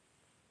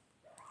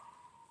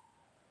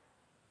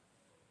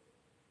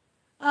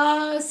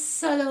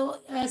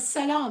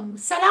 Salam.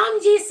 Salam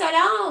ji,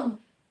 salam.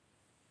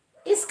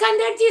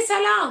 Iskandar ji,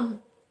 salam.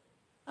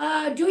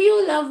 Do you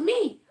love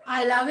me? I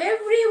love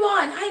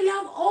everyone. I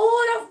love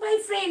all of my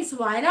friends.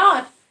 Why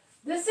not?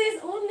 This is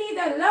only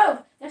the love.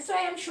 That's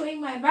why I'm showing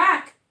my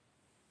back.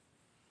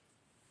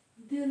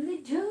 दिल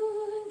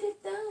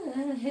ढूंढता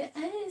है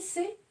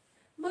ऐसे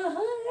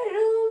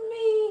बहारों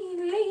में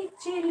ले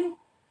चलो,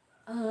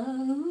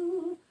 आओ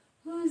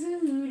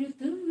हुजूर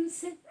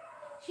तुमसे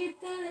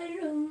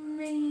सितारों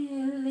में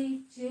ले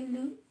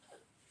चलो.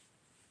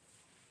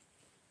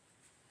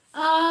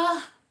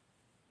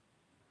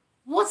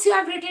 What's you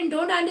have written?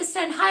 Don't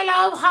understand. Hi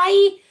love. Hi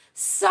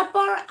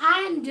Supper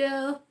and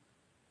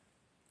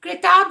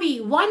Kritabi.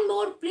 One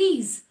more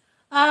please.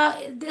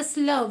 This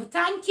love.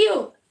 Thank you.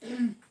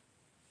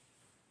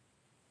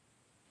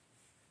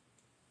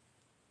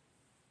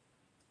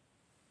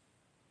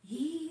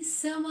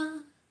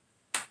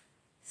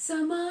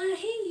 Sama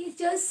hey,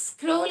 just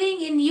scrolling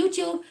in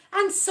YouTube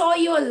and saw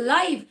your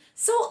live.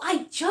 So I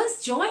just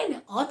joined.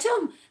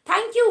 Autumn,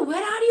 thank you.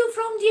 Where are you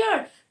from, dear?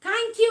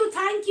 Thank you,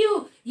 thank you.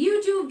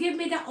 YouTube give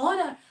me the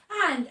honor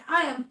and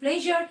I am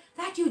pleasure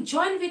that you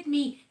join with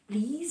me.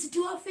 Please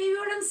do a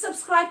favor and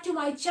subscribe to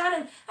my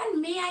channel. And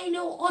may I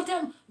know,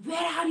 Autumn,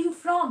 where are you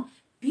from?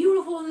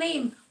 Beautiful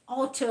name,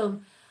 Autumn.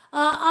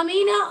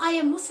 Amina, I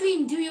am Muslim.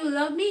 Do you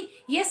love me?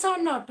 Yes or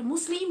not?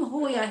 Muslim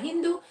हो या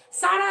हिंदू,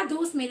 सारा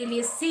दोस्त मेरे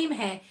लिए same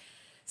है.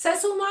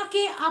 ससु माँ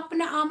के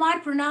अपना आमार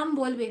प्रणाम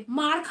बोलबे,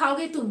 मार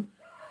खाओगे तुम.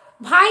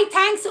 भाई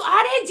थैंक्स.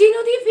 अरे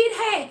जिनुदी फिर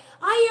है.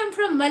 I am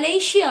from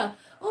Malaysia.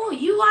 Oh,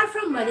 you are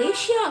from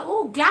Malaysia.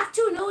 Oh, glad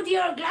to know,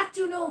 dear. Glad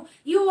to know.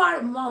 You are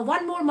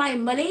one more. My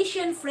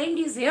Malaysian friend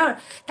is here.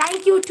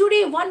 Thank you.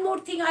 Today, one more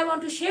thing I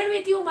want to share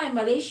with you, my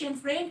Malaysian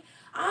friend.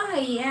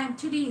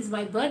 Today is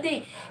my birthday.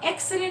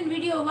 Excellent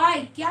video. Why?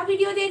 क्या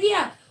video दे दिया?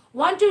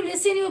 Want to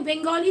listen you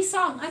Bengali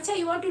song? अच्छा,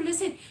 you want to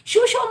listen?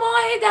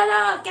 সুসময় দাদা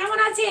কেমন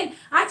আছেন?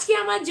 আজকে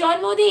আমার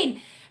জন্মদিন.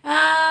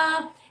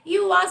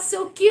 You are so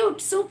cute,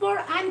 super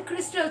and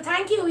Crystal.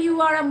 Thank you. You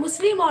are a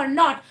Muslim or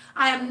not?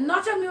 I am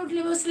not a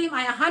Muslim.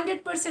 I am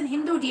 100%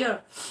 Hindu, dear.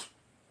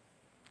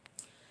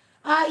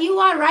 You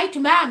are right,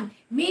 ma'am.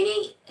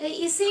 Meaning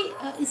इसे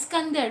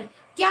Iskander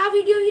क्या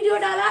video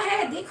डाला है?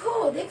 देखो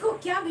देखो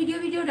क्या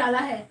video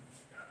डाला है.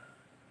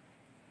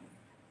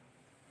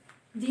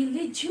 दिल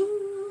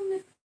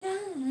झूमता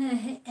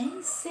है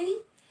ऐसे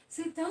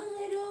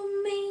सितारों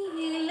में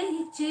ले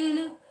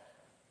चलो,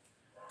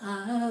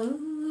 आओ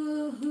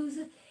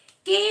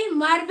কে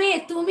মারবে?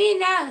 তুমি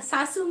না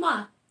শাশুমা,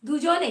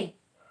 দুজনে.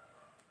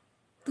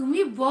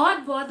 তুমি बहुत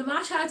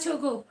बदमाश আছো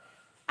গো.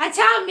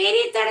 अच्छा,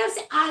 मेरी तरफ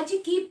से आज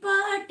की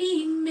पार्टी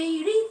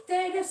मेरी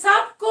तरफ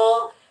सबको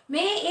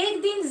मैं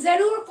एक दिन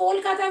जरूर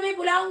कोलकाता में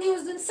बुलाऊंगी.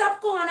 उस दिन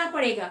सबको आना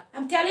पड़ेगा.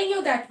 I'm telling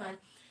you that one.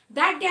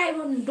 That day I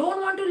don't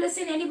want to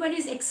listen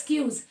anybody's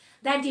excuse.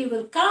 That you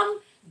will come,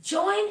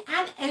 join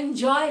and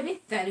enjoy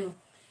with Tanu.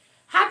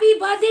 Happy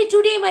birthday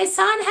today. My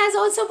son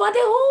has also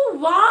birthday. Oh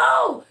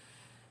wow.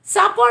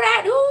 Support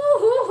at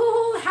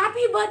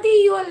happy birthday,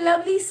 your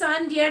lovely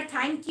son, dear.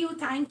 Thank you,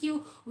 thank you.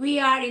 We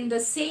are in the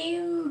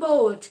same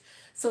boat.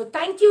 So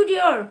thank you,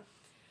 dear.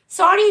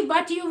 Sorry,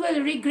 but you will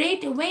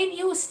regret when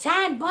you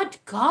stand. But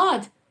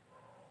God,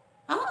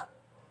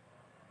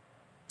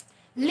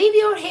 leave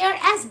your hair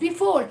as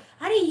before.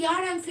 Arey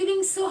yaar, I'm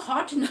feeling so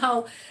hot now.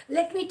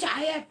 Let me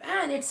tie up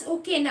and it's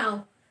okay now.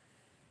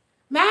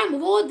 Ma'am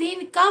वो दिन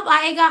कब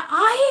आएगा?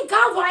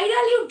 आएगा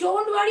viral. You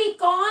don't worry.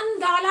 कौन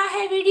डाला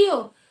है video?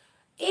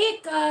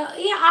 एक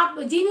ये आप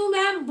जीनू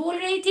मैम बोल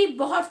रही थी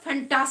बहुत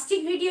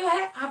फैंटास्टिक वीडियो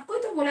है. आपको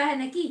तो बोला है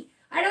ना कि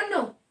आई डोंट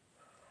नो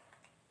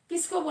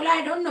किसको बोला.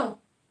 I don't know.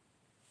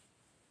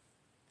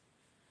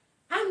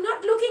 I am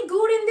not looking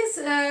good in this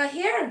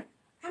hair.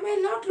 M I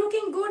not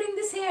looking good in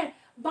this hair?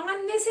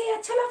 बांधने से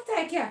अच्छा लगता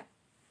है क्या?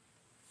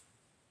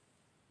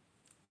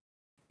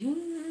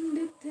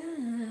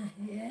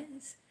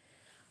 Yes.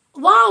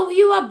 Wow,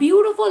 you are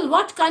beautiful.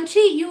 What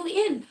country you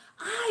in?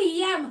 I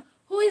am.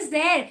 Who is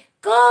there?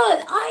 Girl,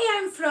 I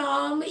am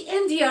from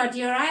India,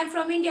 dear. I am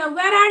from India.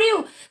 Where are you?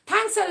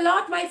 Thanks a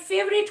lot, my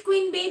favorite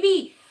queen baby.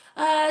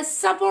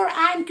 Support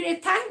and great.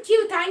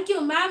 Thank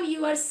you, ma'am.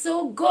 You are so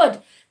good.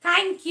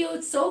 Thank you.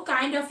 It's so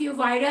kind of you,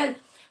 viral.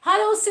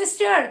 Hello,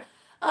 sister.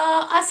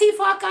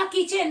 Asifa Ka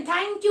Kitchen.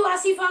 Thank you,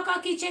 Asifa Ka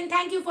Kitchen.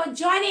 Thank you for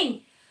joining.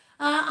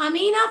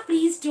 Amina,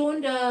 please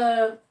don't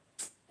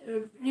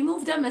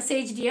remove the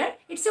message, dear.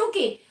 It's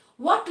okay.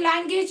 What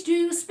language do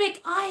you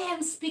speak? I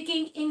am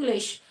speaking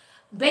English,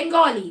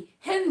 Bengali,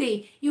 Hindi.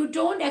 You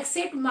don't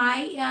accept my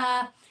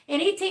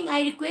anything I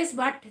request,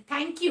 but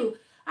thank you.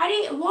 अरे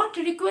what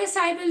request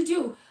I will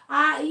do?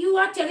 You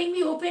are telling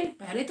me open.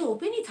 पहले तो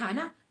open ही था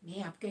ना.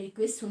 नहीं आपका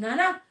request सुना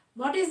ना.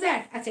 What is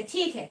that? अच्छा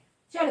ठीक है.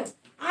 चलो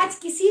आज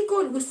किसी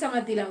को गुस्सा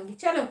मत दिलाऊंगी.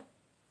 चलो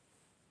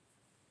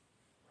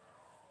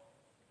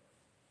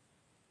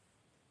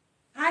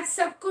आज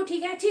सबको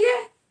ठीक है. ठीक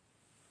है.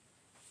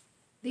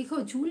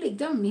 देखो झूल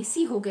एकदम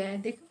मेसी हो गया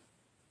है. देखो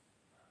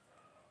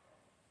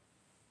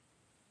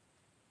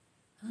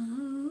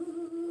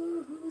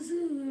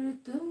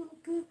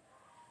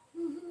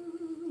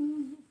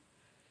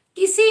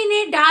किसी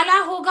ने डाला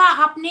होगा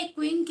अपने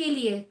क्वीन के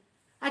लिए.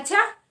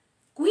 अच्छा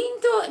क्वीन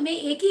तो मैं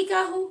एक ही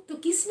का हूं, तो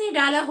किसने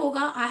डाला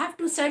होगा? I have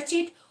to search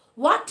it.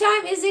 What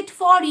time is it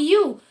for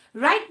you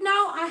right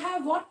now? I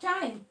have what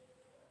time?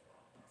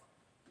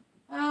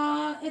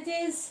 It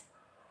is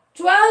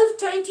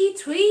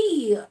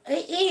 12:23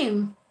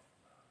 a.m.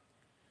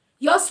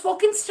 Your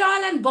spoken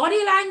style and body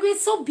language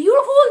so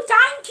beautiful.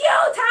 Thank you,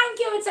 thank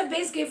you. It's a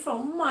best gift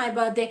from my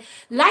birthday.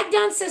 Like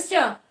done,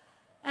 sister.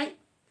 And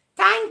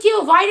thank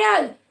you,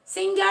 viral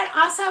singer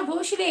Asha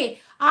Bhosle.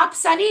 आप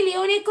Sunny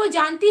Leone को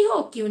जानती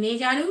हो? क्यों नहीं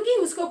जानूंगी,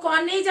 उसको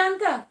कौन नहीं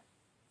जानता.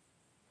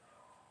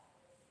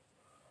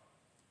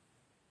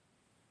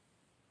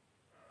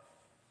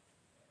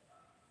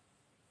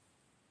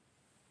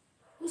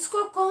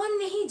 उसको कौन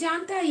नहीं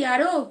जानता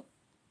यारो.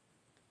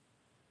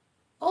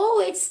 Oh,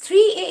 it's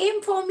 3 a.m.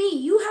 for me.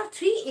 You have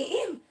 3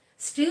 a.m.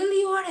 Still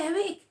you are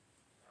awake.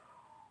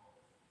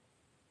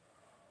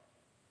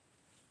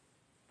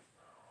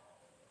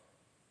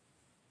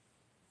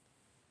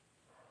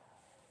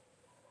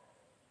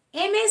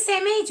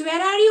 MSMH,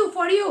 where are you?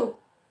 For you.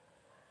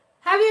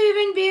 Have you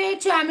even been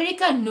to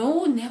America?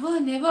 No, never,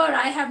 never.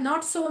 I have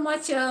not so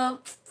much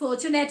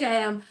fortunate I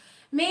am.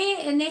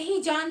 मैं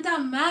नहीं जानता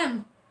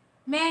ma'am.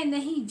 मैं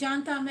नहीं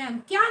जानता ma'am.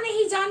 क्या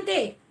नहीं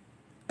जानते?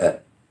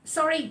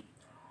 Sorry.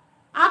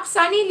 आप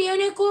सनी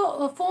लियोनी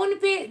को फोन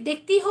पे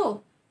देखती हो?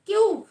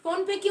 क्यों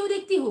फोन पे क्यों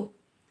देखती हो?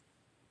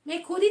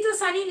 मैं खुद ही तो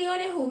सनी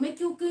लियोनी हूँ. मैं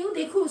क्यों क्यों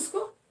देखूँ उसको?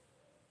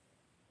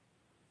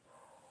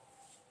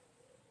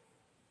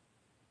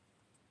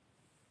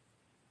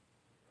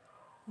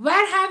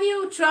 Where have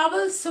you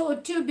traveled so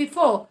to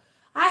before?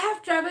 I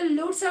have traveled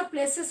loads of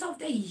places of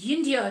the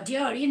India,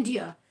 dear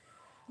India.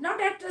 Not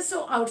that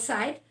so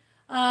outside.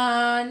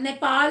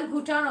 Nepal,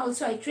 Bhutan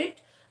also I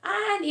tripped.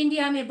 And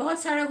India में बहुत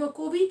सारा को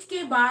कोविड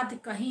के बाद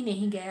कहीं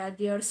नहीं गया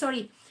डियर.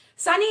 सॉरी.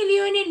 सनी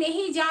लियोनी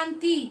नहीं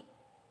जानती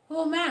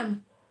हो मैम?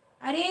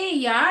 अरे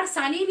यार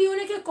सनी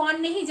लियोनी के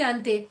कौन नहीं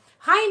जानते.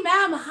 Hi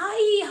ma'am.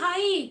 Hi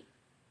hi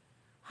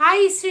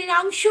hi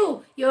श्रीरांशु.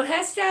 Your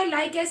hair style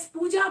like S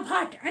Pooja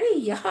Bhatt. अरे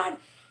यार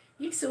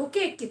इट्स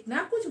ओके.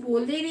 कितना कुछ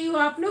बोल दे रही हो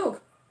आप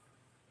लोग.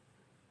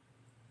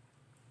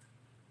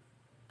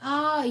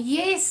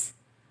 Yes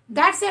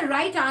that's a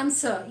right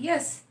answer.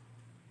 Yes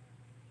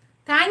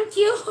thank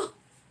you.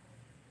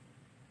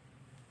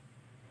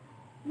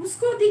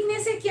 उसको दिखने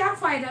से क्या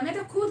फायदा, मैं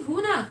तो खुद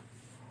हूं ना.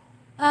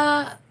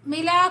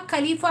 मिला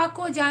खलीफा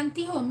को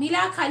जानती हो?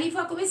 मिला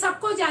खलीफा को मैं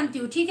सबको जानती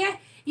हूँ. ठीक है.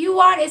 You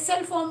are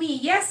acyl for me.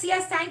 Yes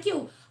yes thank you.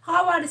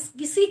 How are.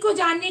 किसी को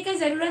जानने की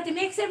जरूरत है.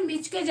 मैं सिर्फ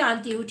मिच के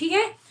जानती हूँ. ठीक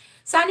है.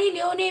 सनी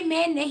लियोनी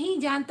मैं नहीं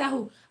जानता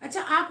हूँ.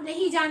 अच्छा आप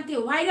नहीं जानते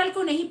हो. वायरल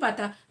को नहीं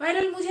पता.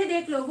 वायरल मुझे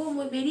देख लो, वो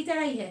मेरी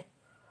तरह ही है.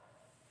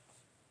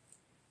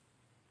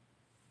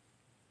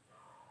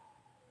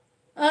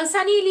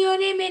 सनी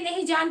लियोनी मैं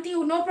नहीं जानती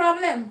हूँ. No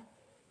problem.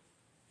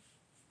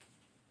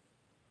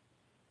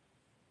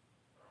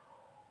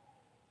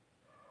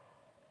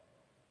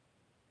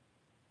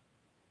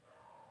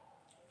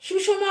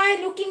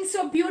 Shushumoy looking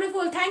so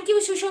beautiful. Thank you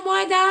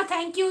Shushumoy da.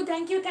 Thank you,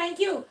 thank you, thank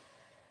you.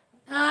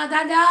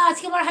 Dada,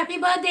 आज के बार happy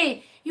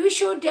birthday. You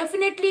should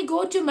definitely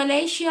go to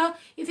Malaysia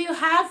if you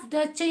have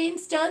the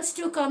chance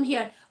to come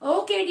here.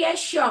 Okay, yes,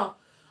 sure.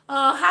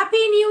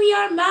 Happy New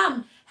Year,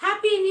 ma'am.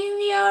 Happy New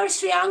Year,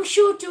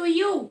 Shriyanshu, to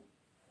you.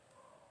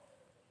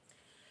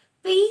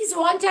 Please,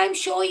 one time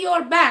show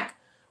your back.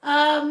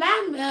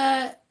 Ma'am,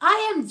 I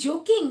am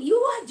joking. You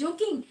are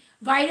joking.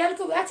 Viral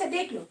को अच्छा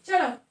देख लो.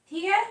 चलो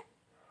ठीक है.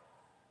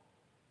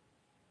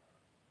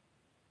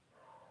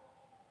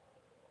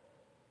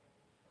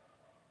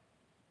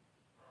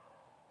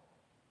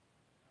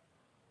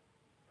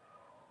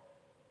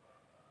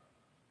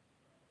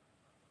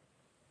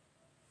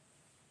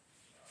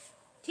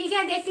 ठीक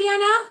है देख लिया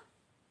ना.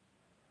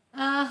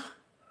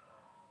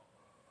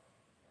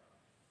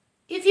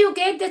 If you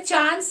get the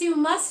chance, you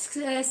must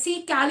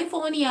see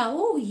California.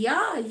 Oh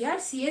yeah,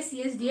 yes, yes,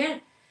 yes, dear.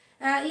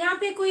 यहाँ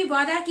पे कोई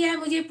वादा किया है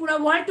मुझे पूरा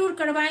वर्ल्ड टूर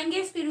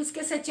करवाएंगे, फिर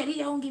उसके साथ चली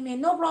जाऊंगी मैं.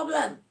 No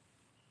problem.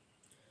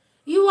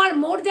 You are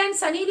more than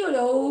Sunny Leone.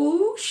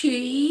 ओह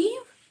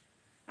शिव,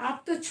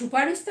 आप तो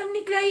छुपा रुस्तम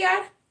निकला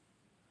यार.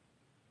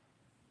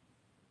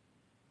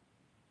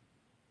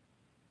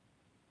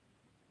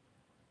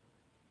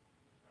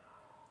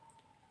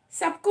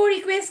 सबको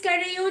रिक्वेस्ट कर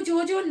रही हो,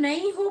 जो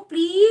नहीं हो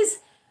प्लीज.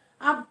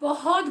 आप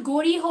बहुत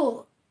गोरी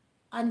हो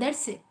अंदर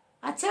से.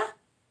 अच्छा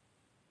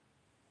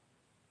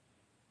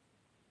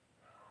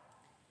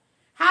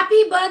Happy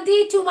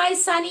birthday to my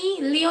Sunny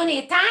Leone.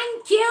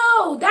 Thank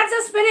you. That's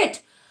the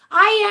spirit.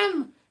 I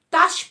am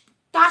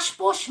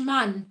Tashposh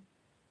Man.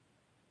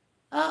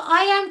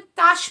 I am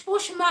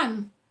Tashposh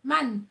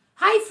Man.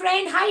 Hi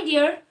friend. Hi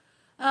dear.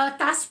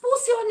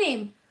 Tashposh your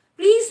name.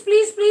 Please,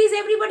 please, please,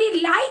 everybody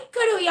like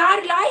करो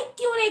यार. Like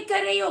क्यों नहीं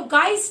कर रही हो?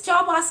 Guys,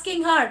 stop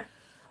asking her.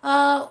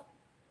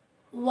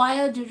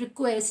 Wired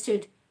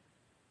requested.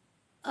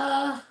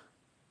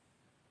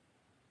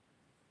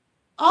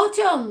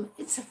 Autumn,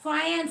 it's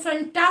fine,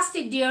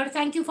 fantastic, dear.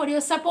 Thank you for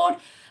your support.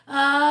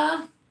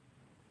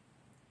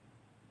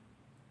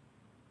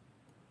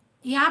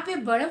 यहाँ पे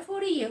बर्फ हो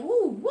रही है.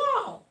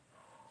 वाओ.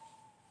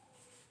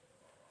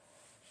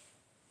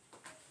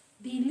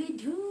 दिल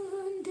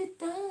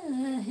ढूंढता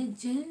है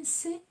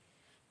जैसे.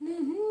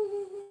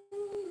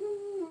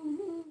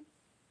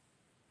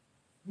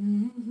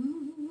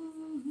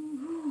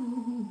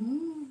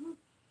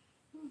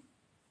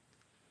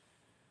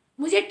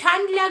 मुझे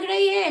ठंड लग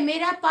रही है,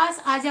 मेरा पास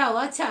आ जाओ.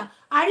 अच्छा,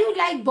 are you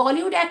like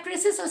Bollywood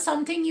actresses और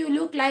something? You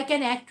look like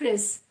an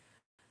actress.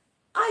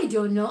 I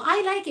don't know. I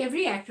like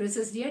every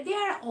actresses, dear. They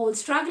are all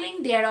struggling.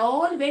 They are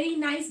all very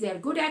nice. They are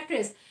good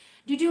actors.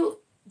 Did you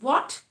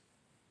what?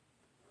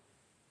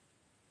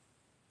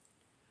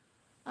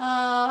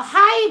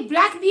 Hi,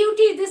 Black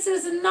Beauty. This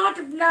is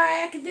not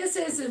black. This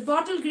is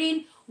bottle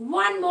green.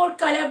 One more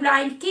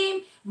colorblind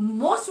came.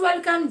 Most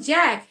welcome,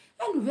 Jack.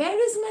 And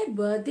where is my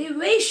birthday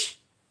wish?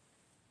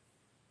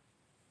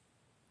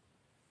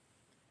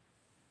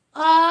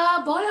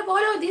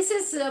 Bolo. This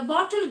is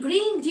bottle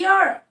green,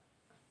 dear.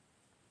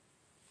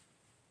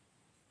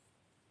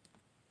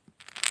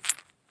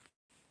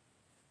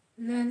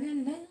 La, la,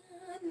 la,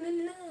 la,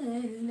 la,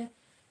 la.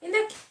 In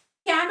the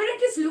camera,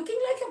 it is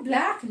looking like a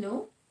black,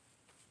 no?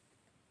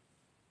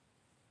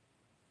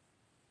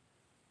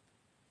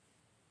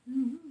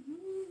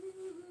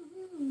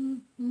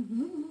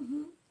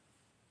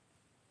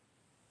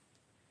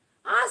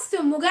 आज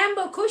तो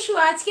मुगाम्बो खुश हो.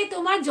 आज के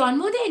तुम्हार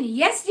जन्मदिन.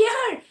 Yes,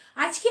 dear.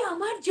 आज के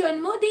हमार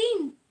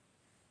जन्मदिन.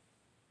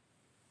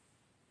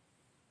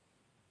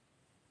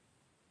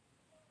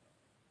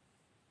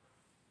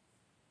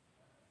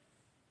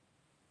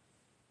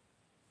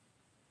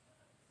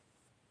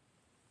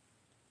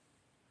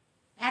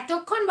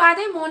 এতক্ষণ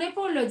বাদে মনে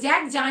পড়লো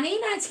জ্যাক জানেই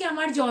না আজকে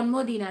আমার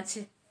জন্মদিন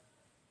আছে.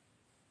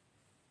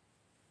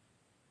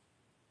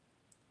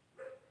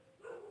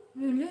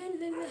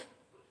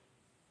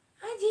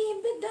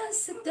 अजीब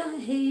दास्तां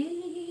है.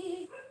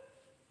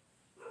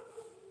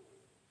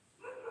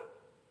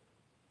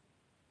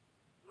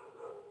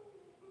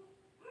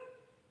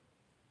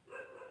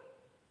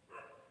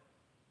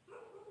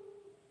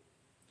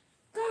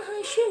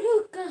 कहाँ शुरू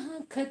कहाँ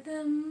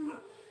खत्म.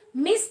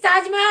 Miss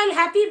Taj Mahal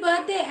happy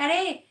birthday.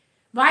 अरे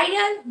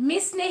वायरल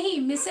मिस नहीं,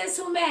 मिसेस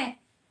हूँ मैं.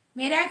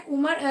 मेरा एक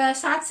उम्र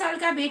 7 साल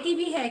का बेटी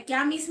भी है.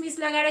 क्या मिस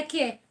लगा रखी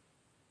है?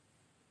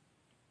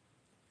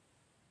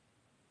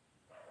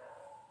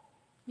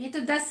 ये तो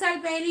 10 साल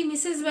पहले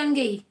मिसेस बन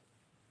गई.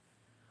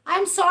 I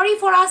am sorry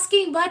for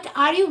asking, but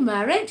are you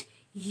married?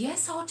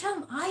 Yes,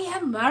 Autumn, I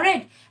am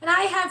married and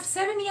I have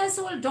 7 years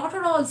old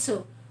daughter also.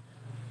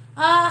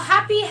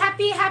 Happy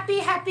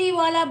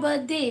wala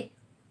birthday.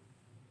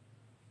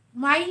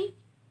 My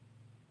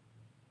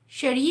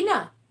शरीना.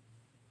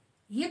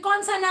 ये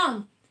कौन सा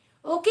नाम?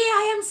 Okay,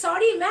 I am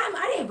sorry ma'am.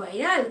 अरे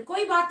viral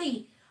कोई बात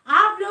नहीं.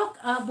 आप लोग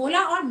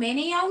बोला और मैं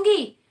नहीं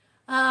आऊंगी.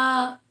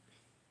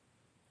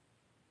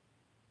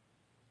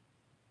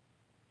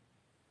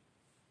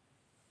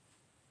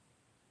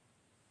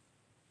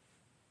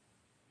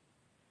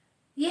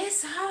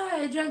 Yes,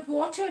 I drank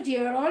water,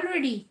 dear,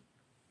 already.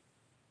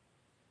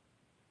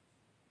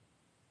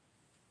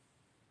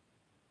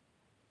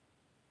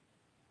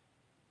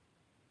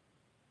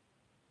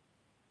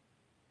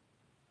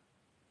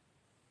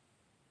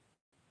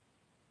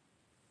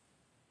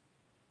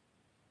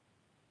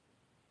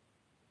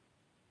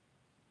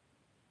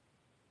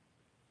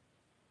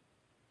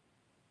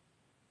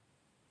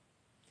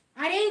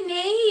 अरे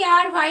नहीं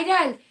यार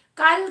वायरल,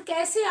 कल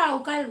कैसे आओ?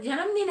 कल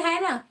जन्मदिन है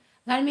ना,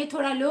 घर में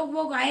थोड़ा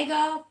लोग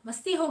आएगा,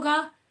 मस्ती होगा.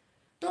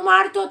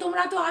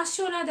 তোমরা তো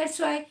আসছো না. That's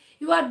why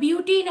you R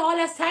beauty in all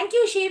us. Thank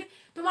you Shiva.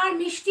 তোমার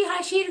মিষ্টি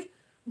হাসির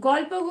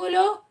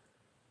গল্পগুলো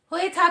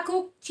হয়ে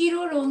থাকুক চির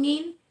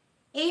রঙিন.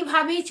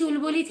 এইভাবেই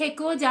চুলবুলি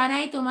থেকো.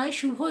 জানাই তোমার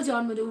শুভ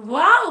জন্মদিন.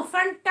 Wow,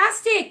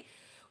 fantastic.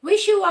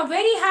 Wish you a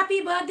very happy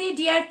birthday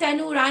dear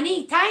Tanu Rani.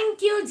 Thank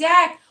you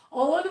Jack.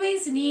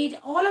 Always need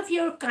all of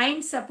your kind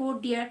support,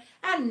 dear,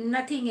 and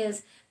nothing else.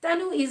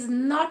 Tanu is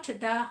not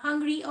the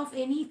hungry of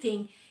anything.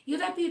 You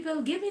the people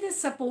give me the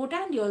support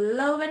and your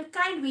love and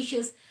kind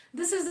wishes.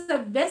 This is the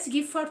best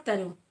gift for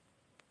Tanu.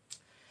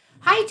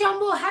 Hi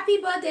Tombo, happy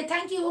birthday.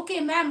 Thank you. Okay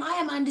ma'am, I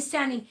am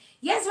understanding.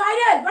 Yes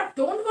viral, but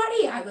don't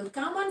worry, I will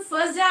come on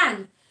 1st Jan.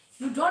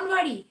 You don't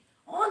worry.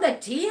 On the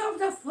day of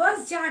the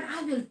 1st Jan, I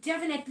will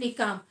definitely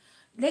come.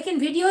 लेकिन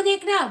video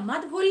देखना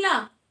मत भूलना.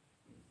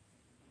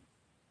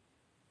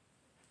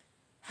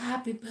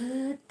 Happy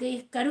birthday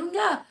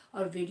करूंगा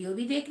और video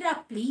भी देखना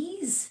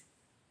please.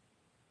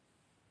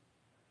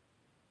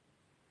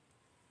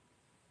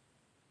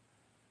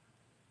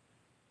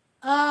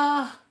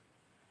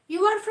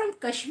 You are from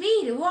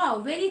Kashmir, वाह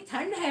very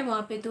ठंड है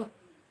वहाँ पे तो।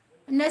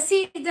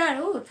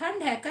 नसीरदार, ओ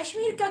ठंड है।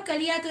 कश्मीर का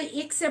कलिया तो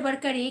एक से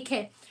बढ़कर एक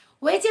है।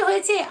 হয়েছে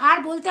হয়েছে আর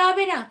বলতে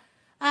হবে না।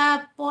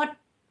 পট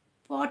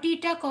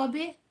পটিটা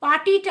কবে,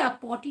 পটিটা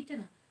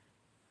না,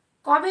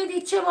 কবে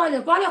দিচ্ছ বলো,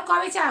 বলো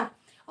কবে চাও।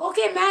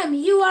 Okay ma'am,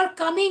 you are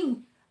coming,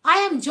 I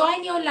am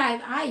join your live,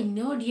 I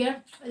know deer,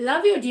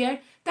 love you dear.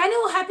 Tanu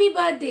happy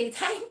birthday,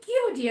 thank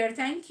you dear,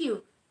 thank you,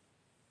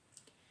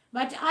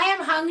 but I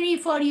am hungry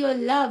for your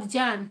love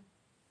जान।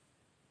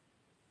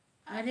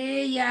 अरे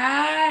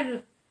यार,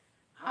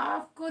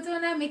 आपको तो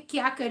ना मैं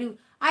क्या करूँ।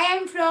 आई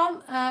एम फ्रॉम,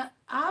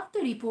 आप तो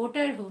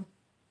रिपोर्टर हो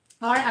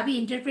और अभी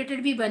इंटरप्रेटर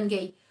भी बन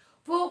गई।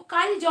 वो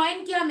कल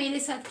ज्वाइन किया मेरे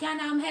साथ, क्या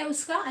नाम है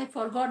उसका, I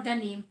forgot the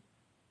name,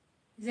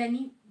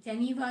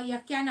 Geneva या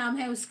क्या नाम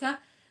है उसका।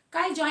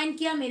 कल ज्वाइन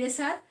किया मेरे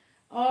साथ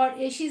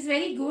और she is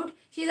very good.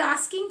 She is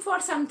asking for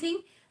something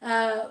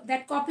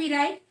that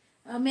copyright.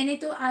 मैंने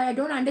तो I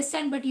don't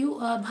understand but you,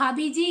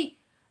 भाभी जी,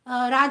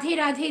 राधे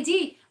राधे जी,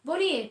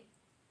 बोलिए।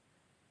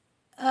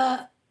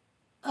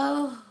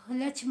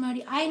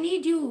 Laxmani, I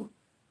need you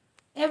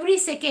every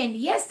second,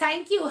 yes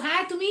thank you.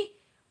 हाँ তুমি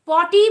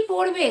পটি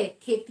পড়বে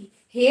খেপি,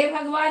 হে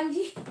ভগবান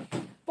জি,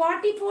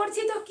 পটি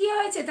পড়ছি তো কি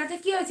হয়েছে, তাতে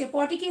কি হয়েছে,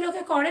 পটি কি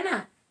লোকে করে না,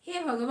 हे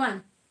भगवान।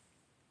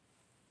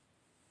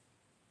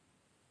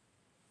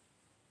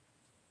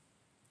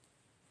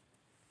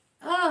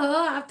 ओहो,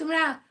 अब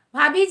तुम्हारा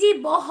भाभी जी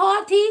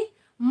बहुत ही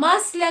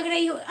मस्त लग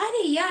रही हो।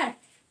 अरे यार,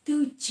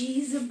 तू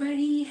चीज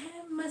बड़ी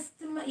है मस्त,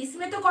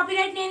 इसमें तो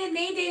कॉपीराइट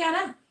नहीं देगा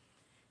ना।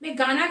 मैं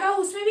गाना गाऊं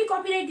उसमें भी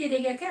कॉपीराइट दे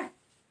देगा क्या,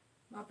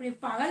 बाप रे,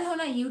 पागल हो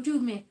ना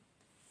यूट्यूब में।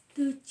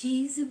 तू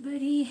चीज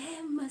बड़ी है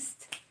मस्त।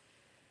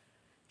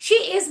 She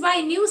is my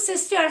new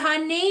sister. Her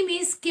name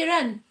is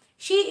Kiran.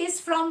 She is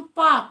from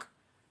Pak.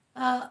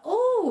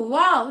 Oh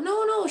wow,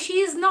 no, she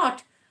is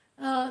not.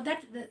 That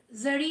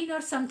Zareen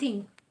or something.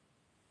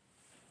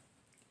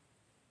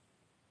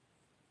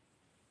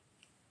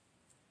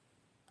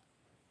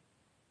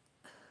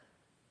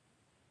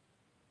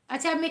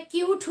 अच्छा, मैं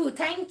क्यूट हूँ,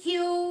 thank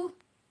you.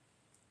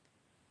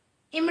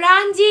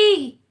 Imran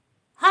ji,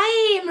 hi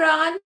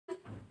Imran,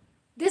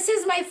 this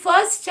is my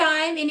first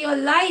time in your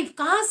life.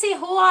 कहाँ से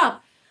हो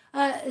आप?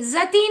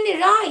 Zatin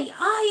Rai,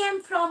 I am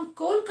from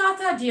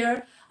Kolkata, dear.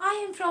 I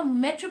am from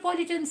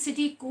Metropolitan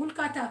City,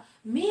 Kolkata.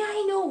 May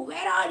I know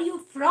where are you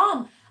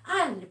from?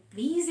 And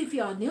please, if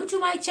you are new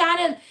to my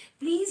channel,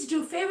 please do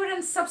favor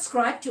and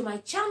subscribe to my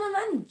channel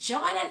and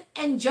join and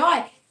enjoy.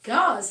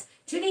 Cause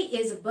today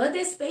is a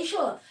birthday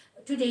special.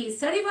 Today is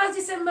 31st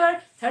December,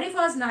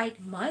 31st night,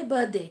 my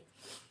birthday.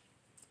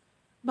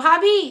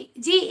 भाभी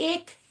जी,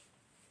 एक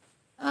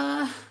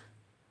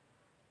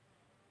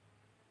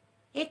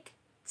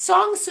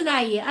song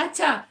सुनाइए।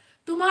 अच्छा,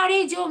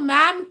 तुम्हारे जो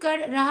ma'am कर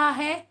रहा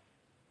है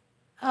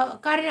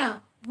करना,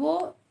 वो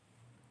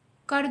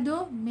कर दो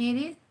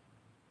मेरे,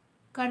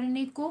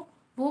 करने को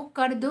वो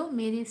कर दो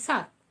मेरे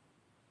साथ।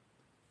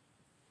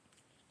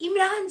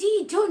 Imran ji,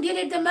 don't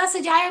delete the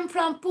message. I am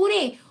from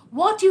Pune.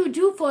 What you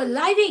do for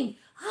living?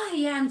 I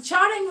am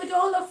chatting with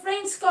all the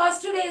friends cause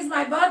today is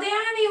my birthday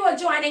and you are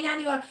joining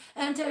and you are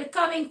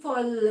coming for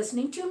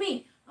listening to me.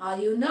 Are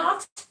you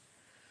not?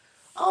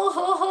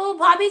 ओहो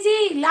भाभी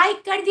जी,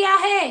 like कर दिया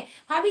है।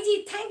 भाभी जी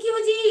thank you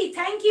ji,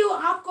 thank you,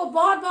 आपको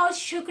बहुत बहुत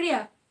शुक्रिया।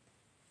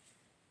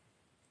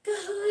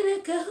 कहो न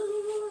कहो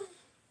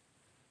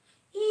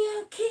ये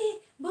आंखें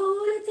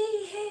बोलती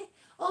है,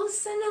 ओ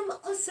सनम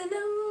ओ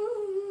सनम,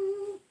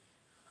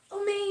 ओ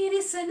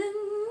मेरे सनम,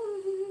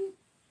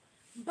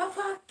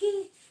 वफा की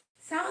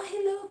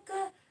साहिलों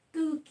का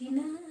तू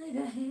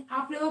किनारा है।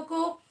 आप लोगों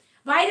को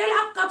वायरल,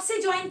 आप कब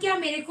से ज्वाइन किया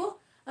मेरे को?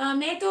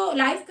 मैं तो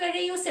लाइव कर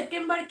रही हूँ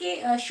सितंबर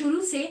के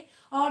शुरू से,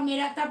 और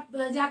मेरा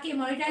तब जाके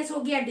मोनेटाइज हो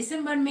गया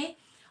दिसंबर में।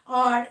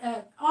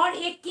 और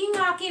एक किंग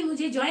आके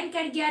मुझे ज्वाइन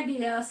कर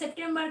गया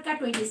सितंबर का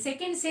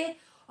 22 से,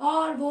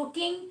 और वो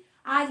किंग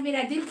आज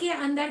मेरा दिल के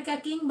अंदर का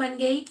किंग बन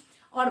गई।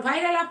 और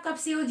वायरल आप कब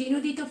से हो? जीनू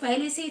दी तो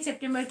पहले से ही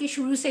सितंबर के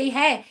शुरू से ही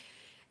है।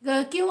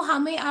 क्यों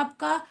हमें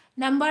आपका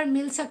नंबर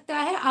मिल सकता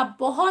है? आप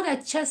बहुत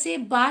अच्छा से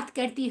बात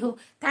करती हो।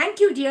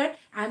 Thank you dear,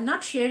 I am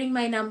not sharing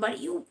my number,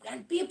 you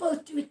can people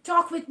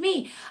talk with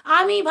me.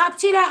 আমি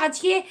ভাবছিলাম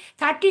আজকে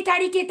 30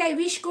 তারিখে, তাই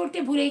উইশ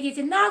করতে ভুলে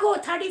গেছি। না গো,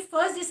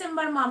 31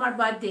 ডিসেম্বর আমার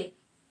বার্থডে।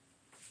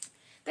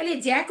 তাহলে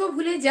জ্যাকও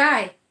ভুলে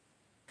যায়,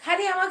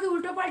 খালি আমাকে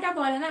উল্টো পাল্টা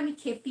বলে না, আমি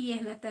খেপি है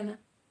ना।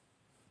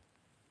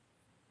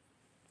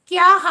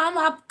 क्या हम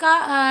आपका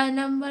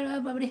नंबर,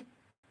 बाबरे,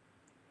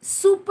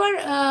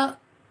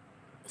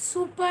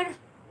 सुपर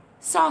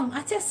सॉन्ग,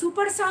 अच्छा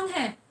सुपर सॉन्ग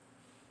है।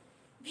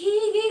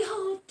 भीगे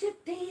होठ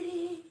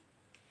तेरे,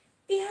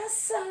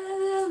 प्यासा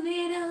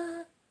मेरा।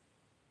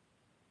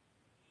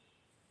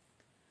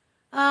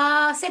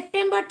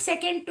 सितंबर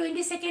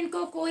 22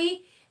 को कोई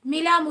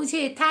मिला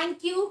मुझे,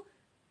 थैंक यू।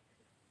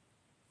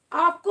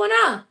 आपको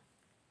ना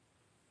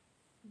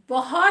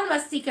बहुत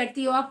मस्ती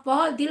करती हो आप,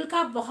 बहुत दिल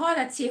का बहुत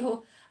अच्छे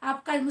हो।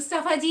 आपका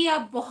मुस्तफ़ा जी,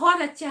 आप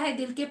बहुत अच्छा है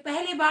दिल के।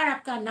 पहले बार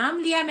आपका नाम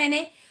लिया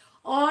मैंने,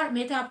 और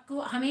मैं तो आपको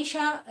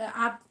हमेशा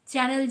आप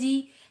चैनल जी,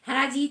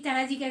 हना जी,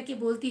 तना जी करके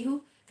बोलती हूँ।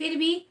 फिर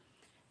भी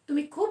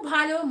তুমি খুব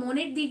ভালো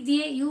মনের দিক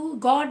দিয়ে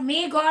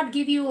God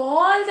give you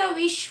all the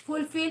wish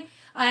fulfill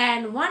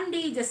and one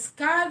day the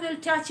sky will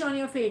touch on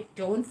your feet.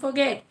 Don't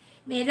forget,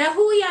 मैं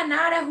रहूं या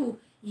ना रहूं,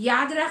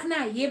 याद रखना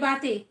ये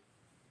बातें.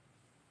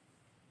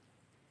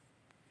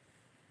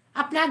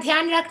 अपना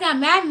ध्यान रखना.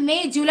 मैम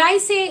मैं जुलाई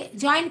से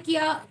ज्वाइन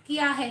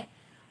किया है.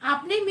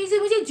 आपने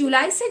मुझे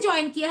जुलाई से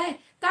ज्वाइन किया है,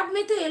 तब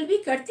मैं तो एलबी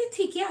करती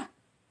थी क्या?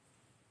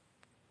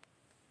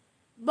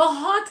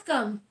 बहुत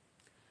कम.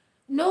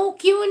 नो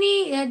क्यों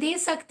नहीं दे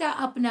सकता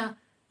अपना?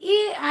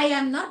 ये I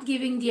am not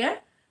giving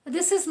dear.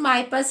 This is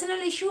my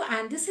personal issue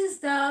and this is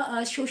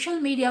the social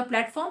media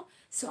platform,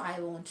 so I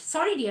won't.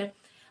 Sorry dear.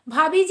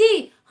 भाभी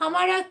जी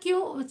हमारा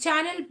क्यों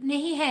चैनल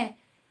नहीं है?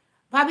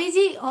 भाभी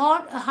जी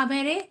और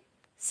हमारे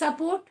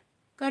सपोर्ट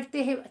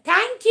करते हैं.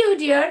 Thank you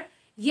dear.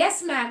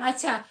 Yes ma'am.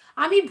 अच्छा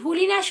আমি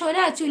ভুলি না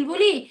সোনা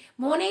চুলবুলি,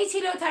 মনেই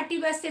ছিল 30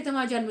 বাজতে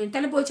তোমার জন্মদিন.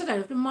 তাহলে বলছো কেন?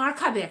 তুমি মার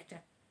খাবে একটা.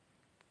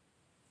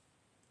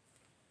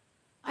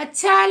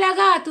 अच्छा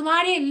लगा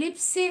तुम्हारे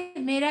लिप्स से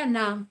मेरा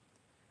नाम.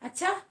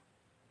 अच्छा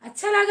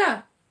अच्छा लगा.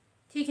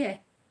 ठीक है.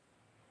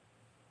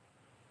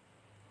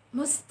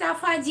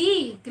 मुस्तफ़ा जी,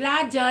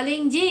 glad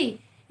darling ji,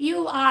 you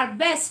are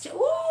best.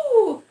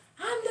 Oh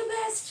I am the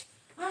best,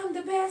 I am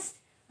the best,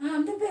 I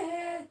am the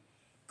best.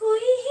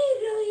 कोई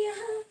हीरो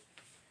यहाँ,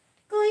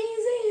 कोई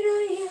जीरो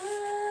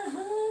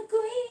यहाँ,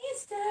 कोई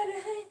स्टार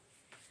है.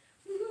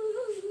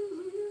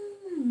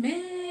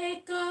 मैं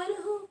कौन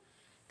हूँ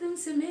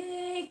तुमसे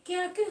मैं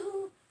क्या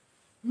कहूँ.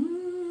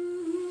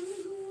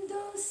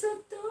 दोस्तों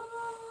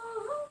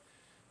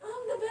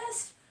I'm the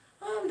best,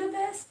 I'm the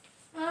best,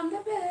 I'm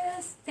the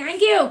best. Thank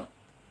you.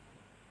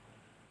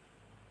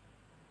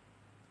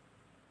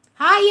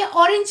 हाँ ये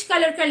ऑरेंज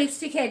कलर का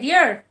लिपस्टिक है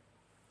डियर.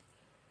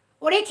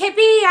 ওরে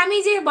খেপি, আমি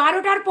যে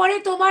 12টার পরে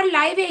তোমার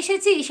লাইভে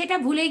এসেছি সেটা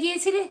ভুলে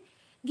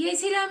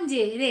গিয়েছিলাম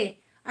যে রে.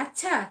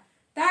 আচ্ছা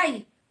তাই.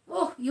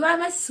 ওহ you R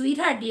my sweet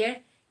heart deer.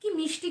 কি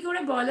মিষ্টি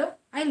করে বলো.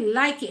 I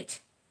like it.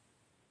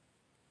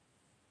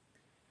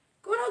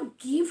 কোনো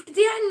গিফট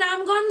দেওয়ার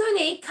নামগন্ধ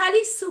নেই,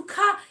 খালি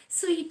সুখা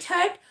সুইট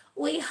হার্ট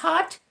ওই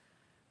হার্ট.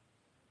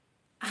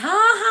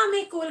 हाँ हाँ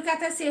मैं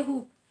कोलकाता से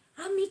हूँ.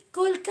 আমি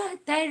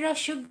কলকাতার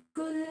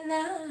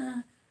রসগোল্লা.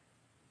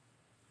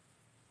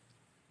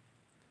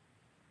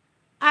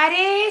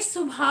 अरे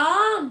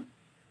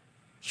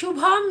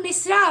शुभम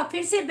मिश्रा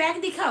फिर से बैग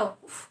दिखाओ.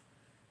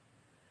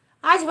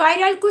 आज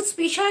वायरल कुछ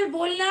स्पेशल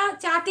बोलना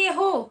चाहते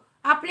हो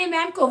अपने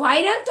मैम को?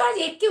 वायरल तो आज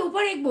एक के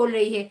ऊपर एक बोल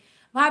रही है.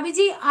 भाभी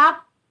जी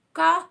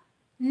आपका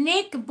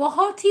नेक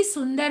बहुत ही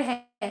सुंदर है.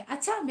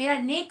 अच्छा मेरा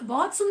नेक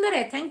बहुत सुंदर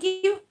है. Thank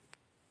you.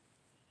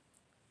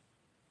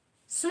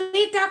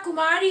 Sunita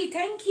Kumari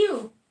thank you.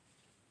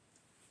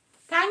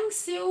 Thanks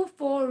you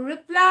for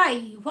reply.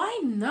 Why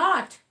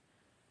not.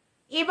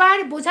 এবার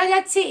বোঝা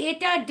যাচ্ছে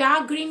এটা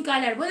ডার্ক গ্রিন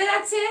কালার. বোঝা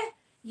যাচ্ছে?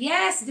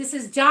 Yes this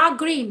is dark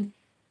green,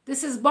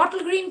 this is bottle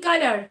green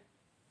colour.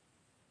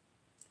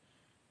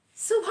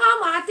 सुबह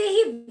आते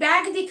ही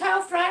बैग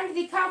दिखाओ, फ्रंट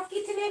दिखाओ.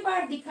 कितने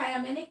बार दिखाया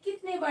मैंने,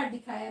 कितने बार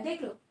दिखाया. देख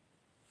लो,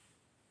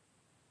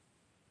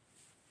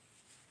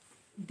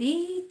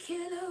 देख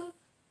लो.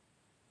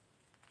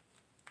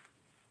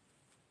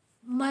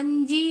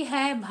 मंजी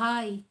है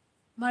भाई,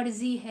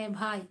 मर्जी है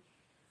भाई.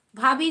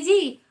 भाभी जी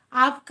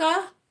आपका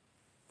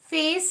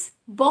फेस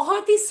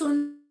बहुत ही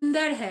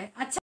सुंदर है.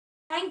 अच्छा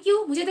थैंक यू.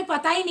 मुझे तो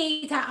पता ही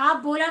नहीं था, आप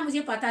बोला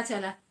मुझे पता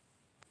चला.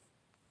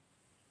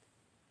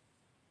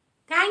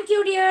 Thank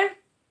you dear.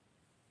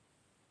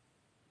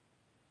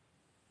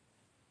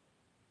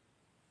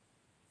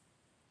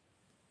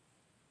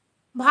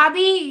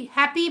 भाभी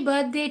हैप्पी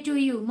बर्थडे टू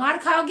यू. मार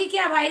खाओगी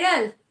क्या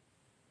वायरल?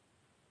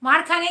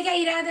 मार खाने का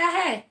इरादा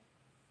है?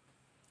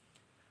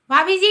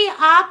 भाभी जी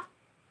आप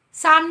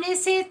सामने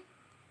से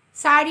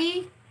साड़ी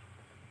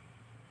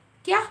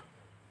क्या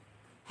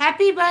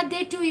हैप्पी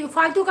बर्थडे टू यू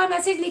फालतू का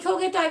मैसेज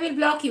लिखोगे तो आई विल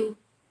ब्लॉक यू.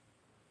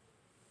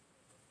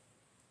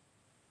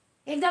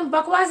 एकदम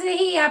बकवास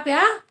नहीं यहाँ पे.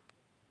 हाँ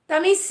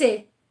तमीज से.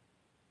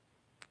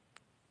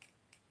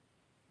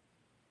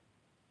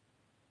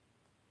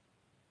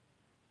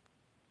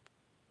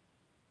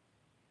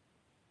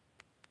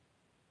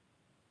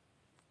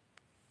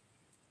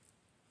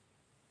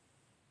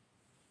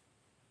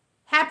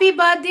 Happy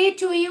birthday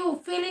to you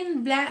fill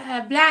in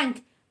blank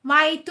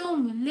माई. तुम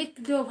लिख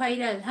दो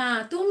वायरल.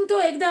 हाँ तुम तो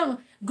एकदम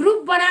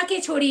ग्रुप बना के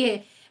छोड़िए.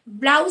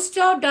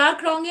 ব্লাউজটাও ডার্ক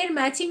রঙের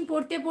ম্যাচিং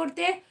পরতে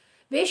পরতে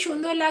বেশ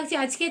সুন্দর লাগছে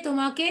আজকে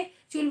তোমাকে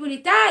চুলবুলি.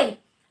 তাই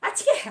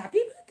আজকে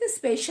happy birthday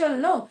special.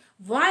 No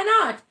why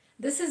not.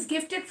 This is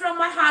gifted from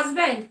my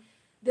husband.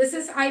 This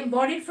is I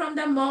bought it from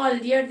the mall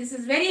dear. This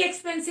is very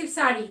expensive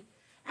sari.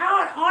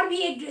 और भी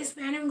एक ड्रेस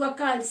पहनूंगा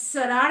कल.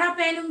 सरारा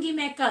पहनूंगी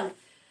मैं कल.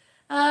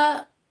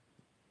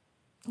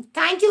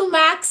 Thank you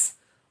max.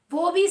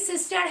 वो भी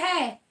सिस्टर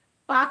है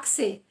पाक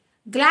से.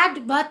 ग्लैड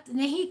बात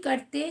नहीं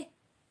करते,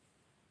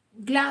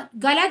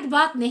 गलत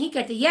बात नहीं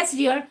करते. Yes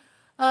dear.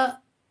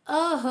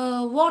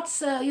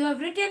 What's you have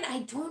written? I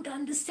don't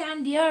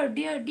understand dear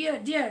dear dear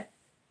dear.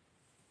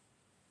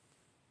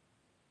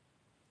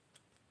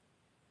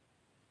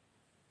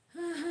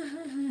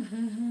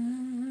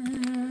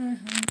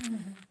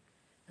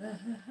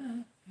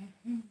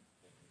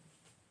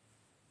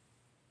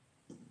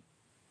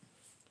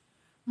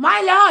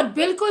 My Lord,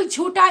 बिल्कुल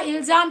झूठा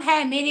इल्जाम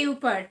है मेरे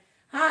ऊपर।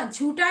 हाँ,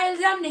 झूठा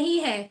इल्जाम नहीं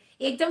है,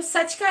 एकदम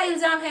सच का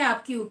इल्जाम है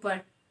आपके ऊपर।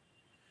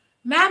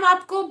 मैम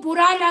आपको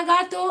बुरा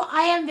लगा तो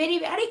आई एम वेरी,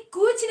 अरे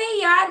कुछ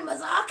नहीं यार,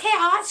 मजाक है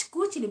आज,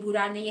 कुछ नहीं,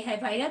 बुरा नहीं है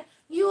भाई,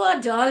 यू आर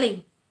डार्लिंग।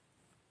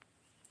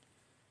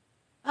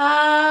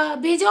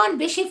 বিজন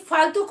বেশি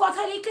ফালতু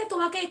কথা লিখলে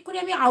তোমাকে এক্ষুনি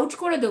আমি আউট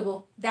করে দেবো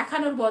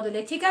দেখানোর বদলে,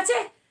 ঠিক আছে?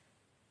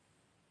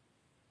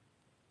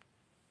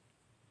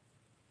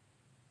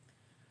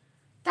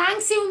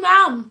 Thanks you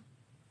ma'am.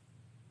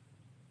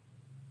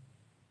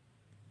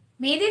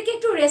 মেয়েদেরকে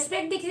একটু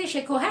রেসপেক্ট দেখতে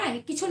শেখো, হ্যাঁ,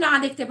 কিছু না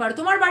দেখতে পারো,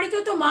 তোমার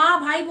বাড়িতেও তো মা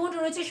ভাই বোন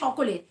রয়েছে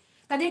সকলে,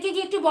 তাদেরকে কি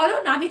একটু বলো,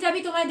 নাভি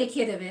টাভি তোমায়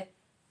দেখিয়ে দেবে।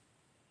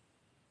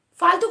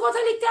 ফালতু কথা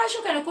লিখতে আসো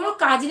কেন, কোনো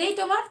কাজ নেই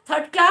তোমার,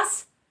 থার্ড ক্লাস।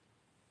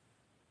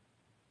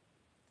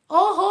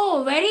 ओहो,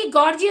 very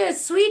gorgeous,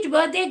 sweet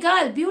birthday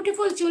girl,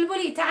 beautiful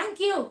Chulbuli, thank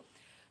you.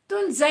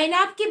 तुम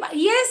जैनब की,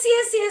 yes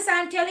yes yes, I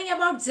am telling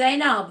about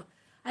Zainab,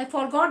 I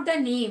forgot the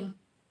name.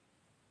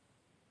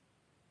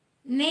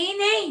 नहीं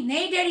नहीं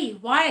नहीं डरी,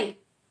 Y,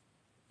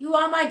 you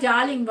are my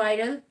darling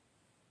viral,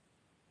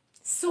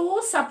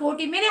 so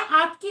supportive. मैंने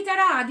आपकी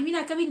तरह आदमी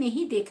ना कभी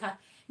नहीं देखा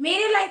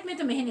मेरे लाइफ में,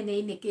 तो मैंने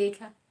नहीं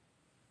देखा।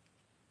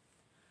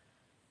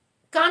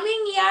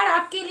 कमिंग ईयर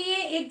आपके लिए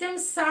एकदम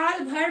साल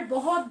भर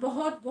बहुत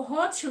बहुत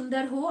बहुत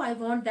सुंदर हो, आई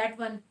वॉन्ट दैट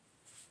वन।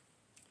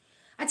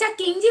 अच्छा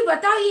किंग जी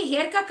बताओ, ये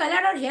हेयर का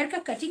कलर और हेयर का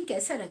कटिंग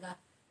कैसा लगा?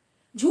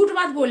 झूठ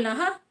मत बोलना,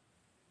 हाँ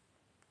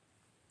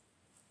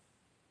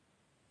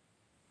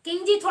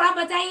किंग जी थोड़ा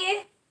बताइए।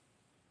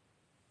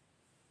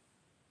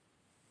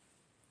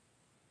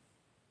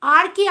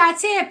 আর কি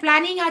আছে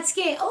প্ল্যানিং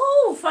আজকে? ও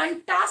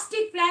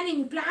ফ্যান্টাস্টিক প্ল্যানিং,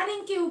 প্ল্যানিং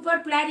के ऊपर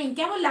প্ল্যানিং,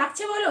 কেমন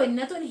লাগছে বলো?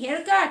 নতুন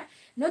হেয়ার কাট,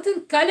 নতুন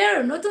কালার,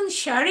 নতুন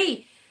শাড়ি।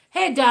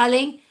 হে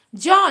darling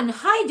John,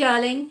 hi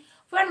darling,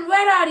 from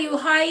where are you?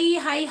 Hi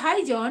hi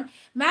hi John.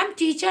 Ma'am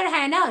teacher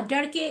है ना,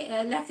 डर के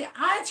लगते,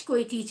 आज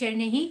कोई टीचर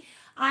नहीं,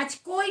 आज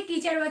कोई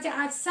टीचर बचा,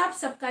 आज सब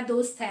सबका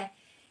दोस्त है।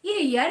 ये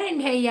ईयर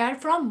एंड है यार,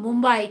 from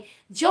Mumbai,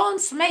 John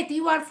Smith,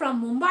 you are from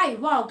Mumbai,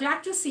 wow,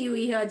 glad to C you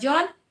here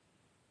John.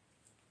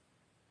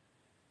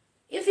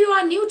 If you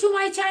are new to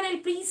my channel,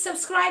 please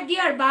subscribe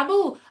dear बाबू।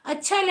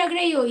 अच्छा लग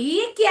रही हो,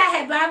 ये क्या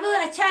है बाबू,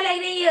 अच्छा लग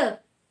रही हो,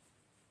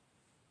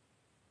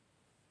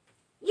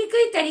 ये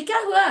कोई तरीका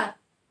हुआ?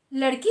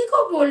 लड़की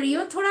को बोल रही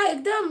हो, थोड़ा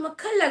एकदम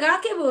मक्खन लगा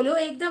के बोलो,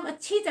 एकदम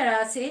अच्छी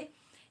तरह से।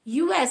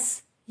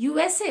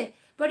 USA,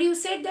 but you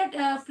said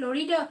that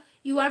Florida,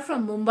 you are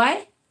from Mumbai।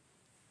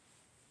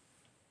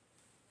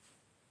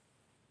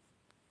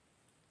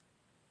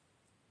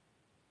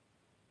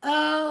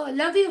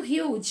 Love you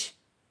huge,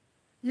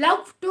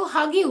 love to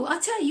hug you।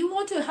 अच्छा, you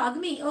want to hug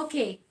me,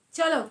 okay,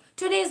 चलो,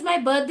 today is my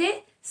birthday,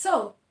 so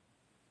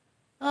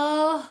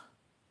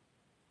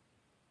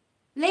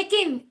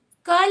लेकिन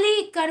कर्ली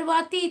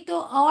करवाती तो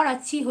और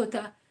अच्छी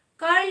होता।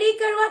 कर्ली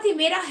करवाती,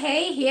 मेरा है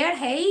ही, हेयर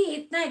है ही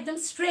इतना एकदम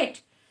स्ट्रेट,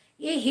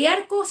 ये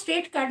हेयर को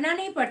स्ट्रेट करना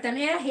नहीं पड़ता,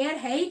 मेरा हेयर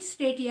है ही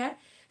स्ट्रेट यार,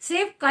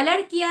 सिर्फ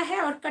कलर किया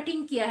है और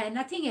कटिंग किया है,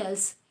 nothing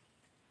else.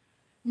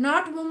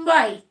 Not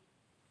Mumbai,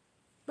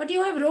 but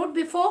you have road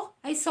before,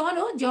 I saw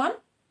no John.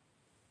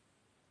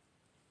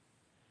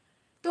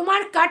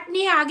 তোমার কাট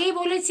নিয়ে আগেই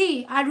বলেছি,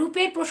 আর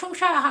রূপের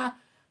প্রশংসা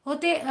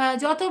হতে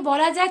যত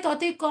বলা যায়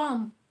ততই কম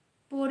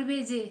পড়বে,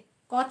 যে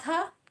কথা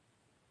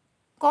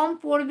কম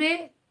পড়বে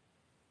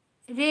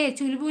রে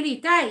চুলবুলি,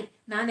 তাই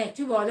না? না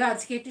একটু বলো,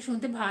 আজকে একটু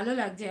শুনতে ভালো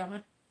লাগছে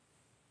আমার,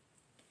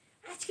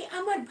 আজকে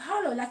আমার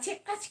ভালো লাগছে,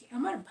 আজকে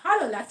আমার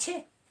ভালো লাগছে।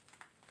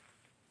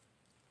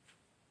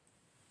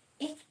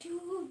 একটু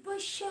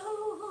বসো,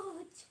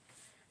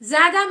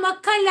 ज्यादा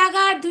मक्खन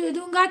लगा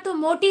दूंगा तो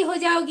मोटी हो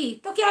जाओगी,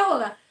 तो क्या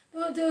होगा?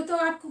 तो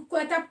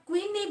आप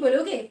क्वीन नहीं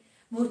बोलोगे?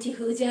 मोटी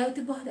हो जाओ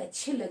तो बहुत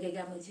अच्छा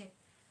लगेगा मुझे।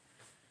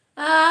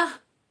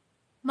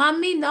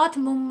 Mummy not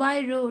Mumbai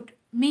road,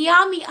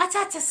 Miami, अच्छा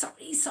अच्छा,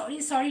 sorry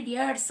sorry sorry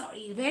dear,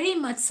 sorry very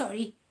much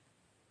sorry.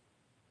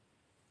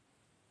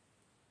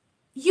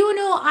 You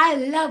know I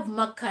love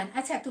मक्खन।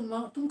 अच्छा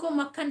तुमको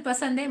मक्खन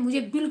पसंद है,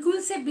 मुझे बिल्कुल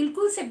से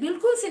बिल्कुल से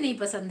बिल्कुल से नहीं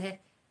पसंद है।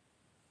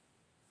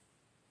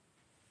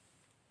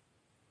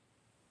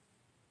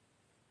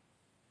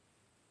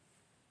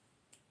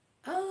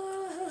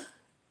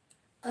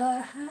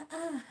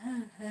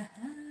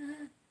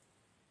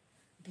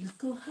 दिल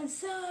को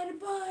हजार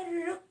बार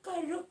रोका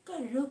रोका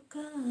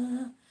रोका,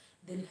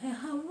 दिल है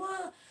हवा।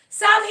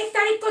 सब 1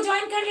 तारीख को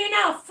ज्वाइन कर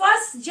लेना,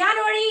 1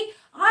 जनवरी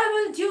I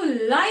will do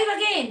live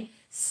again,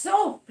 so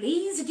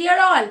please dear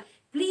all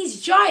please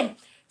join.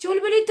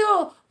 চুলবুলি তো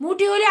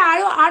মোটি হলে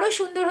আরো আরো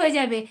সুন্দর হয়ে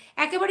যাবে,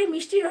 একেবারে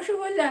মিষ্টি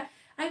রসগোল্লা।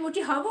 আমি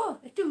মোটি হব,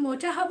 একটু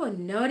মোটা হব?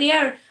 No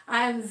deer,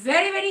 I am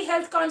very very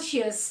health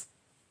conscious.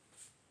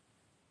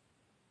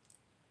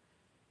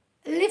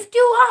 Lift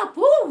you up,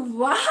 oh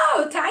wow,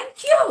 thank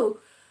you।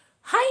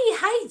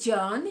 Hi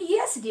John,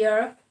 yes dear,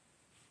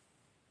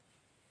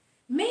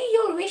 may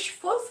your wish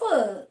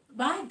fulfill,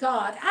 by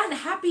God, and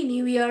happy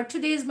new year,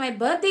 today is my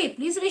birthday,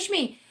 please wish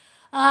me।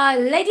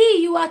 Lady,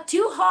 you are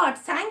too hot,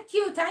 thank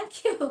you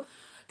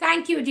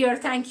Thank you, dear.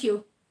 Thank you.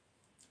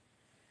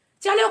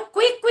 Chalo,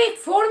 quick,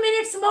 4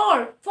 minutes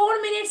more.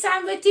 4 minutes,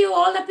 I'm with you,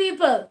 all the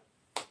people.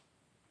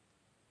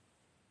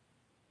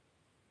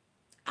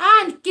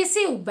 And kiss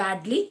you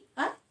badly.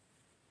 Huh?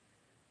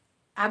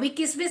 Abhi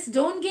kiss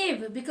don't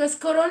give because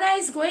corona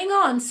is going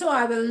on. So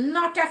I will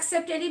not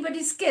accept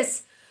anybody's kiss.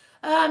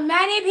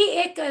 मैंने भी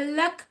एक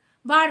लख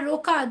बार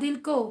रोका दिल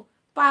को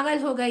पागल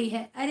हो गई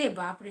है. अरे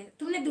बाप रे,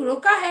 तुमने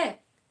रोका है?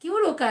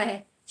 क्यों रोका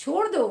है?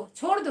 छोड़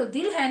दो,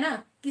 दिल है ना,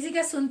 किसी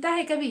का सुनता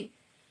है कभी?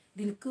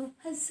 दिल को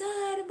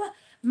हजार बार.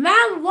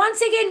 Ma'am,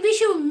 once again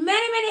wish you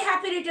many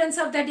happy returns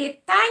of the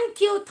day.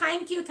 Thank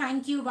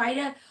you,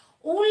 Viral.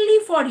 Only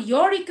for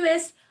your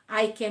request,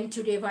 I came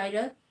today,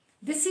 Viral.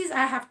 This is,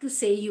 I have to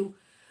say you.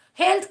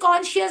 Health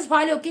conscious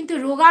ভালো, কিন্তু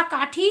রোগা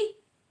কাঠি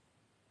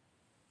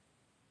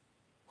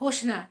হোস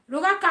না.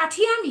 রোগা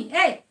কাঠি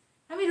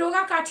আমি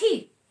রোগা কাঠি.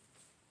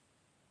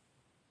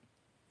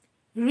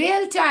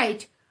 Real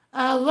tight.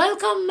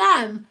 Welcome,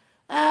 ma'am.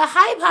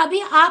 हाय भाभी,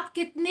 आप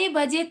कितने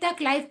बजे तक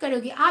लाइव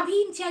करोगे? अभी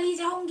चली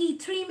जाऊंगी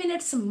 3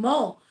 minutes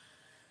more.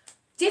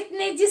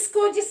 जितने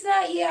जिसना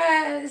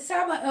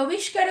सब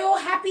विश करो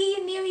हैप्पी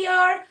न्यू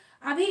ईयर.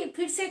 अभी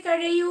फिर से कर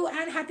रही हूँ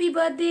एंड हैप्पी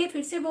बर्थडे.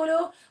 फिर से बोलो.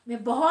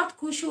 मैं बहुत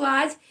खुश हूँ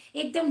आज,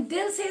 एकदम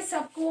दिल से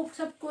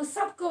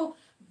सबको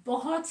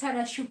बहुत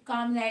सारा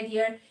शुभकामनाएं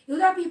dear. You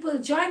the people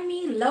join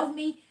me,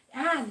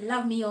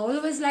 love me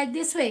always like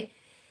this way.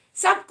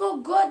 सबको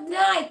good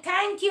night.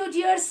 Thank you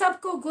dear.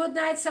 सबको गुड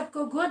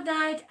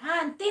नाइट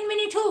एंड 3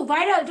 minutes हो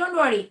viral, don't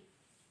worry.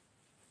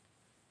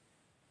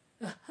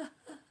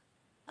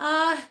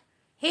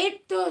 Head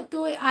to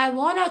toe, I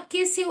wanna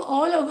kiss you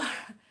all over.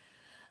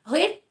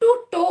 Head to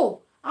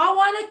toe, I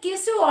wanna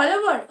kiss you all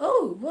over.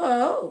 Oh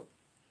wow.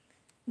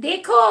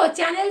 देखो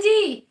channel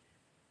जी,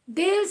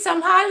 दिल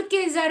संभाल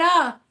के जरा,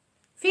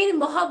 फिर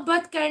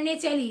मोहब्बत करने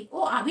चली. ओ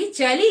अभी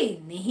चली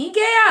नहीं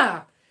गया.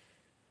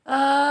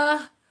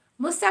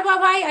 मुस्तफा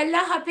भाई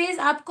अल्लाह हाफिज.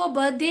 आपको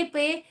बर्थडे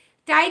पे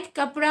टाइट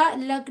कपड़ा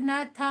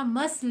लगना था,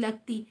 मस्त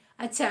लगती.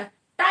 अच्छा,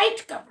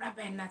 टाइट कपड़ा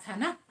पहनना था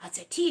ना.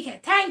 अच्छा ठीक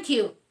है, thank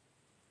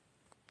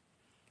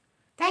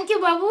you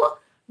Babu.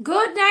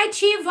 Good night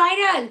Shiv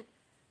viral.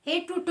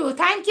 Head to to.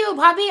 Thank you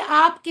भाभी.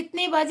 आप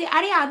कितने बजे?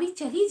 अरे अभी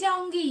चली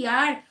जाऊंगी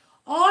यार,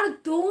 और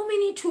 2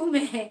 minutes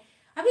में है,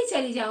 अभी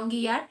चली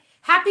जाऊंगी यार.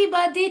 Happy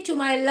birthday to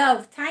my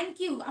love.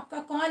 Thank you. आपका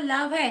कौन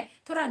लव है?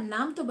 थोड़ा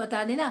नाम तो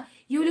बता देना.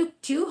 You look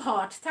to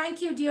hot.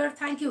 Thank you dear.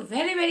 Thank you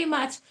very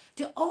much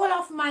to all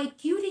of my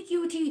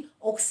cutie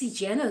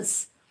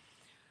oxygenase.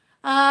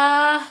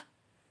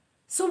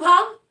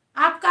 Shubham,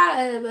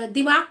 आपका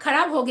दिमाग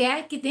खराब हो गया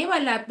है. कितने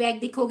वाला बैग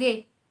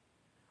दिखोगे?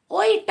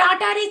 ओए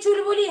टाटा रे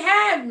चुलबुली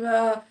है.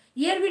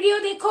 ये वीडियो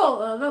देखो,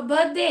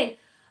 बर्थडे.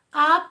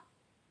 आप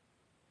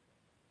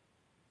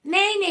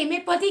नहीं,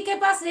 मैं पति के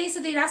पास नहीं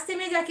सोती, रास्ते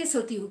में जाके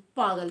सोती हूँ.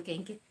 पागल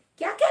कहेंगे.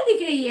 क्या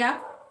लिख रही है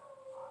आप?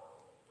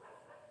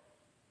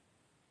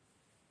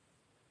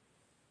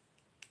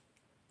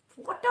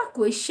 What a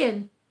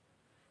question.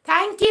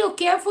 Thank you.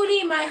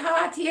 Carefully, my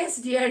heart. Yes,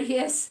 dear.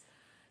 Yes.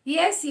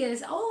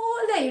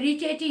 All the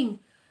irritating.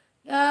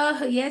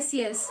 Yes.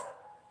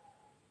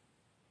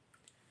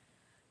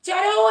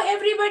 Chalo,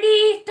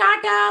 everybody.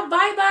 Tata.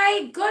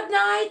 Bye. Good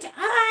night.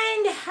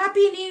 And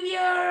Happy New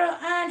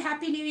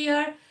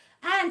Year.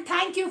 And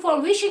thank you for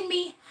wishing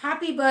me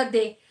happy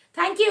birthday.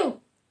 Thank you.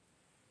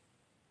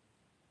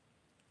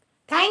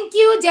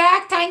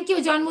 Jack. Thank you.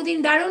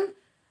 জন্মদিন দারুণ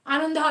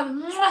আনন্দ হবে.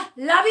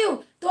 Love you.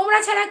 তোমরা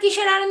ছাড়া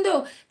কিসের আনন্দ?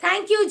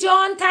 Thank you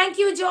John. Thank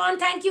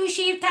you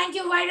Shiva. Thank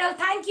you viral.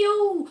 Thank you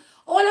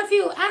all of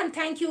you, and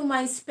thank you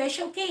my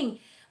special king.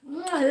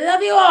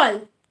 Love you all.